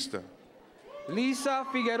 Evangelista. Lisa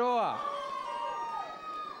Figueroa.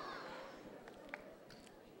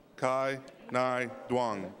 Kai Nai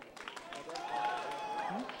Duong.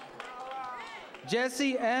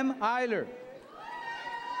 Jesse M. Eiler.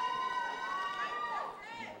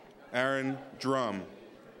 Aaron Drum.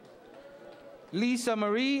 Lisa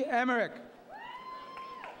Marie Emmerich.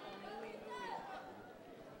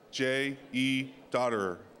 J. E.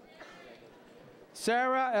 Dotterer.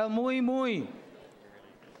 Sarah El Mui Mui.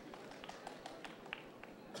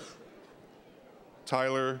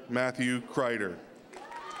 Tyler Matthew Kreider.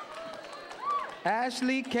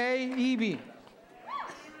 Ashley K. Eby.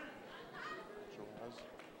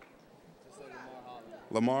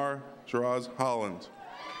 Lamar Shiraz Holland.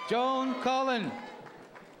 Joan Cullen.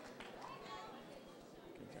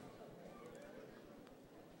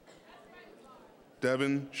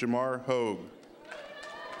 Devin Shamar Hogue.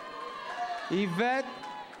 Yvette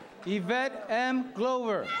M.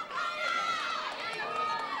 Glover.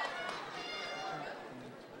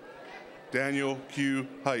 Daniel Q.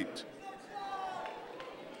 Height.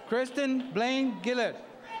 Kristen Blaine Gillett.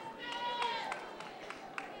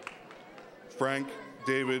 Frank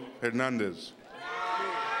David Hernandez.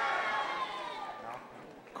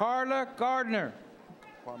 Carla Gardner.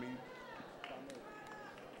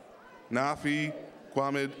 Nafi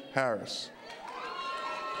Kwame Harris.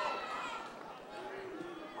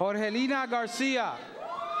 Jorgelina Garcia.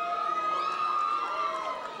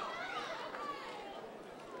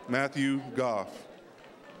 Matthew Goff.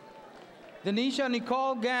 Denisha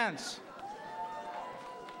Nicole Gantz.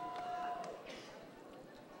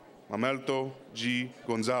 Mamelto G.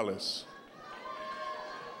 Gonzalez.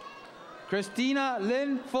 Christina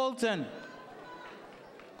Lynn Fulton.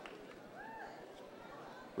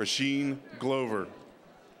 Rasheen Glover.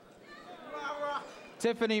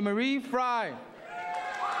 Tiffany Marie Fry.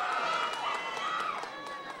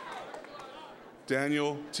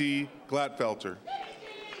 Daniel T. Glatfelter.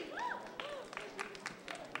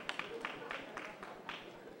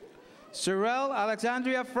 Sorrel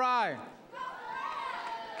Alexandria Fry.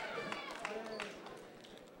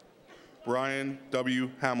 Brian W.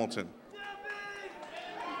 Hamilton.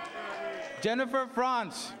 Jennifer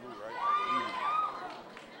France.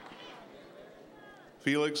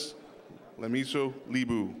 Felix Lemiso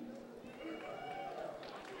Libu.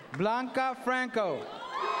 Blanca Franco.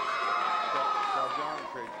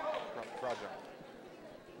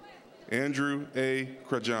 Andrew A.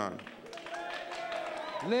 Krajan.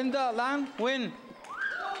 Linda Lan Win.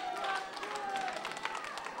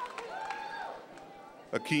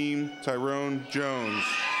 Akeem Tyrone Jones.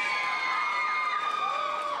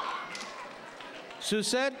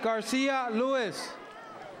 Suzette Garcia Lewis.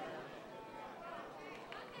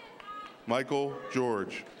 Michael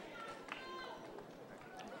George.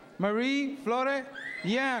 Marie Flore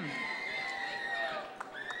Yan.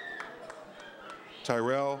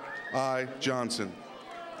 Tyrell I. Johnson.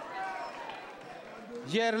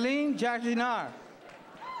 Yerlin Jajinar.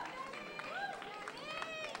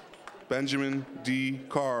 Benjamin D.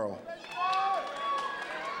 Carl.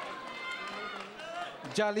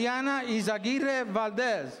 Jaliana Izaguirre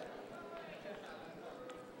Valdez.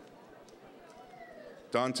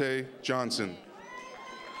 Dante Johnson.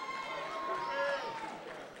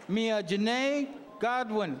 Mia Janae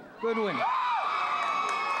Goodwin.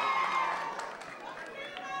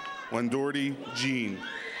 Wendorty Jean.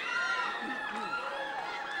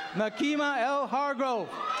 Nakima L. Hargrove.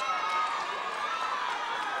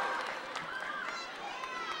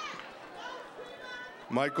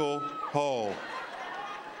 Michael Hall.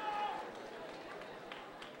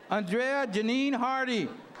 Andrea Janine Hardy.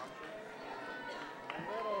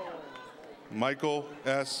 Michael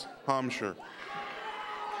S. Hamsher.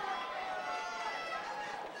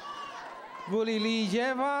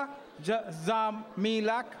 Vulilijeva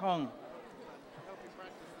Zamilakhong.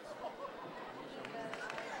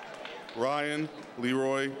 Ryan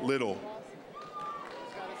Leroy Little.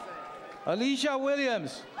 Alicia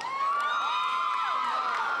Williams.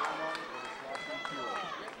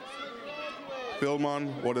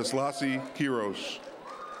 Philmon Wadislasi Kiros.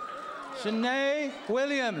 Shanae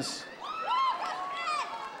Williams.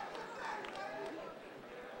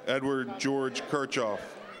 Edward George Kirchhoff.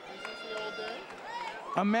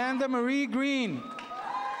 Amanda Marie Green.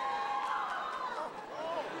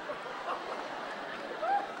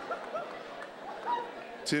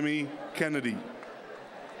 Timmy Kennedy.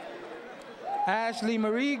 Ashley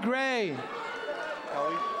Marie Gray.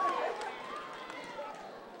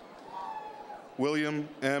 William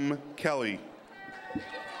M. Kelly.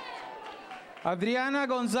 Adriana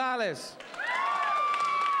Gonzalez.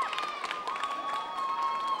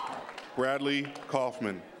 Bradley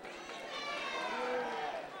Kaufman.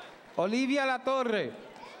 Olivia Latorre.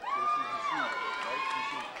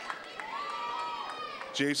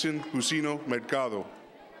 Jason Jusino Mercado.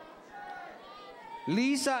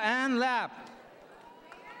 Lisa Ann Lapp.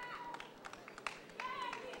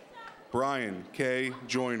 Brian K.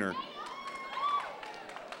 Joyner.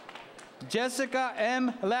 Jessica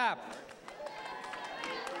M. Lapp.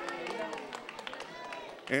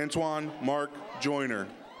 Antoine Mark Joyner.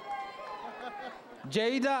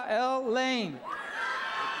 Jada L. Lane.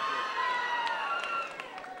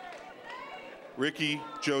 Ricky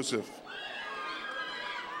Joseph.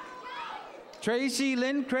 Tracy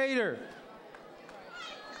Lynn Crater.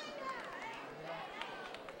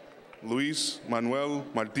 Luis Manuel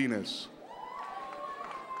Martinez.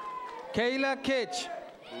 Kayla Kitch.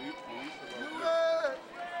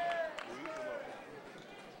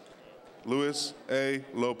 Luis A.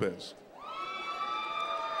 Lopez.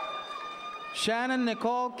 Shannon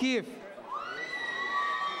Nicole Keefe.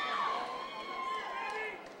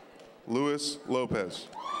 Luis Lopez.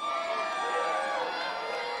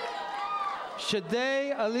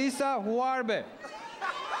 Shade Alisa Huarbe.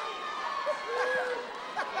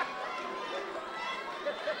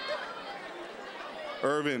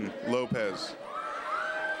 Irvin Lopez.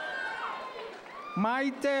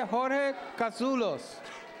 Maite Jorge Cazulos.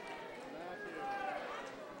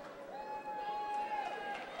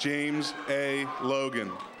 James A.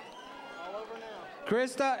 Logan.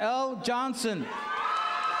 Krista L. Johnson.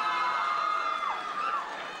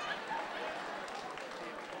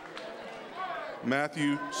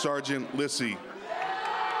 Matthew Sargent Lissy.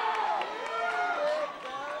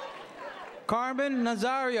 Carmen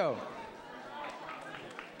Nazario.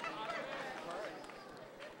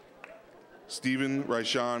 Stephen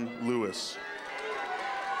Raishan Lewis.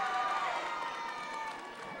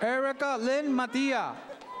 Erica Lynn Matia.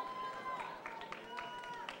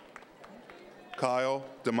 Kyle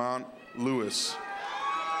DeMont Lewis.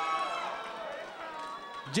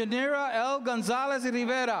 Janira L. Gonzalez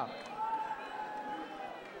Rivera.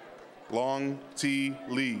 Long T.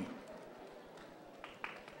 Lee.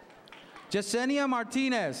 Yesenia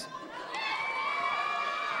Martinez.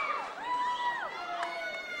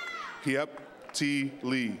 Kiep T.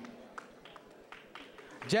 Lee.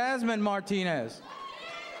 Jasmine Martinez.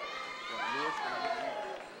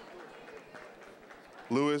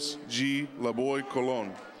 Louis G. Laboy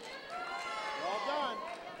Colon.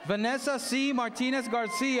 Vanessa C. Martinez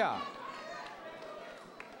Garcia.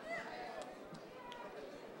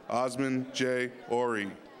 Osmond J.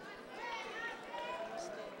 Ori.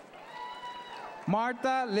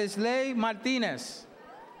 Marta Leslie Martinez.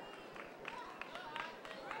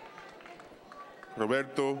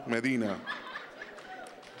 Roberto Medina.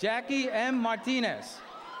 Jackie M. Martinez.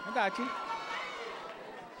 I got you.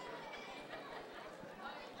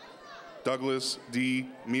 Douglas D.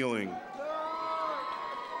 Mealing.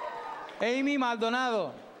 Amy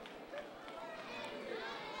Maldonado.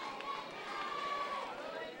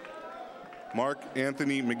 Mark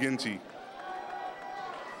Anthony McGinty.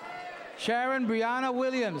 Sharon Brianna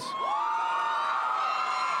Williams.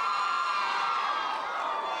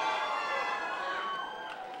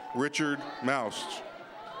 Richard Mouse.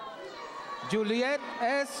 Juliet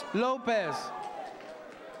S. Lopez.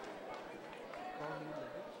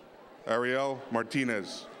 Ariel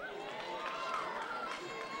Martinez.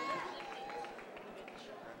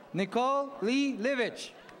 Nicole Lee Livich.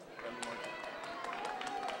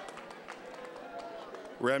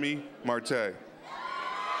 Remy Marte.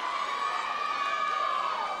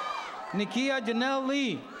 Nikia Janelle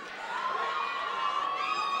Lee.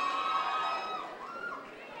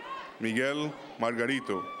 Miguel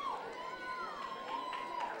Margarito.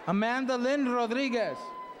 Amanda Lynn Rodriguez.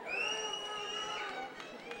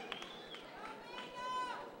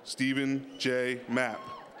 Stephen J. Mapp.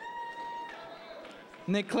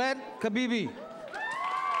 Nicolette Kabibi.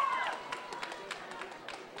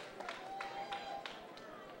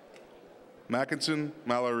 Mackinson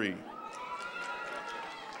Mallory.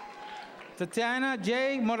 Tatiana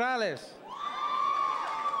J. Morales.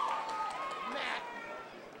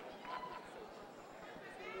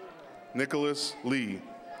 Nicholas Lee.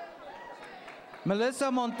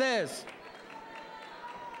 Melissa Montez.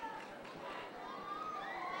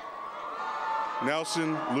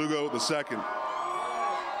 Nelson Lugo II.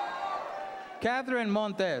 Catherine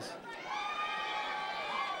Montes.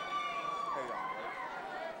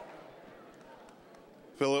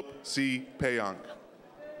 Philip C. Payonk.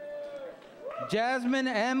 Jasmine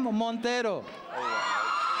M. Montero.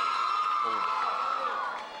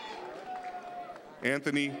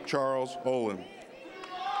 Anthony Charles Olin.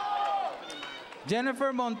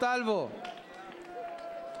 Jennifer Montalvo.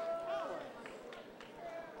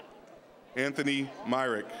 Anthony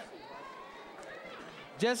Myrick.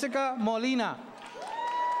 Jessica Molina.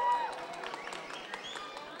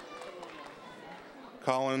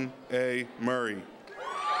 Colin A. Murray.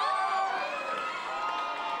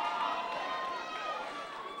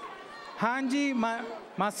 Hanji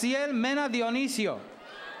Maciel Mena Dionisio.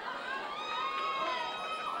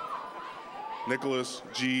 Nicholas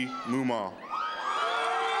G. Muma.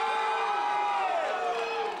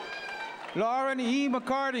 Lauren E.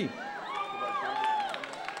 McCarty.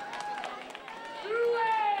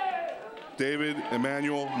 David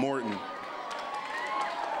Emmanuel Morton.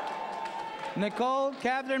 Nicole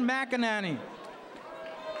Catherine McInerney.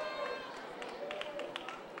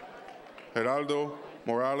 Geraldo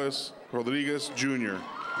Morales Rodriguez Jr.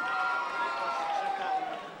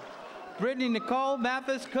 Brittany Nicole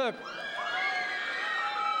Mathis Cook.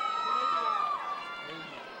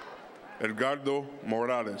 Edgardo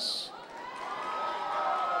Morales.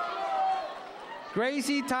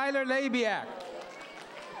 Gracie Tyler Labiak.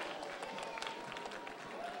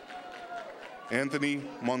 Anthony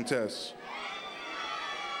Montes.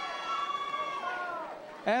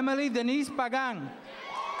 Emily Denise Pagan.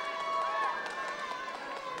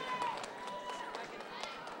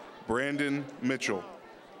 Brandon Mitchell.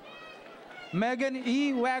 Megan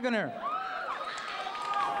E. Wagoner.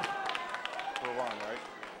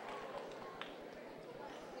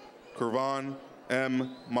 Kervon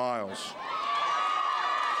M. Miles.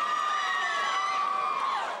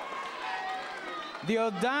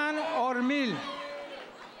 Diodan Ormil.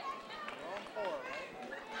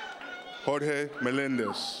 Jorge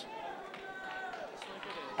Melendez.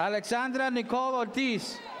 Alexandra Nicole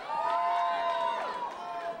Ortiz.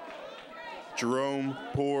 Jerome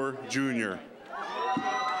Poor Jr.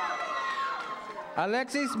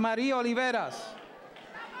 Alexis Marie Oliveras.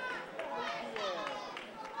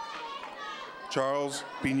 Charles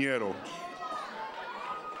Piñero.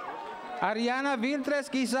 Ariana Viltres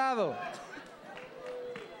Guisado.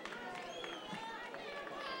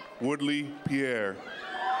 Woodley Pierre.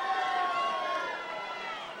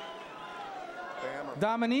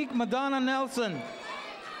 Dominique Madonna Nelson.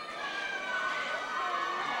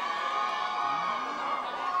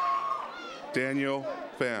 Daniel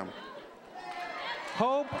Pham.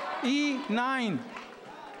 Hope E. 9.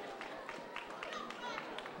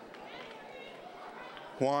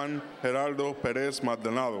 Juan Geraldo Perez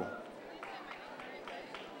Maldonado.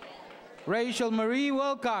 Rachel Marie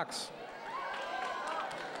Wilcox.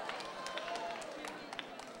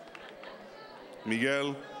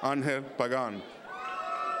 Miguel Ángel Pagan.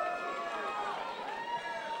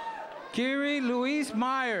 Kiri Luis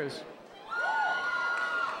Myers.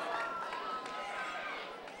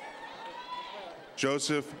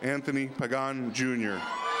 Joseph Anthony Pagan, Jr.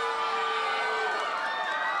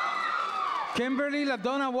 Kimberly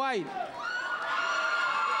LaDonna White.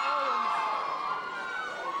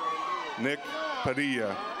 Nick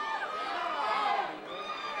Padilla.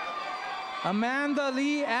 Amanda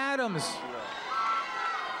Lee Adams.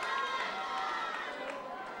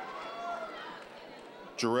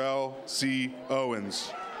 Jarrell C.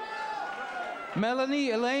 Owens.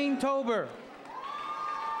 Melanie Elaine Tober.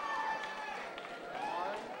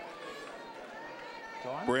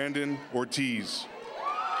 Brandon Ortiz.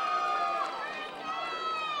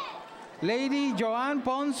 Lady Joanne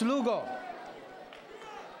Pons Lugo.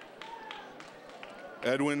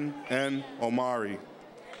 Edwin N. Omari.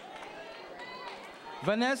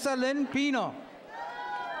 Vanessa Lynn Pino.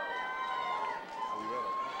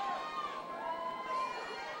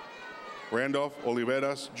 Randolph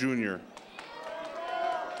Oliveras, Jr.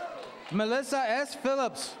 Melissa S.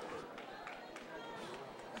 Phillips.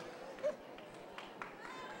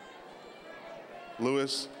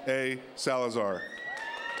 Luis A. Salazar.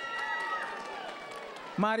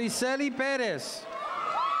 Mariceli Perez.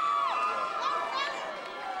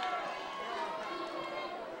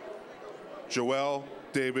 Joel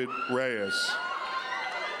David Reyes.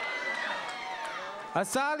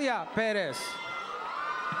 Azalia Perez.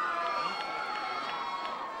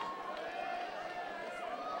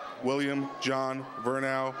 William John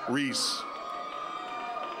Vernow Reese.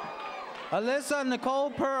 Alyssa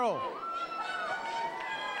Nicole Pearl.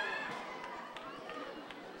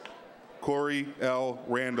 Corey L.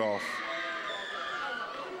 Randolph.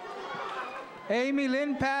 Amy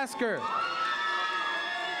Lynn Pasker.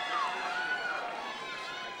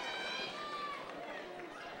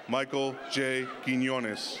 Michael J.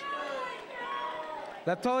 Quinones.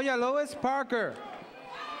 Latoya Lois Parker.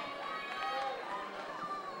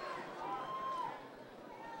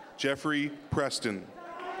 Jeffrey Preston.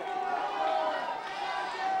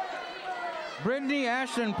 Brittany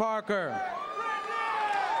Ashton Parker.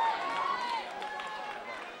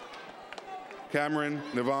 Cameron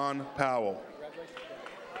Nivon Powell.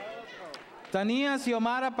 Tania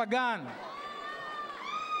Xiomara Pagan.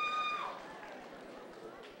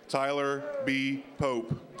 Tyler B.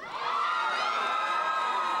 Pope.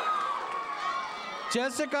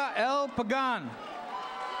 Jessica L. Pagan.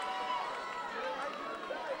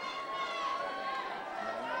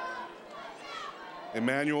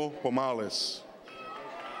 Emmanuel Pomales.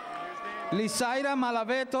 Lisaira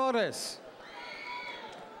Malave Torres.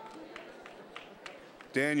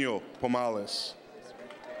 Daniel Pomales.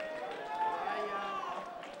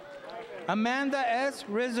 Amanda S.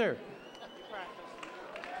 Rizzer.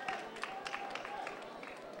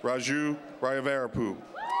 Raju Rayavarapu.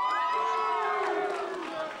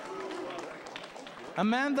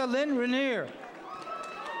 Amanda Lynn Renier.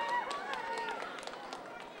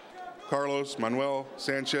 Carlos Manuel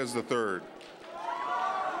Sanchez III.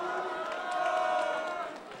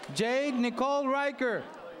 Jade Nicole Riker.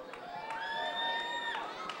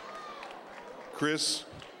 Chris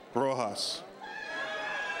Rojas.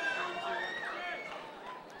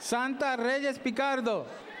 Santa Reyes Picardo.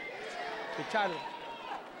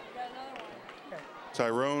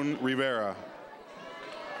 Tyrone Rivera.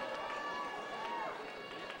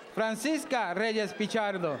 Francisca Reyes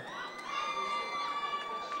Pichardo.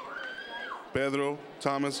 Pedro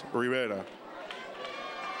Thomas Rivera.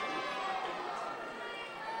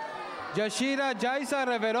 Yashira Jaisa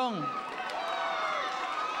Reverón.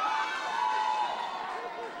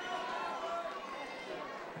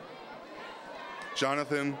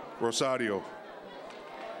 Jonathan Rosario.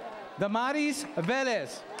 Damaris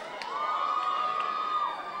Vélez.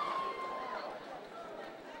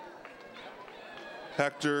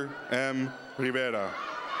 Hector M. Rivera.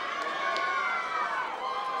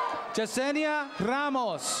 Yesenia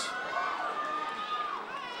Ramos.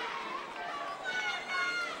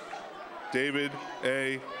 David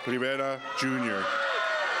A. Rivera, Jr.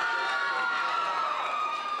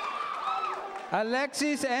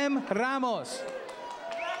 Alexis M. Ramos.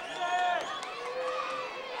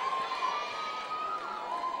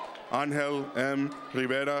 Angel M.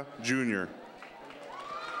 Rivera, Jr.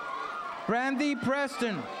 Brandy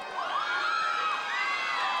Preston.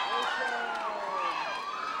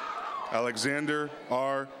 Alexander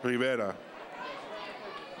R. Rivera.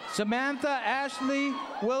 Samantha Ashley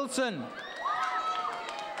Wilson.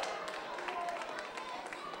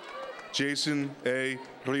 Jason A.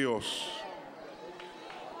 Rios.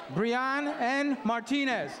 Brian N.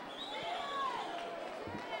 Martinez.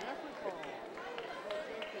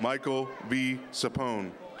 Michael V.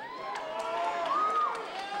 Sapone.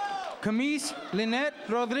 Camise Lynette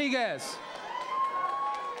Rodriguez.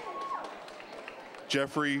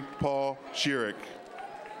 Jeffrey Paul Schierick.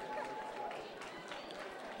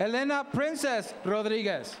 Elena Princess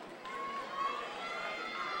Rodriguez.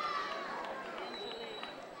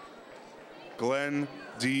 Glenn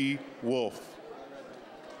D. Wolf.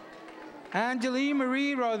 Angeline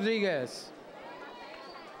Marie Rodriguez.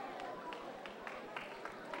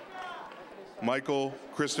 Michael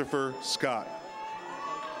Christopher Scott.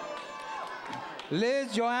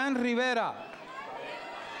 Liz Joanne Rivera.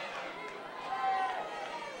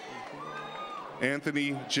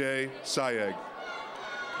 Anthony J. Sayeg.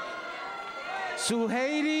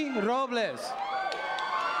 Suheiri Robles.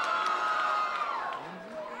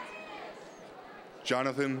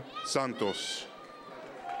 Jonathan Santos.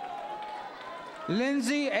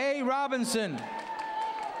 Lindsay A. Robinson.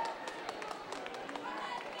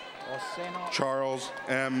 Charles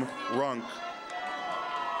M. Runk.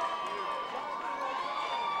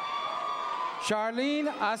 Charlene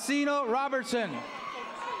Asino Robertson.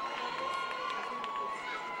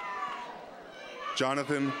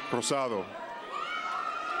 Jonathan Rosado.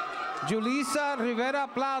 Julissa Rivera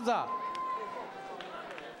Plaza.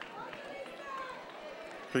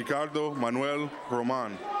 Ricardo Manuel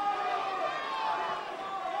Roman.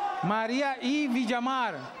 María E.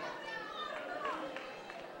 Villamar.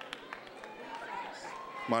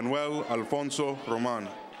 Manuel Alfonso Roman.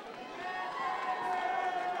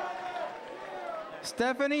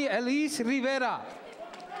 Stephanie Elise Rivera.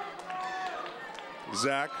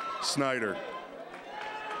 Zach Snyder.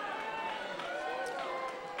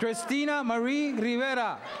 Christina Marie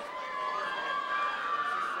Rivera.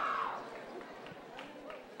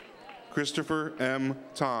 Christopher M.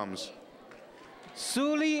 Toms.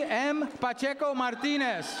 Suli M. Pacheco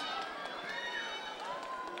Martinez.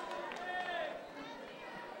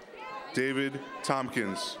 David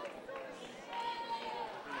Tompkins.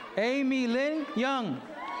 Amy Lynn Young.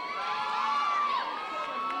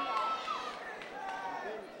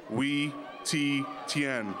 Wee T.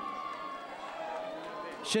 Tien.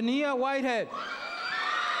 Shania Whitehead.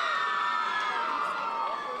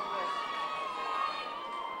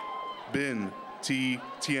 Bin T.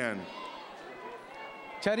 Tien.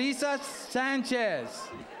 Charissa Sanchez.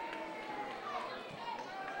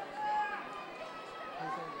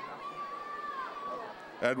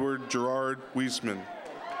 Edward Gerard Wiesman.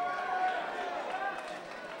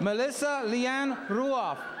 Melissa Leanne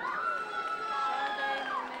Ruoff.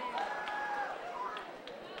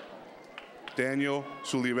 Daniel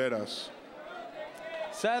Suliveras.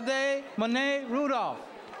 Sade Monet Rudolph.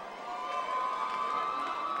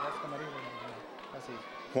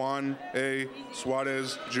 Juan A.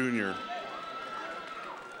 Suarez Jr.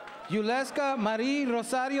 Yuleska Marie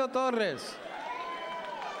Rosario Torres.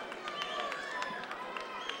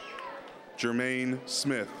 Jermaine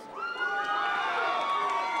Smith.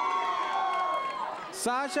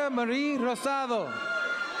 Sasha Marie Rosado.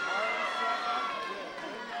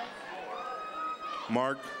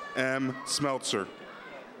 Mark M. Smeltzer.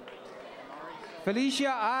 Felicia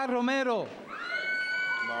A. Romero.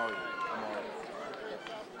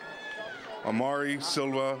 Amari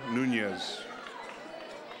Silva Nunez.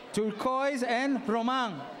 Turquoise N.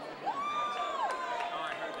 Roman.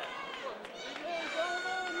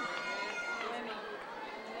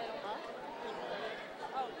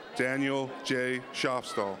 Daniel J.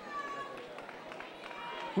 Schofstall.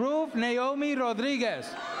 Ruth Naomi Rodriguez.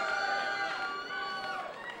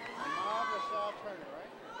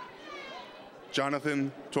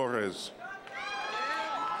 Jonathan Torres.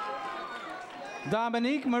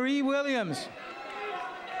 Dominique Marie Williams.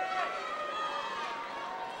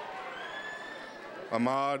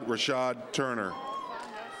 Ahmad Rashad Turner.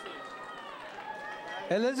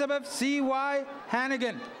 Elizabeth C.Y.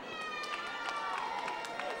 Hannigan.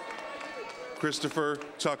 Christopher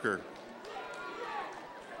Tucker.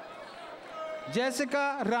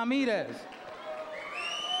 Jessica Ramirez.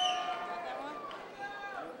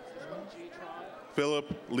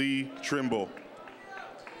 Philip Lee Trimble.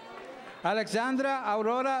 Alexandra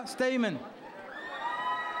Aurora Stamen.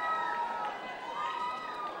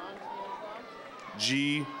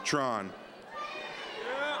 G. Tron.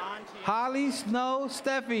 Holly Snow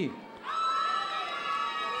Steffi.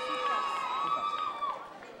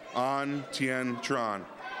 An Tien Tron.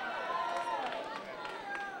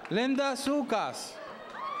 Linda Sucas.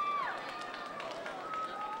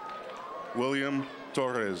 William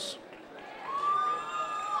Torres.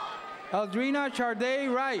 Eldrina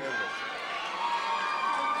Charday Wright.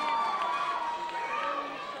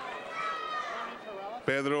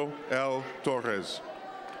 Pedro L. Torres.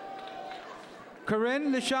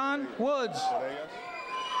 Corinne LeShawn Woods.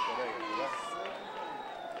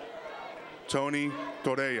 Tony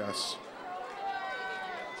Torrellas.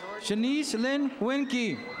 Shanice Lynn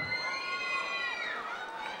Winke.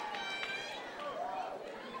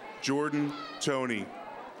 Jordan Tony.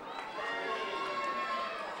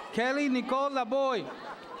 Kelly Nicole Laboy.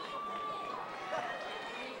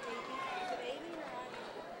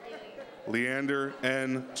 Leander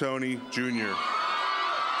N. Tony Jr.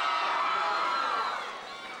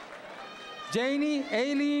 Janie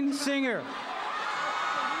Aileen Singer.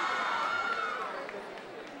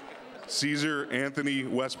 Caesar Anthony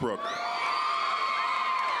Westbrook.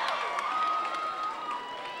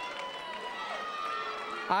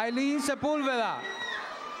 Eileen Sepulveda.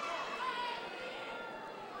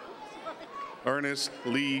 Ernest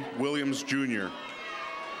Lee Williams Jr.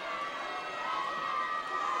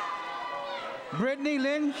 Brittany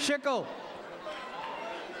Lynn Schickel.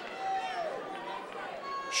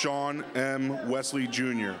 Sean M. Wesley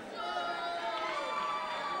Jr.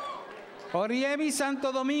 Oriemi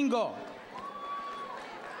Santo Domingo.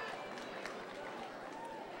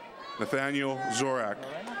 Nathaniel Zorak.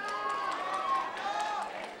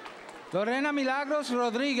 Lorena Milagros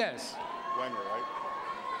Rodriguez. Wenger, right?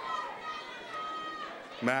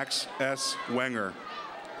 Max S. Wenger.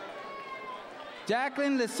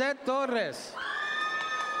 Jacqueline Lisette Torres.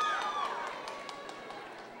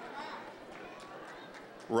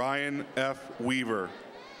 Ryan F. Weaver.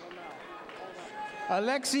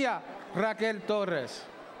 Alexia Raquel Torres.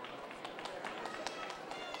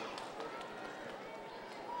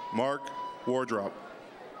 Mark Wardrop.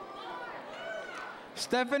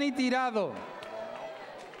 Stephanie Tirado.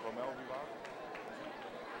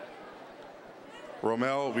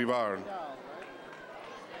 Romel Vivar.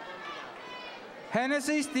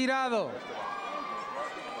 Genesis Tirado.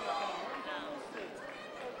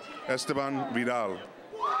 Esteban Vidal.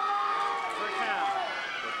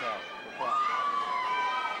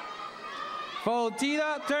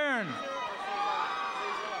 Fautida Turn.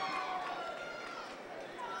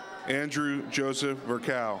 Andrew Joseph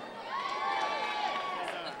Vercow.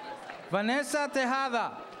 Vanessa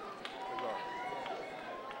Tejada.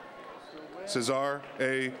 Cesar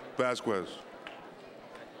A. Vasquez.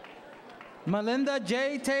 Melinda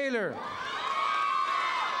J. Taylor.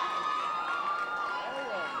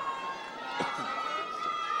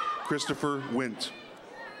 Christopher Wint.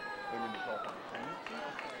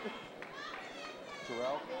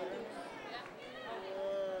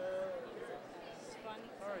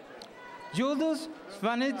 Juldus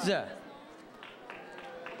Svanitza.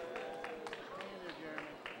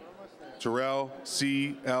 Terrell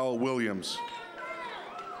C. L. Williams.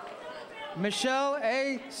 Michelle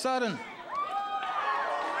A. Sutton.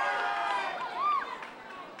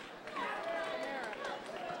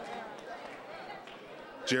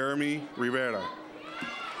 Jeremy Rivera.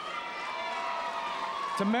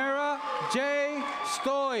 Tamara J.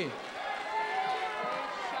 Stoy.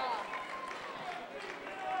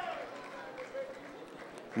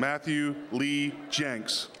 Matthew Lee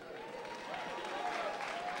Jenks.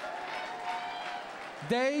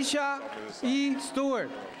 Deisha E. Stewart.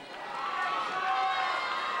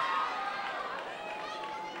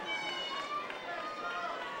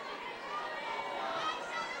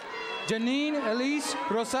 Janine Elise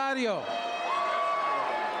Rosario.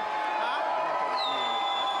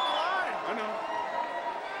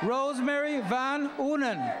 Rosemary Van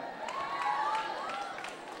Unen.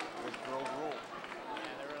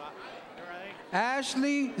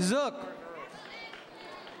 Ashley Zook.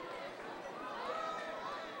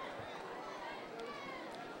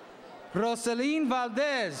 Rosaline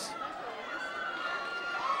Valdez.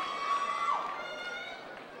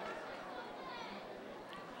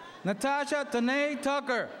 Natasha Tanae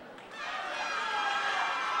Tucker.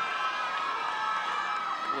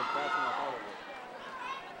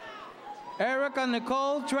 Erica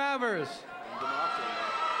Nicole Travers.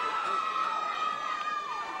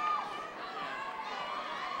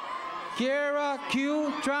 Kiera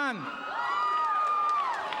Q. Tran.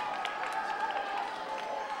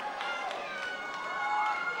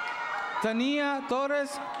 Tania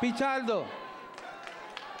Torres Pichardo.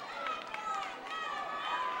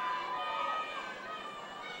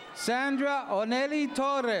 Sandra Onelli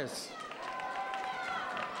Torres.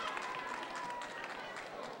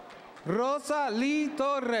 Rosa Lee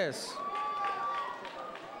Torres.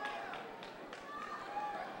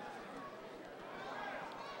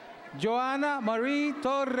 Joanna Marie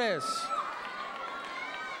Torres.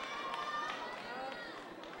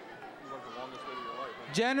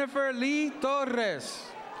 Jennifer Lee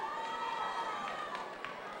Torres.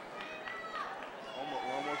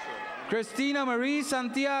 Christina Marie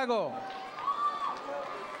Santiago.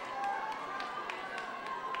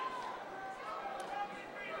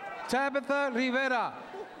 Tabitha Rivera.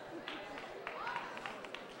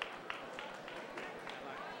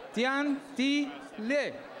 Tian T.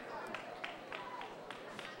 Le.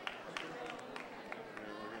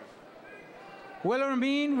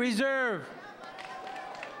 Wilhelmine Reserve.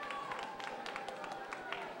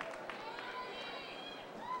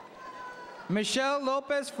 Michelle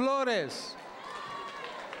Lopez Flores.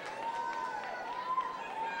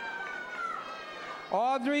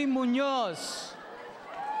 Audrey Munoz.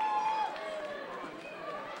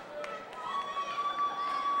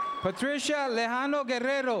 Patricia Lejano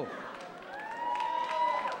Guerrero.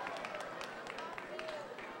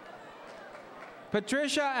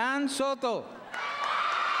 Patricia Ann Soto.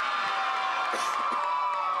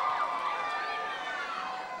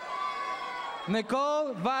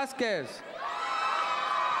 Nicole Vasquez.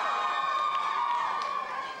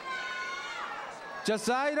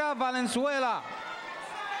 Jasaira Valenzuela.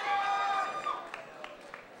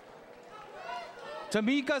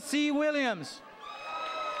 Tamika C. Williams.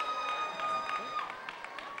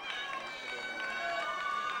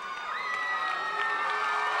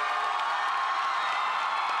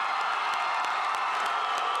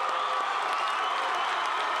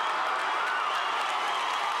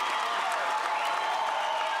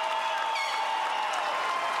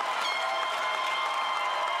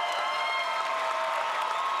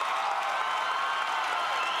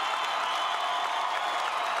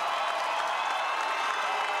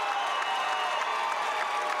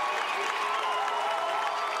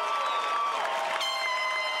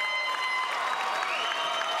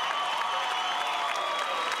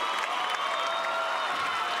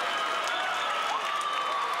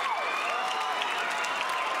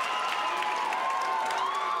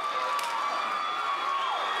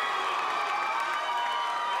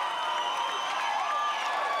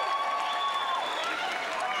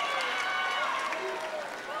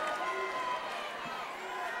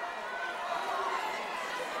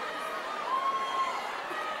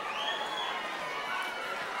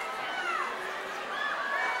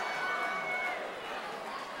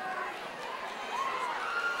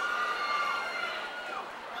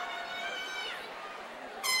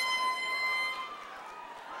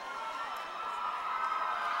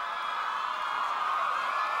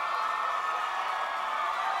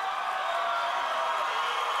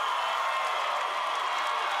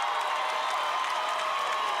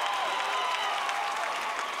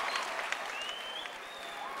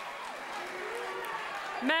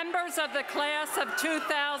 Members of the class of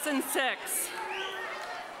 2006.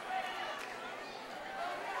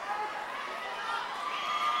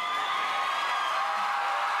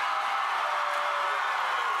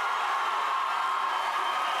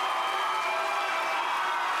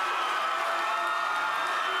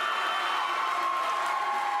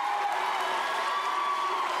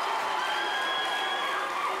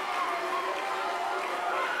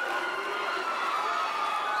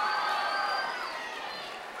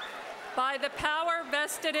 By the power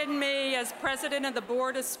vested in me as President of the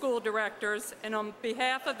Board of School Directors and on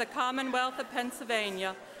behalf of the Commonwealth of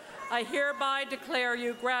Pennsylvania, I hereby declare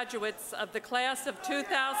you graduates of the class of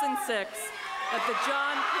 2006 of the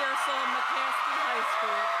John Pearsall McCaskey High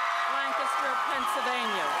School, Lancaster,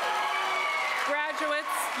 Pennsylvania.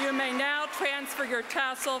 Graduates, you may now transfer your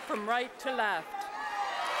tassel from right to left.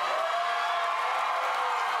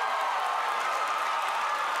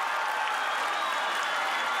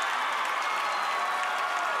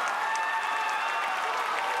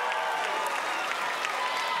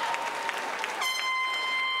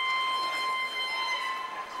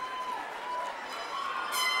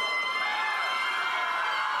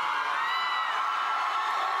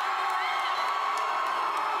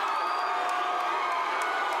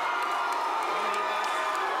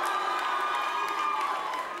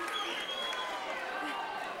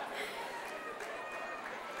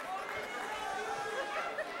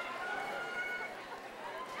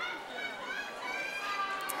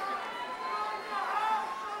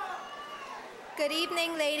 Good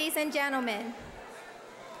evening, ladies and gentlemen.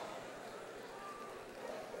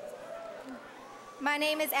 My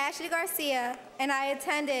name is Ashley Garcia, and I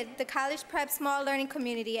attended the College Prep Small Learning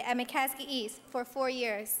Community at McCaskey East for 4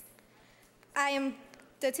 years. I am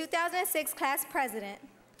the 2006 class president.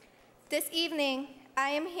 This evening, I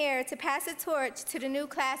am here to pass the torch to the new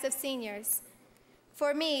class of seniors.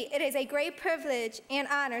 For me, it is a great privilege and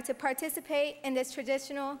honor to participate in this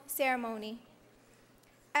traditional ceremony.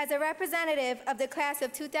 As a representative of the class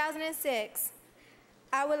of 2006,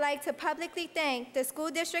 I would like to publicly thank the School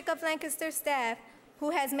District of Lancaster staff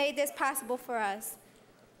who has made this possible for us.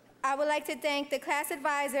 I would like to thank the class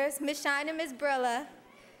advisors, Ms. Shine and Ms. Brilla,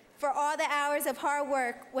 for all the hours of hard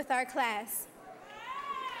work with our class.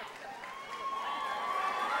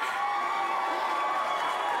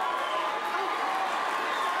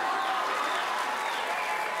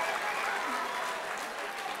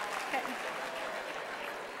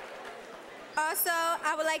 Also,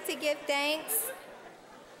 I would like to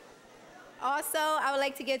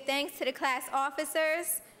give thanks to the class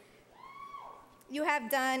officers. You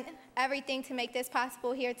have done everything to make this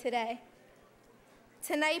possible here today.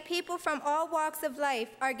 Tonight, people from all walks of life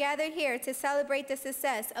are gathered here to celebrate the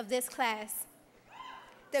success of this class.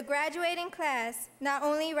 The graduating class not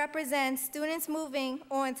only represents students moving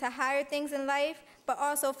on to higher things in life, but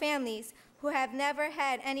also families who have never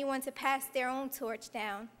had anyone to pass their own torch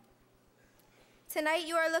down. Tonight,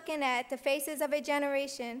 you are looking at the faces of a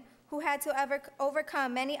generation who had to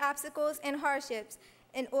overcome many obstacles and hardships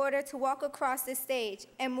in order to walk across the stage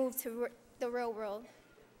and move to the real world.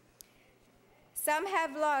 Some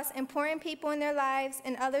have lost important people in their lives,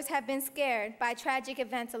 and others have been scared by tragic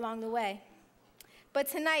events along the way. But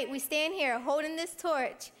tonight, we stand here holding this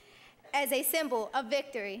torch as a symbol of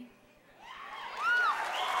victory.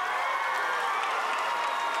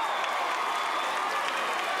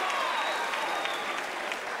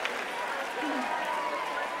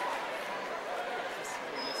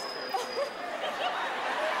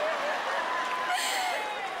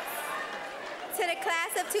 To the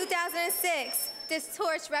class of 2006, this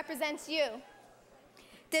torch represents you.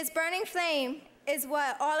 This burning flame is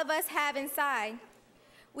what all of us have inside.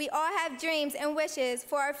 We all have dreams and wishes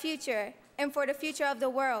for our future and for the future of the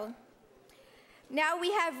world. Now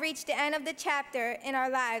we have reached the end of the chapter in our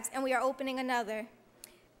lives, and we are opening another.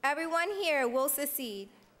 Everyone here will succeed.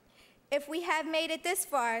 If we have made it this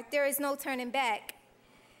far, there is no turning back.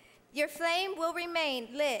 Your flame will remain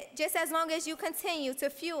lit just as long as you continue to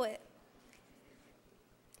fuel it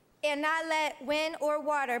and not let wind or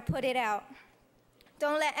water put it out.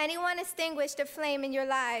 Don't let anyone extinguish the flame in your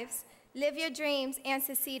lives. Live your dreams and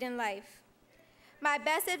succeed in life. My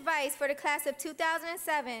best advice for the class of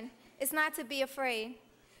 2007 is not to be afraid.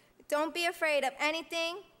 Don't be afraid of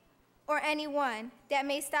anything or anyone that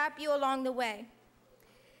may stop you along the way.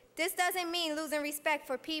 This doesn't mean losing respect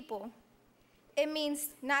for people. It means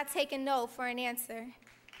not taking no for an answer.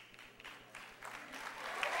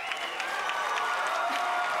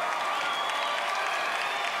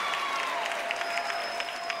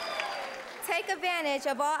 Take advantage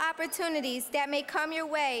of all opportunities that may come your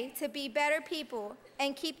way to be better people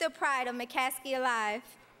and keep the pride of McCaskey alive.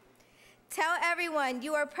 Tell everyone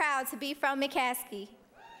you are proud to be from McCaskey.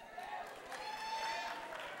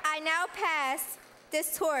 I now pass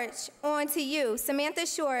this torch on to you, Samantha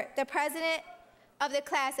Short, the president of the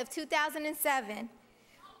class of 2007.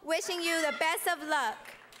 Wishing you the best of luck.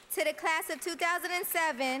 To the class of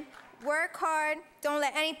 2007, work hard, don't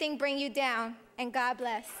let anything bring you down, and God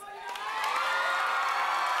bless.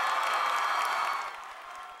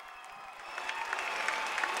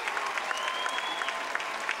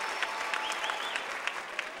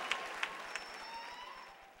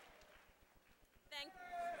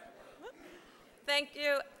 Thank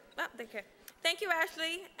you. Oh, thank you. Thank you,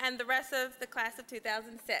 Ashley, and the rest of the class of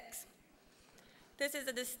 2006. This is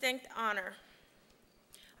a distinct honor.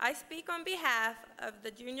 I speak on behalf of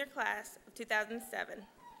the junior class of 2007.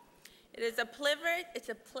 It is a privilege,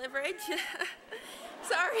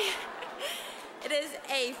 sorry. It is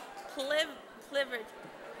a privilege.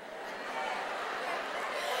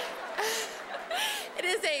 It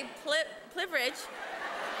is a privilege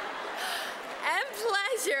and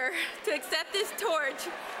pleasure to accept this torch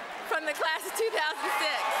from the class of 2006.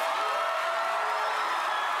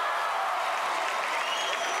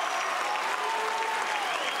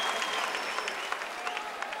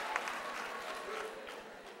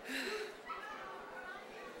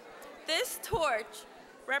 This torch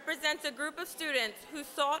represents a group of students who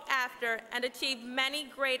sought after and achieved many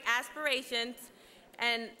great aspirations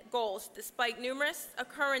and goals despite numerous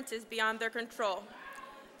occurrences beyond their control.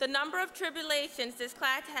 The number of tribulations this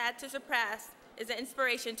class had to surpass is an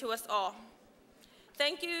inspiration to us all.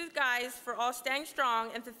 Thank you guys for all staying strong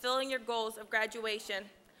and fulfilling your goals of graduation.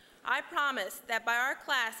 I promise that by our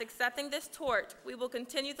class accepting this torch, we will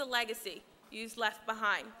continue the legacy you've left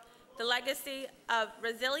behind. The legacy of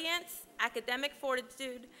resilience, academic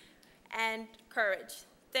fortitude, and courage.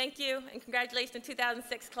 Thank you, and congratulations,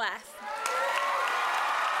 2006 class.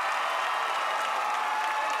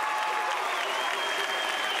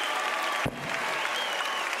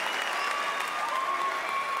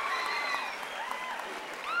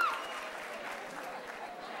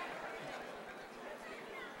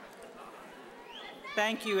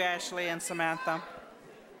 Thank you, Ashley and Samantha.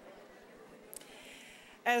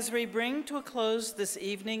 As we bring to a close this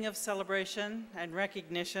evening of celebration and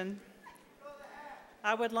recognition,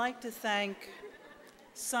 I would like to thank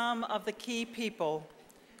some of the key people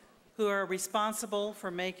who are responsible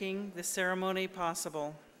for making this ceremony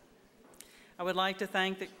possible. I would like to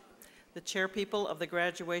thank the chairpeople of the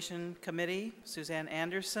graduation committee, Suzanne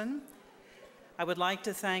Anderson. I would like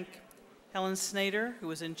to thank Helen Snader, who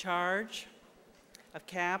was in charge of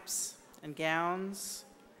caps and gowns,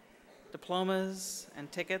 diplomas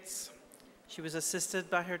and tickets. She was assisted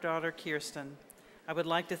by her daughter, Kirsten. I would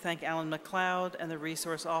like to thank Alan McLeod and the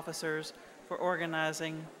resource officers for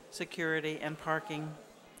organizing security and parking.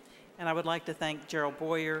 And I would like to thank Gerald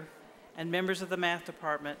Boyer and members of the math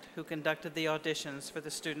department who conducted the auditions for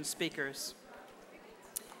the student speakers.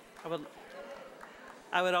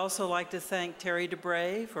 I would also like to thank Terry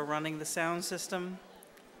DeBray for running the sound system,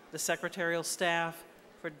 the secretarial staff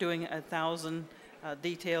for doing 1,000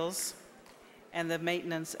 details, and the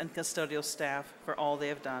maintenance and custodial staff for all they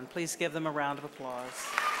have done. Please give them a round of applause.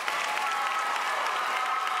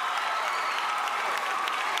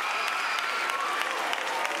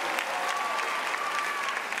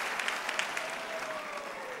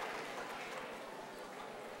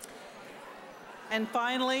 And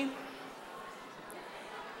finally,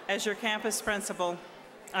 as your campus principal,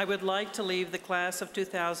 I would like to leave the class of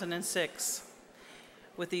 2006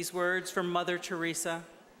 with these words from Mother Teresa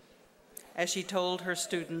as she told her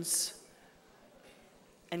students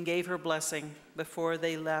and gave her blessing before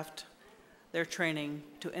they left their training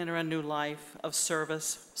to enter a new life of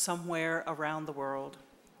service somewhere around the world.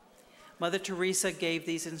 Mother Teresa gave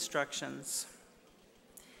these instructions.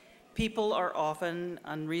 People are often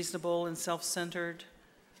unreasonable and self-centered.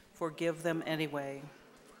 Forgive them anyway.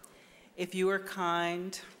 If you are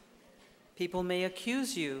kind, people may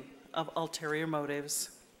accuse you of ulterior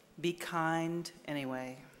motives. Be kind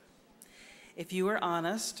anyway. If you are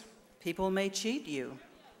honest, people may cheat you.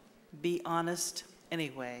 Be honest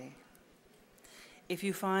anyway. If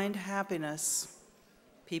you find happiness,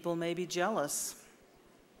 people may be jealous.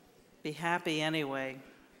 Be happy anyway.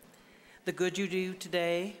 The good you do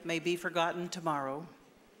today may be forgotten tomorrow.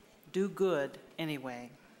 Do good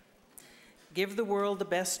anyway. Give the world the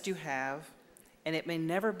best you have, and it may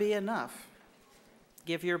never be enough.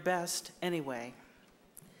 Give your best anyway.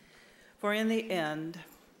 For in the end,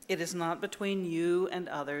 it is not between you and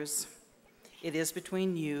others. It is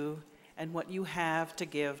between you and what you have to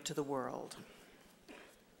give to the world.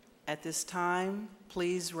 At this time,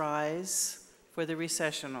 please rise for the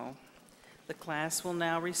recessional. The class will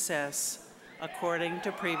now recess according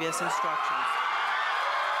to previous instructions.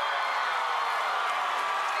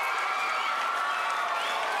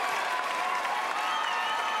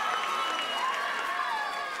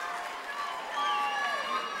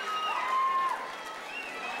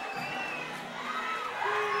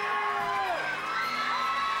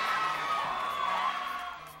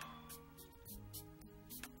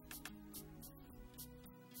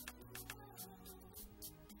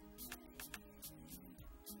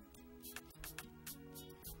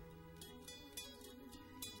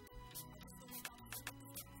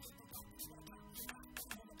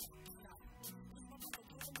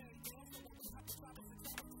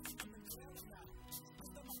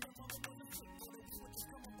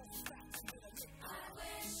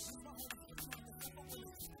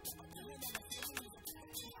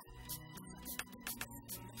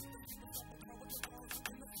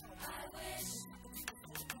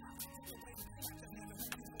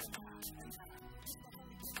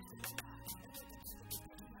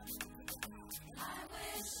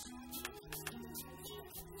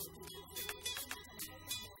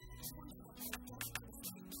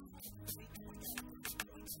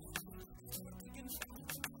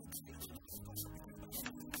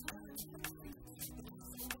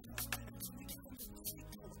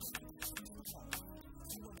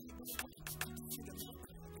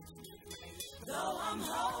 Though I'm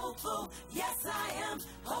hopeful, yes I am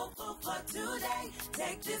hopeful for today.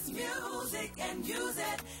 Take this music and use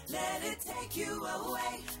it, let it take you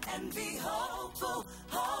away. And be hopeful,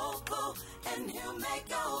 hopeful, and he'll make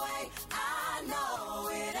a way. I know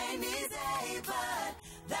it ain't easy, but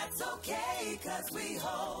that's okay, 'cause we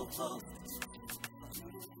hopeful.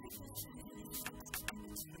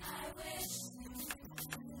 I wish.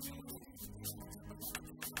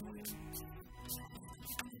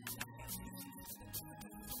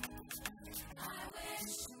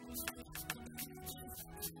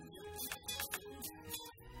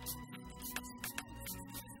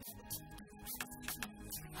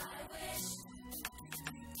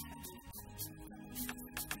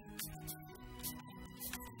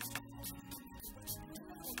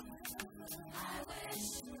 I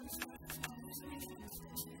wish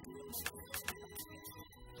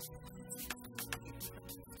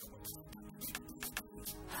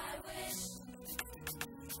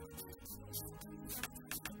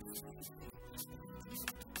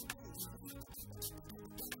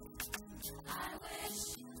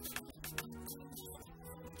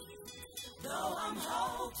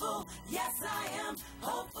hopeful. Yes, I am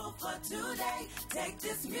hopeful for today. Take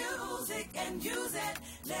this music and use it.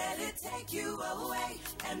 Let it take you away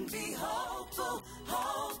and be hopeful,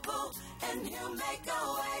 hopeful, and He'll make a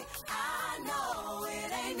way. I know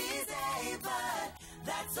it ain't easy, but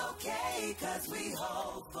that's okay, 'cause we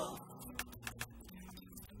hopeful.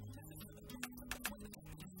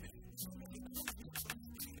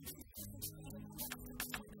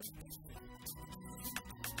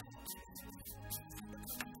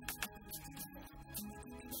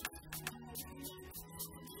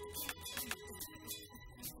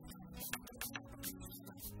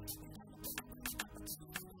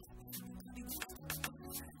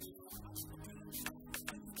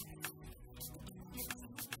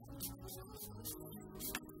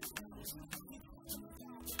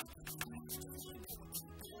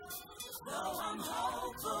 Though I'm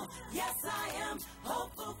hopeful, yes I am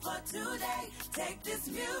hopeful for today. Take this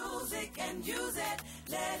music and use it.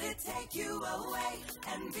 Let it take you away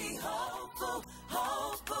and be hopeful,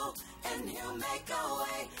 hopeful, and He'll make a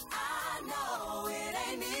way. I know it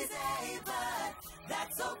ain't easy, but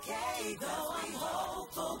that's okay, though I'm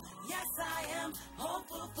hopeful. Yes, I am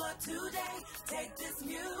hopeful for today. Take this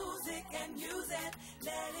music and use it.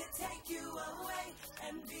 Let it take you away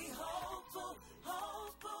and be hopeful.